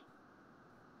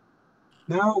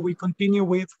 Now we continue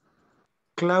with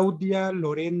Claudia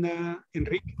Lorena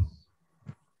Enriquez.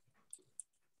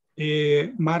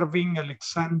 Marvin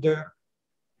Alexander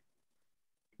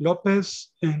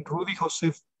Lopez and Rudy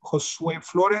Josué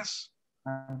Flores.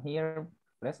 I'm here,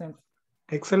 present.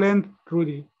 Excellent,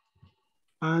 Rudy.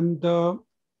 And to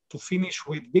finish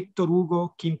with Victor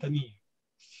Hugo Quintanilla.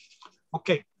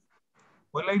 Okay.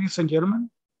 Well, ladies and gentlemen,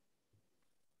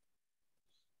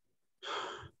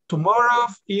 tomorrow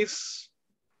is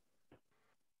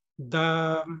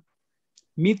the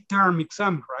midterm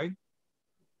exam, right?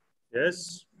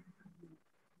 Yes.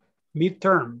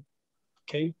 Midterm,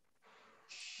 okay.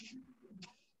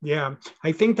 Yeah,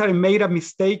 I think that I made a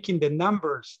mistake in the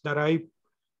numbers that I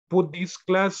put this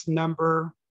class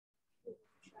number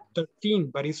 13,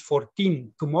 but it's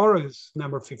 14. Tomorrow is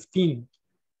number 15.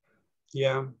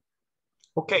 Yeah.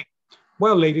 Okay.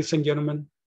 Well, ladies and gentlemen.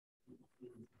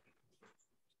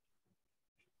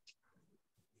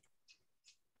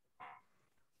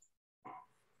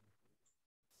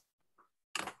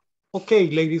 Okay,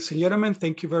 ladies and gentlemen,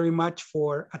 thank you very much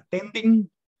for attending.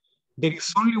 There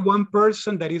is only one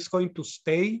person that is going to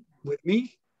stay with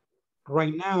me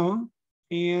right now.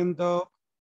 And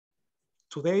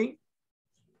today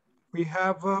we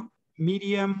have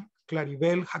Miriam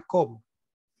Claribel Jacob.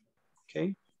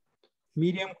 Okay.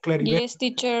 Miriam Claribel. Yes,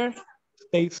 teacher.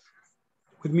 Stays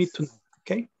with me tonight.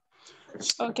 Okay.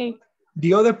 Okay.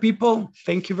 The other people,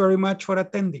 thank you very much for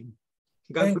attending.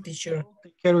 Thank you, teacher.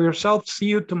 Take care of yourself. See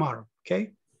you tomorrow.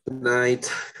 Okay. Good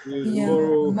night.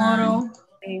 Tomorrow.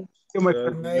 See you, my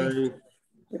friend.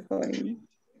 Goodbye.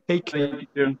 Take care.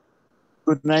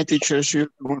 Good night, teacher. See you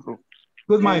tomorrow.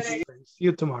 Good night. See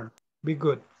you tomorrow. Be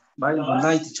good. Bye. Good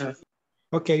night, teacher.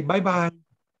 Okay. Bye-bye.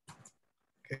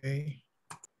 Okay.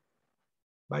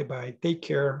 Bye-bye. Take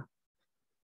care.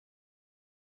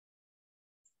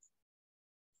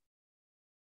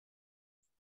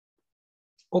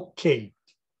 Okay.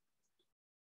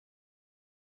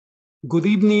 Good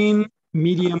evening,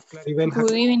 Miriam Claribel.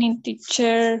 Good evening,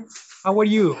 teacher. How are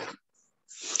you?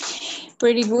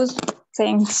 Pretty good,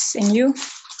 thanks. And you?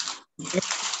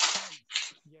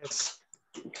 Yes.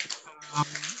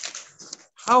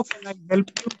 How can I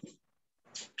help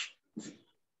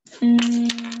you?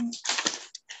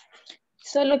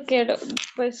 Solo quiero,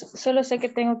 pues, solo sé que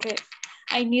tengo que,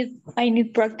 I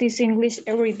need practice English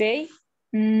every day.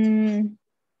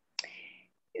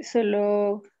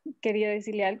 Solo quería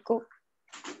decirle algo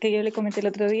que yo le comenté el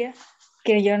otro día,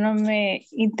 que yo no me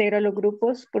integro a los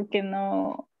grupos porque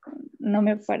no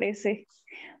me parece,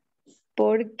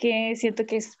 porque siento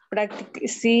que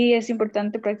sí es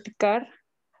importante practicar,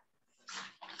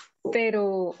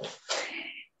 pero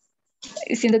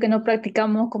siento que no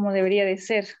practicamos como debería de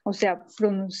ser, o sea,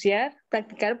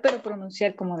 practicar, pero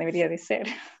pronunciar como debería de ser.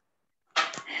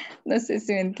 No sé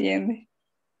si me entiende.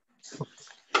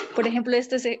 Por ejemplo,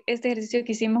 este ejercicio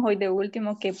que hicimos hoy de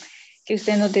último, que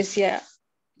usted nos decía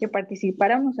que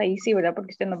participáramos, ahí sí, ¿verdad?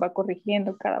 Porque usted nos va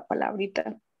corrigiendo cada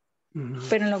palabrita.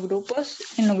 Pero en los grupos,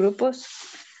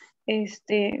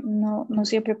 no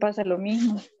siempre pasa lo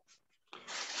mismo.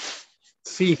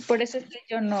 Sí. Por eso es que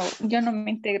yo no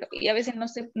me integro. Y a veces no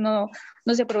se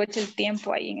aprovecha el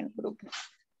tiempo ahí en el grupo.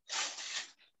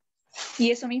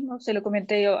 Y eso mismo se lo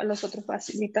comenté yo a los otros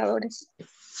facilitadores.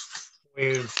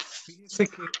 Pues fíjense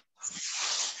que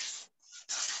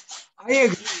I agree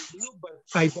with you, but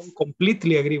I don't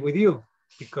completely agree with you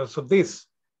because of this.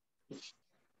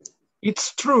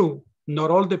 It's true, not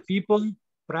all the people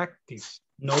practice,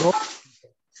 not all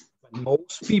people, but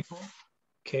most people,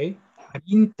 okay, are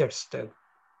interested.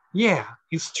 Yeah,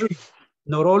 it's true.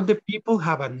 Not all the people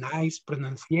have a nice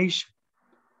pronunciation.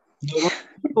 Not all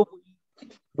people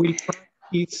will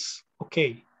practice,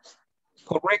 okay,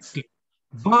 correctly,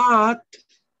 but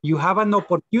you have an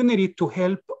opportunity to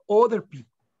help other people.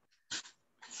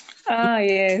 Ah,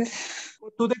 yes.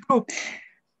 Go to the group.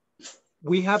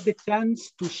 We have the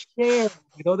chance to share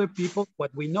with other people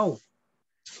what we know.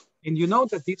 And you know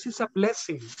that this is a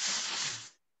blessing.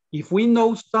 If we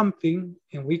know something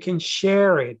and we can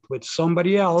share it with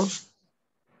somebody else,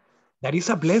 that is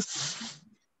a blessing.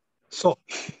 So,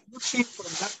 you see from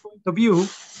that point of view,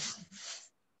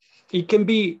 it can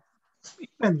be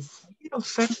even a little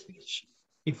selfish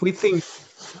if we think,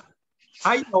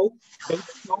 I know, they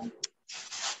don't know,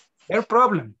 their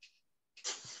problem.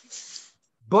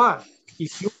 But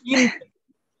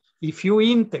if you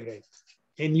integrate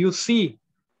and you see,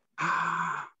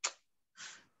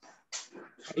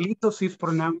 Carlitos is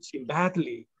pronouncing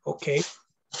badly, okay,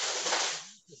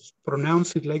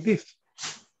 pronounce it like this.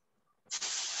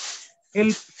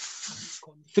 Help,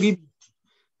 contribute,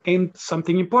 and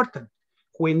something important.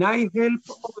 When I help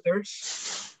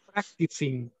others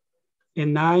practicing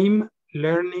and I'm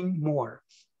learning more.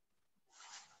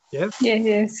 Yes? Yes,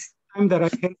 yes. Time that I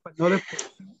help another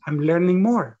person, I'm learning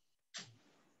more.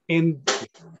 And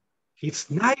it's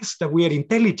nice that we are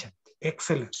intelligent.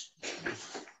 Excellent.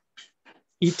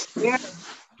 It's better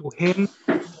to help.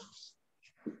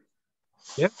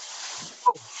 Yes.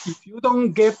 So if you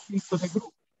don't get into the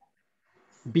group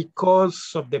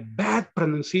because of the bad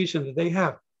pronunciation that they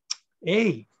have,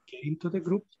 hey, get into the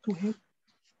group to help.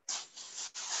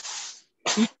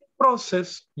 In the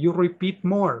process, you repeat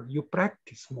more, you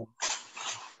practice more.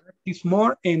 Practice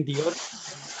more, and the other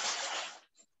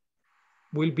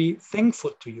will be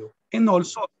thankful to you. And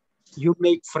also, you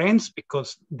make friends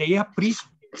because they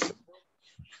appreciate it.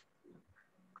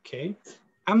 Okay?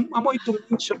 I'm going to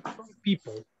mention some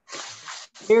people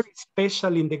very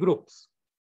special in the groups.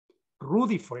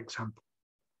 Rudy, for example.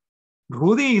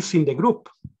 Rudy is in the group,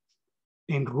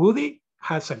 and Rudy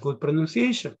has a good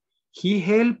pronunciation. He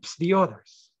helps the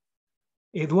others.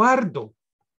 Eduardo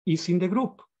is in the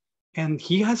group, and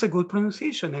he has a good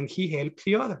pronunciation, and he helps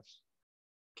the others.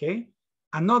 Okay?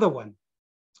 Another one.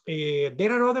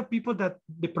 There are other people that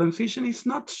the pronunciation is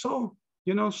not so,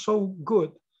 so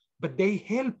good, but they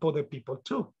help other people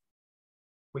too.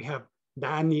 We have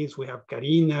Danis, we have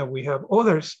Karina, we have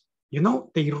others.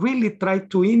 They really try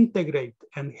to integrate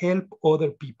and help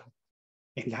other people.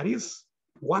 And that is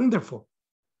wonderful.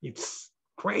 It's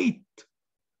great,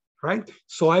 right?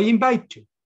 So I invite you.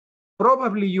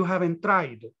 Probably you haven't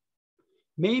tried.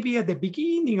 Maybe at the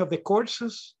beginning of the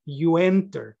courses, you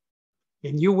enter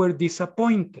and you were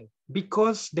disappointed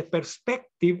because the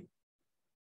perspective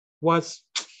was,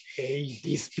 hey,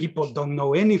 these people don't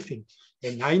know anything,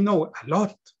 and I know a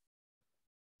lot.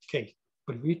 Okay,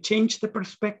 but we change the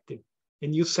perspective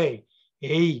and you say,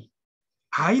 hey,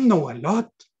 I know a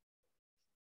lot.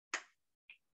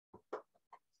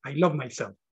 I love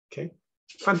myself, okay?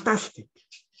 Fantastic,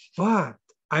 but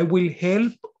I will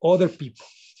help other people.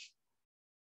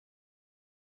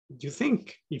 Do you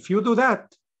think if you do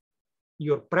that,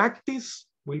 your practice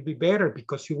will be better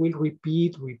because you will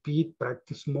repeat,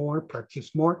 practice more.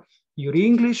 Your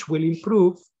English will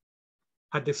improve.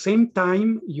 At the same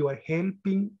time, you are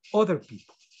helping other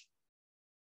people.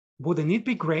 Wouldn't it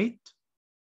be great?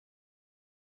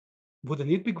 Wouldn't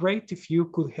it be great if you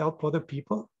could help other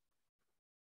people?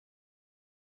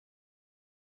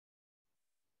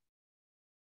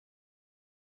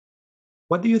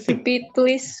 What do you think? Repeat,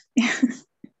 please.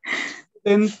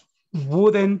 Then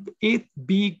wouldn't it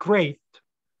be great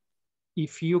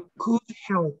if you could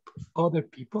help other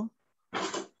people?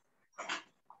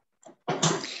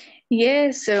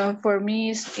 Yes, for me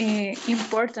it's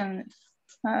important.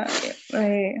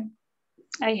 I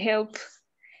help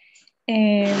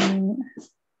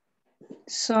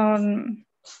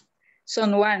someone.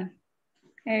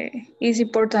 It's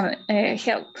important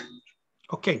help.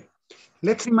 Okay,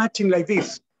 let's imagine like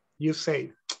this. You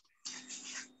say,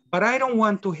 but I don't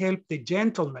want to help the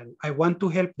gentlemen. I want to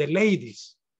help the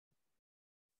ladies.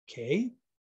 Okay,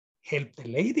 help the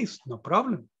ladies, no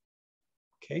problem.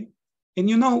 Okay, and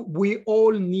we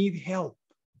all need help.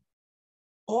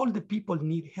 All the people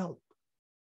need help.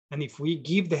 And if we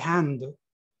give the hand,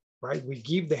 right, we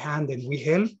give the hand and we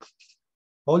help,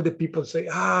 all the people say,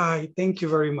 thank you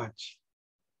very much.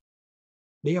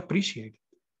 They appreciate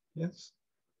it, yes?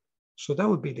 So that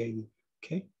would be the idea,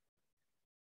 okay?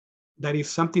 That is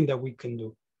something that we can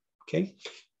do, okay?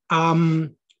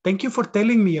 Thank you for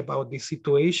telling me about this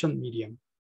situation, Miriam,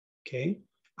 okay?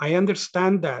 I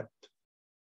understand that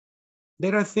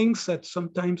there are things that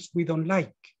sometimes we don't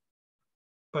like,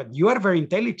 but you are very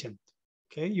intelligent,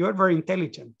 okay? You are very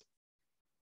intelligent.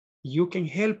 You can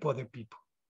help other people.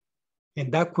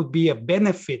 And that could be a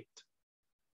benefit,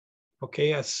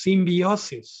 okay? A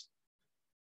symbiosis,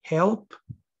 help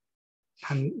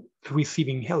and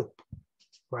receiving help,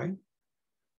 right?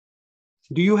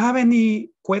 Do you have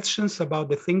any questions about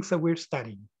the things that we're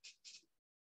studying?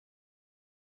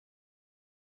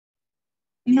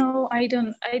 No, I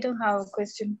don't have a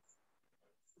question.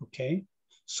 Okay,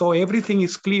 so everything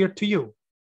is clear to you?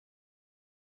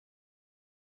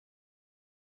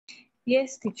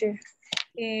 Yes, teacher.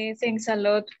 Thanks a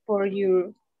lot for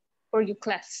your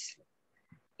class.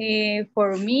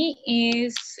 For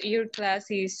me, your class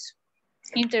is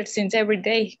interesting every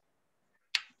day.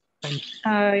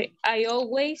 I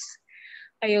always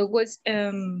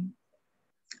learn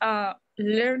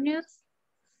it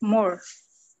more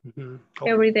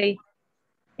every day.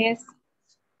 Yes.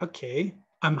 Okay,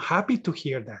 I'm happy to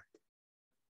hear that.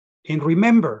 And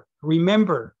remember,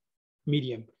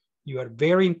 Miriam, you are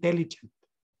very intelligent.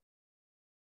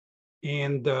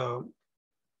 And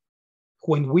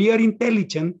when we are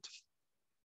intelligent,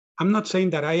 I'm not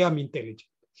saying that I am intelligent.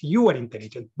 You are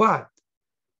intelligent, but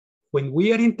when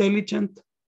we are intelligent,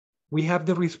 we have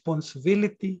the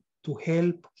responsibility to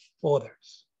help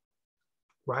others,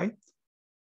 right?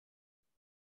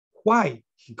 Why?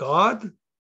 God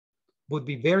would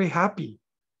be very happy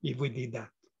if we did that.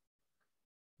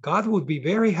 God would be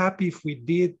very happy if we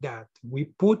did that. We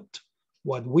put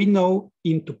what we know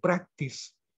into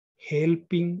practice,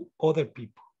 helping other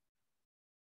people.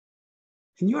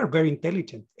 And you are very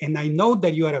intelligent. And I know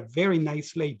that you are a very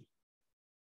nice lady.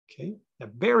 Okay, a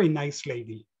very nice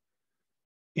lady.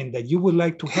 And that you would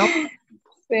like to help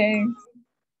people. Thanks.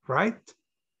 Right?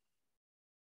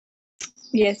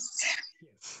 Yes.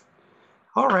 Yes.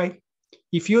 All right.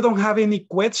 If you don't have any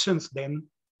questions, then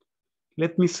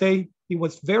let me say it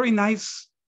was very nice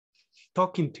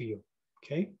talking to you.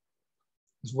 Okay.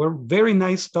 It was very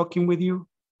nice talking with you.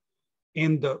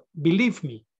 And believe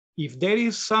me, if there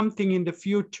is something in the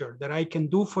future that I can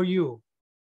do for you,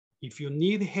 if you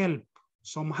need help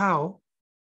somehow,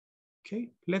 okay,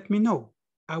 let me know.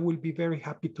 I will be very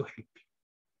happy to help you.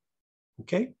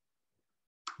 Okay?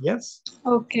 Yes?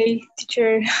 Okay,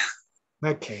 teacher.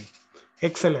 Okay,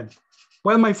 excellent.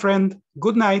 Well, my friend,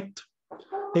 good night.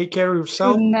 Take care of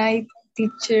yourself. Good night,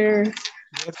 teacher.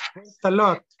 Yes, thanks a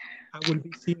lot. I will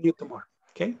be seeing you tomorrow,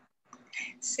 okay?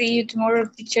 See you tomorrow,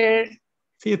 teacher.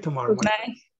 See you tomorrow. Good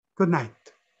night. Good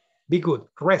night. Be good.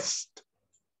 Rest,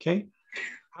 okay?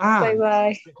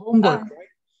 Bye-bye. The homework, right?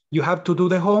 You have to do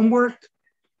the homework,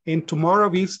 and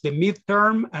tomorrow is the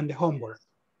midterm and the homework.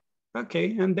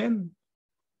 Okay, and then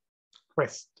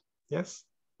rest, yes?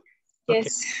 Yes. Okay.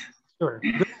 Sure.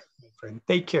 Good night, my friend.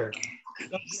 Take care. God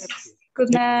bless you.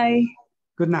 Good night.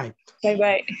 Good night.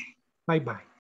 Bye-bye. Bye-bye.